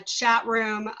know, in a chat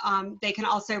room, they can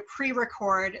also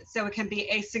pre-record, so it can be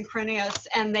asynchronous,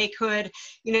 and they could,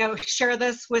 you know, share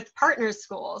this with partner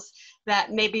schools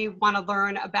that maybe want to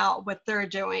learn about what they're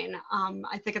doing.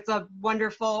 I think it's a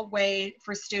wonderful way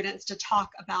for students to talk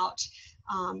about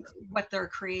what they're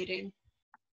creating.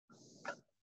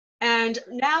 And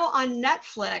now on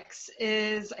Netflix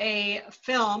is a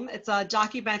film. It's a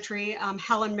documentary.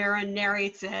 Helen Mirren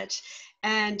narrates it,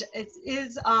 and it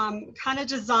is kind of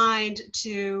designed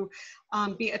to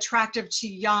be attractive to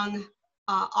young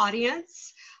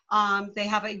audience. They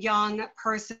have a young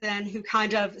person who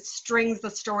kind of strings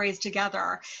the stories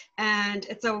together, and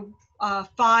it's a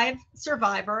 5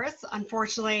 survivors,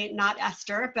 unfortunately not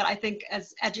Esther, but I think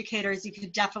as educators, you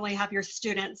could definitely have your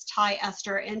students tie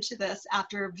Esther into this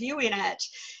after viewing it.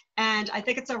 And I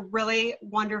think it's a really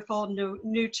wonderful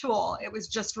new tool. It was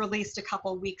just released a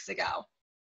couple weeks ago.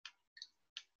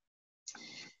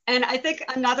 And I think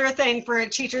another thing for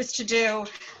teachers to do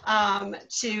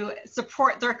to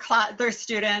support their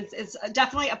students is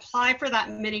definitely apply for that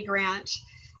mini grant.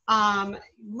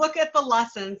 Look at the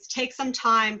lessons, take some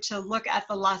time to look at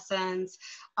the lessons,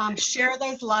 share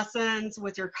those lessons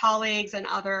with your colleagues and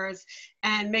others,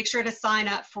 and make sure to sign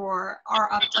up for our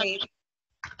update.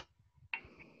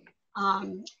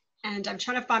 And I'm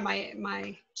trying to find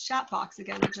my chat box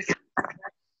again.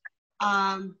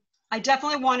 I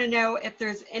definitely want to know if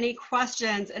there's any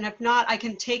questions, and if not, I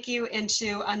can take you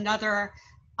into another,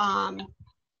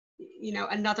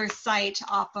 another site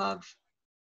off of.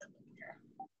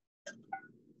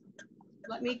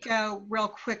 Let me go real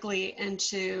quickly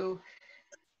into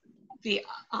the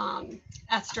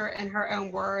Esther in her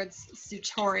own words,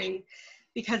 Sutori,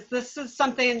 because this is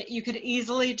something you could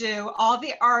easily do. All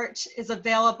the art is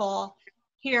available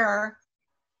here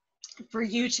for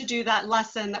you to do that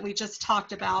lesson that we just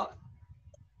talked about.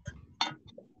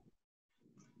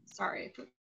 Sorry,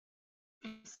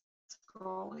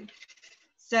 scrolling.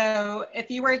 So if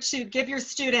you were to give your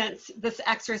students this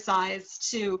exercise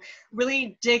to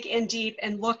really dig in deep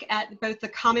and look at both the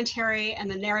commentary and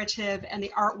the narrative and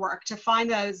the artwork to find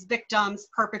those victims,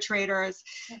 perpetrators,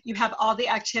 you have all the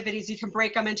activities. You can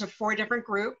break them into 4 different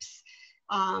groups.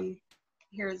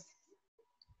 Here's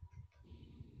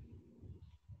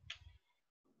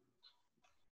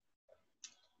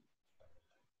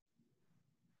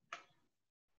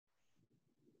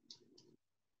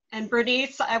And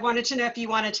Bernice, I wanted to know if you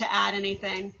wanted to add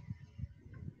anything.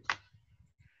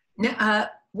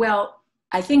 Well,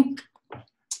 I think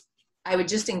I would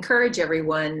just encourage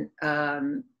everyone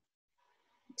to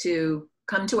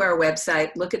come to our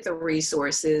website, look at the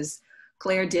resources.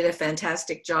 Claire did a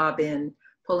fantastic job in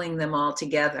pulling them all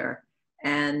together.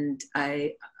 And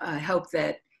I hope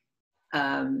that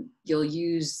you'll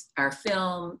use our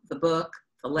film, the book,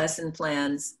 the lesson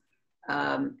plans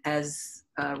as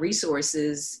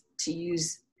resources to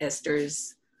use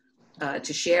Esther's,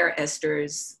 to share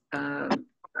Esther's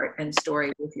art and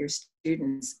story with your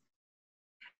students.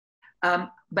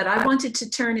 But I wanted to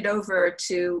turn it over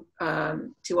to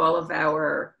all of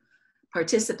our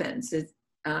participants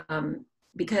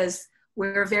because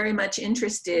we're very much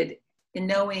interested in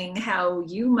knowing how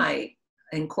you might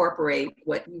incorporate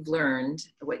what you've learned,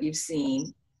 what you've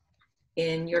seen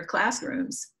in your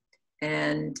classrooms.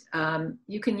 And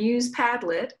you can use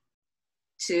Padlet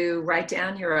to write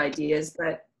down your ideas,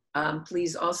 but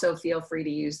please also feel free to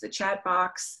use the chat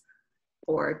box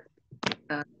or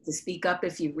to speak up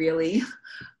if you really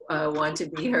want to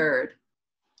be heard.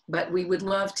 But we would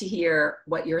love to hear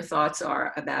what your thoughts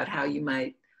are about how you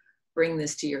might bring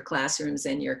this to your classrooms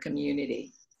and your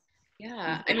community.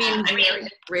 Yeah, I mean,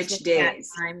 rich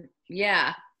days.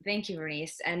 Yeah, thank you,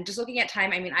 Bernice. And just looking at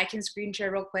time, I mean, I can screen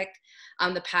share real quick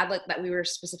the Padlet that we were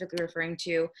specifically referring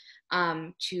to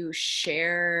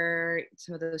share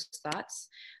some of those thoughts.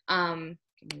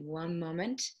 Give me one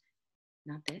moment,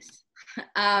 not this.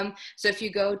 So if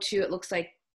you go to, it looks like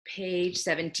page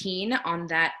 17 on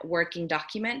that working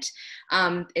document,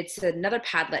 it's another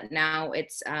Padlet now.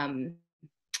 It's then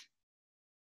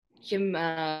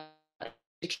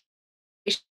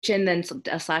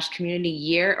 / community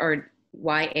year, or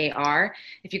YAR.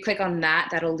 If you click on that,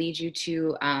 that'll lead you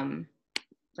to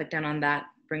click down on that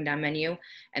bring down menu,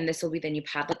 and this will be the new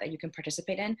Padlet that you can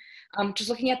participate in. Just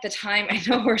looking at the time, I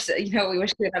know we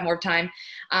wish we had more time.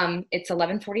 It's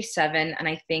 11:47, and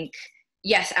I think,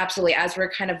 yes, absolutely. As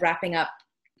we're kind of wrapping up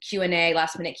Q&A,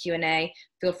 last minute Q&A,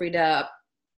 feel free to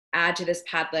add to this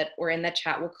Padlet or in the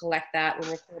chat. We'll collect that.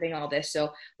 We're recording all this,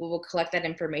 so we will collect that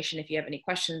information. If you have any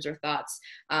questions or thoughts,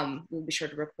 we'll be sure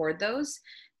to record those.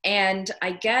 And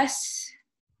I guess,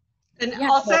 and yeah,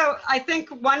 also, I think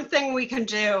one thing we can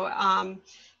do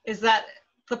is that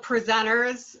the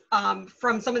presenters,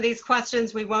 from some of these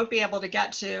questions we won't be able to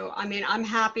get to, I mean, I'm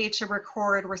happy to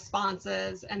record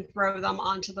responses and throw them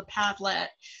onto the Padlet.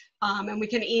 And we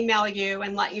can email you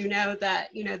and let you know that,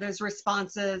 those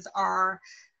responses are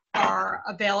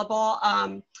available.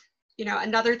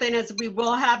 Another thing is we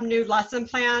will have new lesson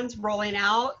plans rolling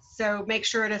out, so make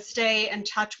sure to stay in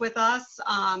touch with us.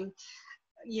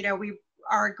 We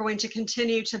are going to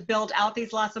continue to build out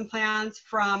these lesson plans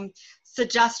from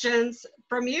suggestions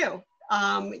from you.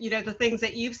 The things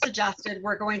that you've suggested,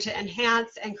 we're going to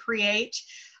enhance and create.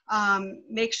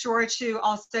 Make sure to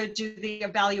also do the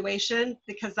evaluation,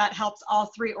 because that helps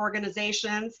all 3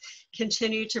 organizations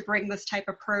continue to bring this type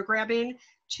of programming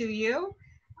to you.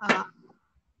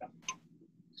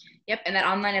 Yep, and that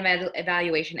online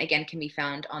evaluation again can be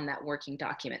found on that working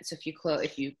document. So if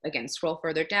you again scroll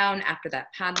further down after that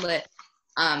Padlet,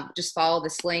 just follow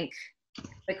this link,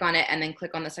 click on it, and then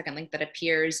click on the second link that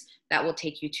appears. That will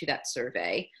take you to that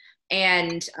survey.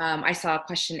 And I saw a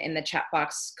question in the chat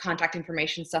box, contact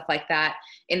information, stuff like that.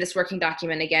 In this working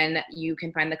document, again, you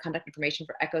can find the contact information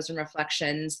for Echoes and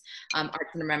Reflections, Art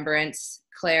and Remembrance.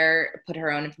 Claire put her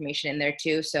own information in there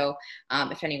too. So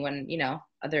if anyone,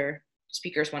 other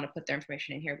speakers want to put their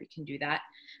information in here, we can do that.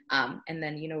 And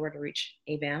then you know where to reach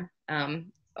AVAM.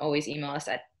 Always email us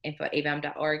at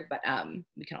info@avam.org, but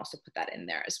we can also put that in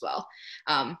there as well.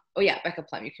 Oh yeah, Becca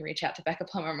Plum, you can reach out to Becca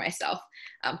Plum or myself,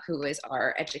 who is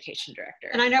our education director.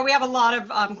 And I know we have a lot of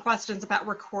questions about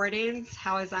recordings.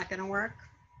 How is that going to work?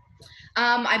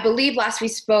 I believe last we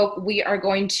spoke, we are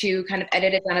going to kind of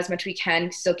edit it down as much as we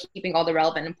can, still keeping all the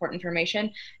relevant, important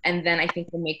information. And then I think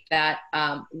we'll make that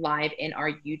live in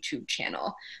our YouTube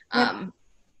channel. Yep.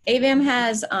 AVAM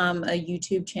has a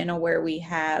YouTube channel where we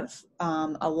have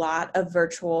a lot of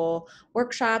virtual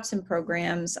workshops and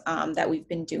programs that we've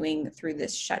been doing through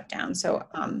this shutdown. So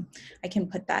I can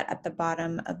put that at the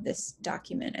bottom of this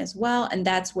document as well. And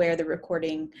that's where the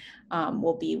recording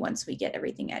will be once we get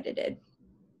everything edited,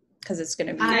 because it's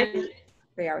going to be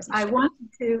 3 hours. I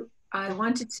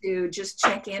wanted to just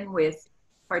check in with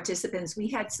participants. We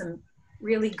had some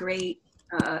really great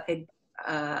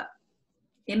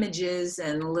images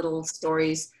and little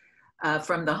stories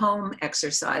from the home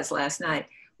exercise last night,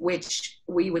 which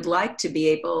we would like to be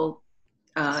able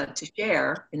to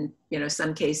share in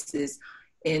some cases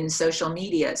in social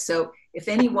media. So if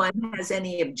anyone has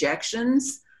any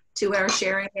objections to our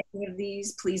sharing any of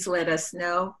these, please let us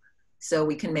know so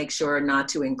we can make sure not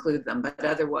to include them. But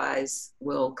otherwise,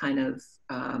 we'll kind of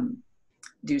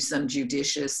do some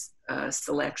judicious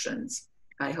selections.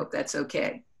 I hope that's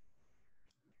okay.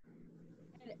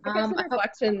 Echoes and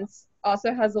Reflections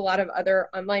also has a lot of other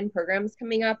online programs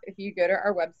coming up. If you go to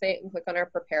our website and click on our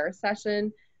prepare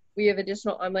session, we have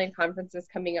additional online conferences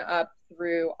coming up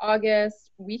through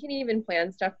August. We can even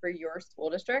plan stuff for your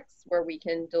school districts where we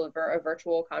can deliver a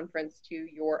virtual conference to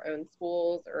your own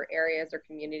schools or areas or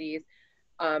communities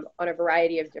on a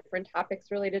variety of different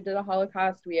topics related to the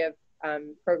Holocaust. We have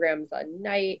programs on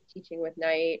night, teaching with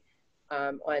night,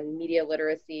 on media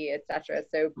literacy, etc.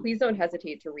 So please don't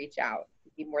hesitate to reach out.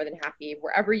 We'd be more than happy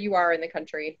wherever you are in the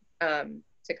country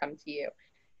to come to you.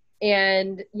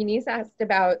 And Eunice asked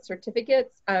about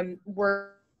certificates. We're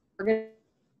going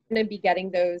to be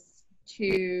getting those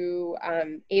to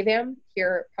AVAM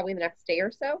here probably the next day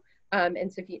or so.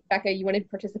 And so Becca, you wanted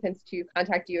participants to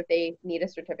contact you if they need a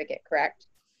certificate, correct?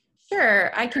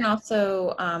 Sure, I can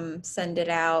also send it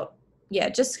out. Yeah,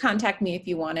 just contact me if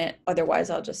you want it. Otherwise,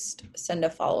 I'll just send a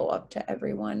follow-up to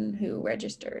everyone who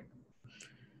registered.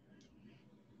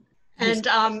 And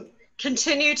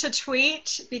continue to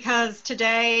tweet, because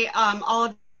today all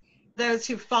of those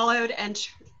who followed and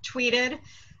tweeted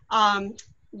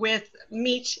with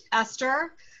Meet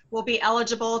Esther will be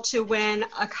eligible to win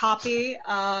a copy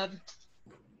of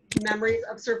Memories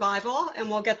of Survival, and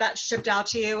we'll get that shipped out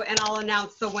to you, and I'll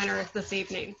announce the winners this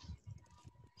evening.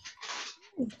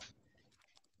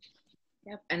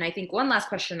 Yep. And I think one last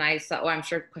question I saw, I'm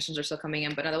sure questions are still coming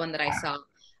in, but another one that I saw,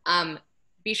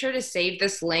 be sure to save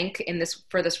this link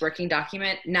for this working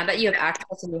document. Now that you have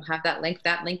access and you have that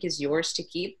link is yours to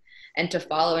keep and to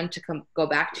follow and to go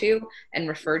back to and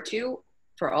refer to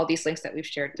for all these links that we've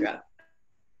shared throughout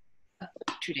the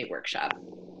 2-day workshop.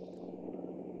 What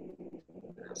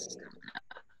else is coming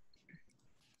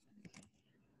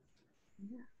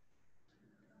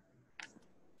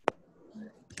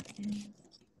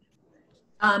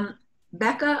up?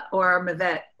 Becca or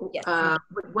Mavette, Yes.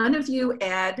 Would one of you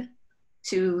add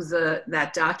to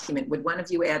that document, would one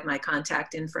of you add my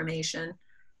contact information?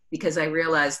 Because I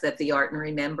realize that the Art and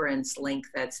Remembrance link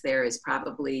that's there is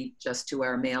probably just to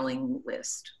our mailing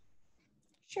list.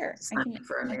 Sure, I can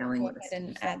for our mailing go list. ahead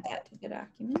and add that to the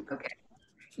document. Okay.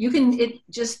 You can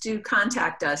just do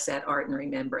contact us at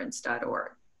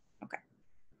artandremembrance.org. Okay.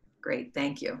 Great,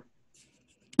 thank you.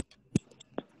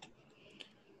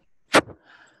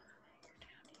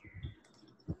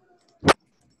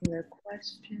 Your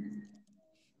question.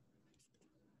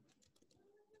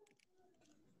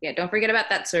 Yeah, don't forget about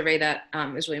that survey. That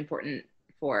is really important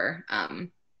for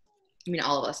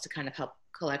all of us to kind of help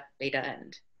collect data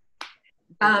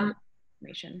and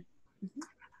information.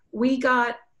 We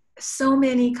got so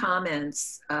many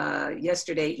comments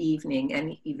yesterday evening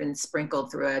and even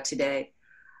sprinkled throughout today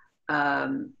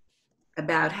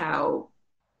about how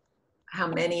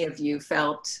many of you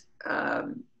felt, I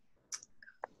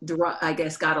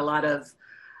guess, got a lot of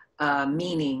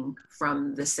meaning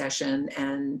from the session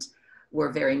and were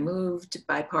very moved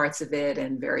by parts of it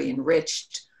and very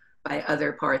enriched by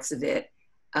other parts of it.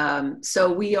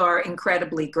 So we are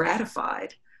incredibly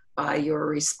gratified by your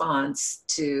response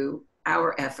to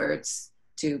our efforts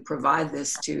to provide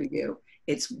this to you.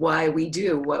 It's why we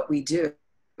do what we do,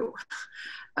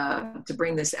 to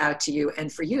bring this out to you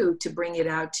and for you to bring it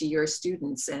out to your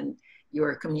students and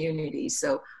your community.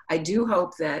 So I do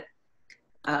hope that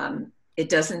it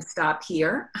doesn't stop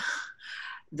here,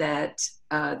 that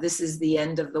this is the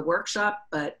end of the workshop,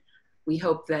 but we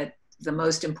hope that the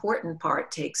most important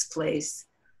part takes place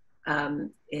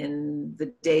in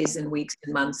the days and weeks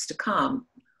and months to come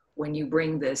when you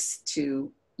bring this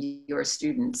to your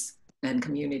students and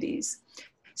communities.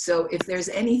 So if there's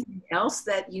anything else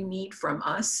that you need from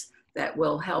us that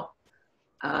will help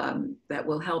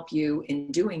you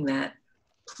in doing that,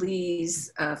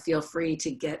 please feel free to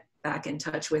get back in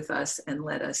touch with us and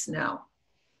let us know.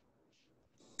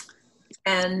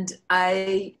 And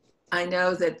I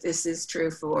know that this is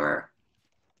true for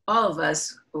all of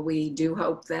us. We do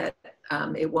hope that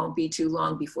it won't be too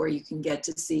long before you can get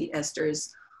to see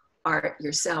Esther's art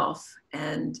yourself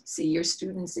and see your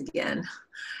students again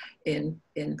in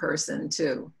person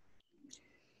too.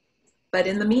 But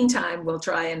in the meantime, we'll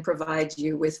try and provide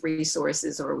you with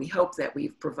resources, or we hope that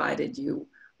we've provided you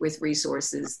with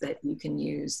resources that you can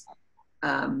use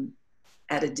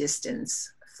at a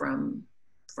distance from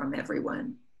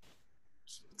everyone.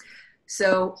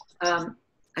 So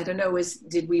I don't know,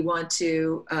 did we want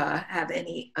to have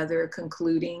any other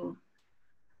concluding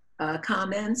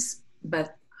comments?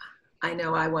 But I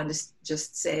know I want to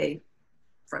just say,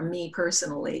 from me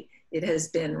personally, it has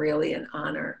been really an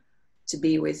honor to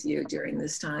be with you during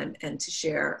this time and to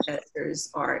share Esther's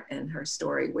art and her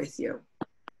story with you.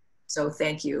 So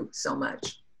thank you so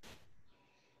much.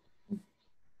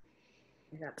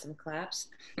 I got some claps.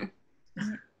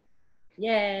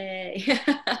 Yay.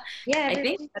 Yeah, I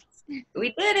think we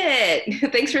did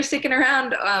it. Thanks for sticking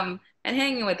around and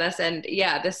hanging with us. And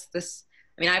yeah, this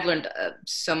I mean, I've learned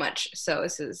so much. So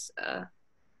this is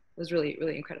was really,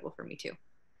 really incredible for me too.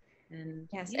 And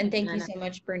yes, and thank you so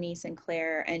much, Bernice and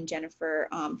Claire and Jennifer,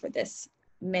 for this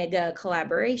mega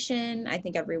collaboration. I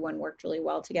think everyone worked really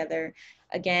well together.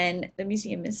 Again, the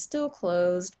museum is still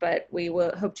closed, but we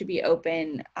will hope to be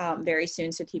open very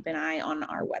soon. So keep an eye on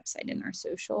our website and our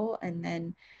social, and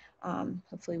then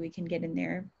hopefully we can get in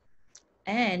there.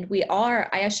 And we are,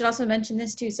 I should also mention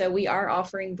this too, so we are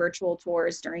offering virtual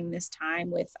tours during this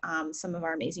time with some of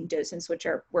our amazing docents, which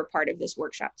were part of this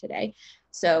workshop today.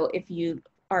 So if you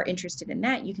are interested in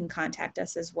that, you can contact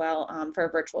us as well for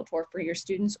a virtual tour for your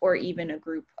students or even a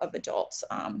group of adults.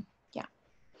 Yeah.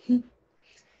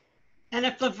 And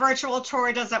if the virtual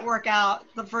tour doesn't work out,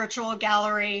 the virtual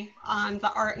gallery on the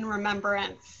Art and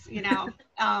Remembrance, you know,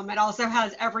 it also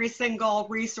has every single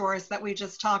resource that we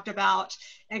just talked about,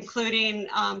 including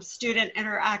student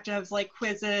interactives like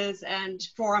quizzes and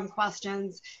forum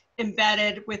questions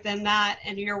embedded within that,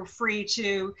 and you're free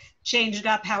to change it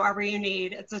up however you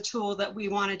need. It's a tool that we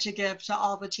wanted to give to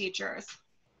all the teachers.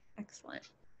 Excellent.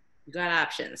 You got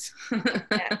options.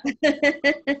 And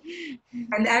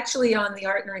actually on the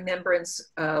Art and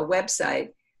Remembrance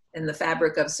website, in the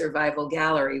Fabric of Survival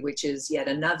Gallery, which is yet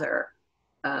another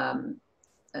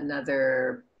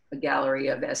gallery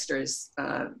of Esther's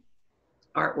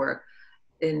artwork,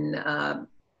 in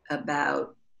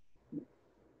about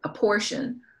a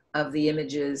portion of the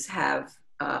images have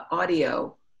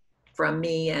audio from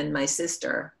me and my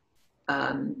sister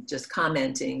just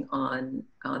commenting on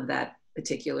that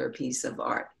particular piece of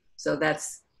art. So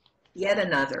that's yet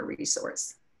another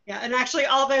resource. Yeah, and actually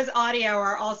all those audio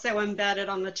are also embedded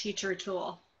on the teacher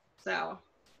tool. So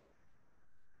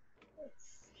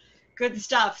good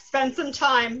stuff. Spend some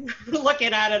time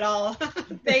looking at it all.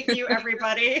 Thank you,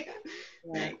 everybody.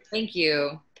 Yeah. Thank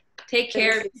you. Take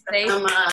care. Stay safe.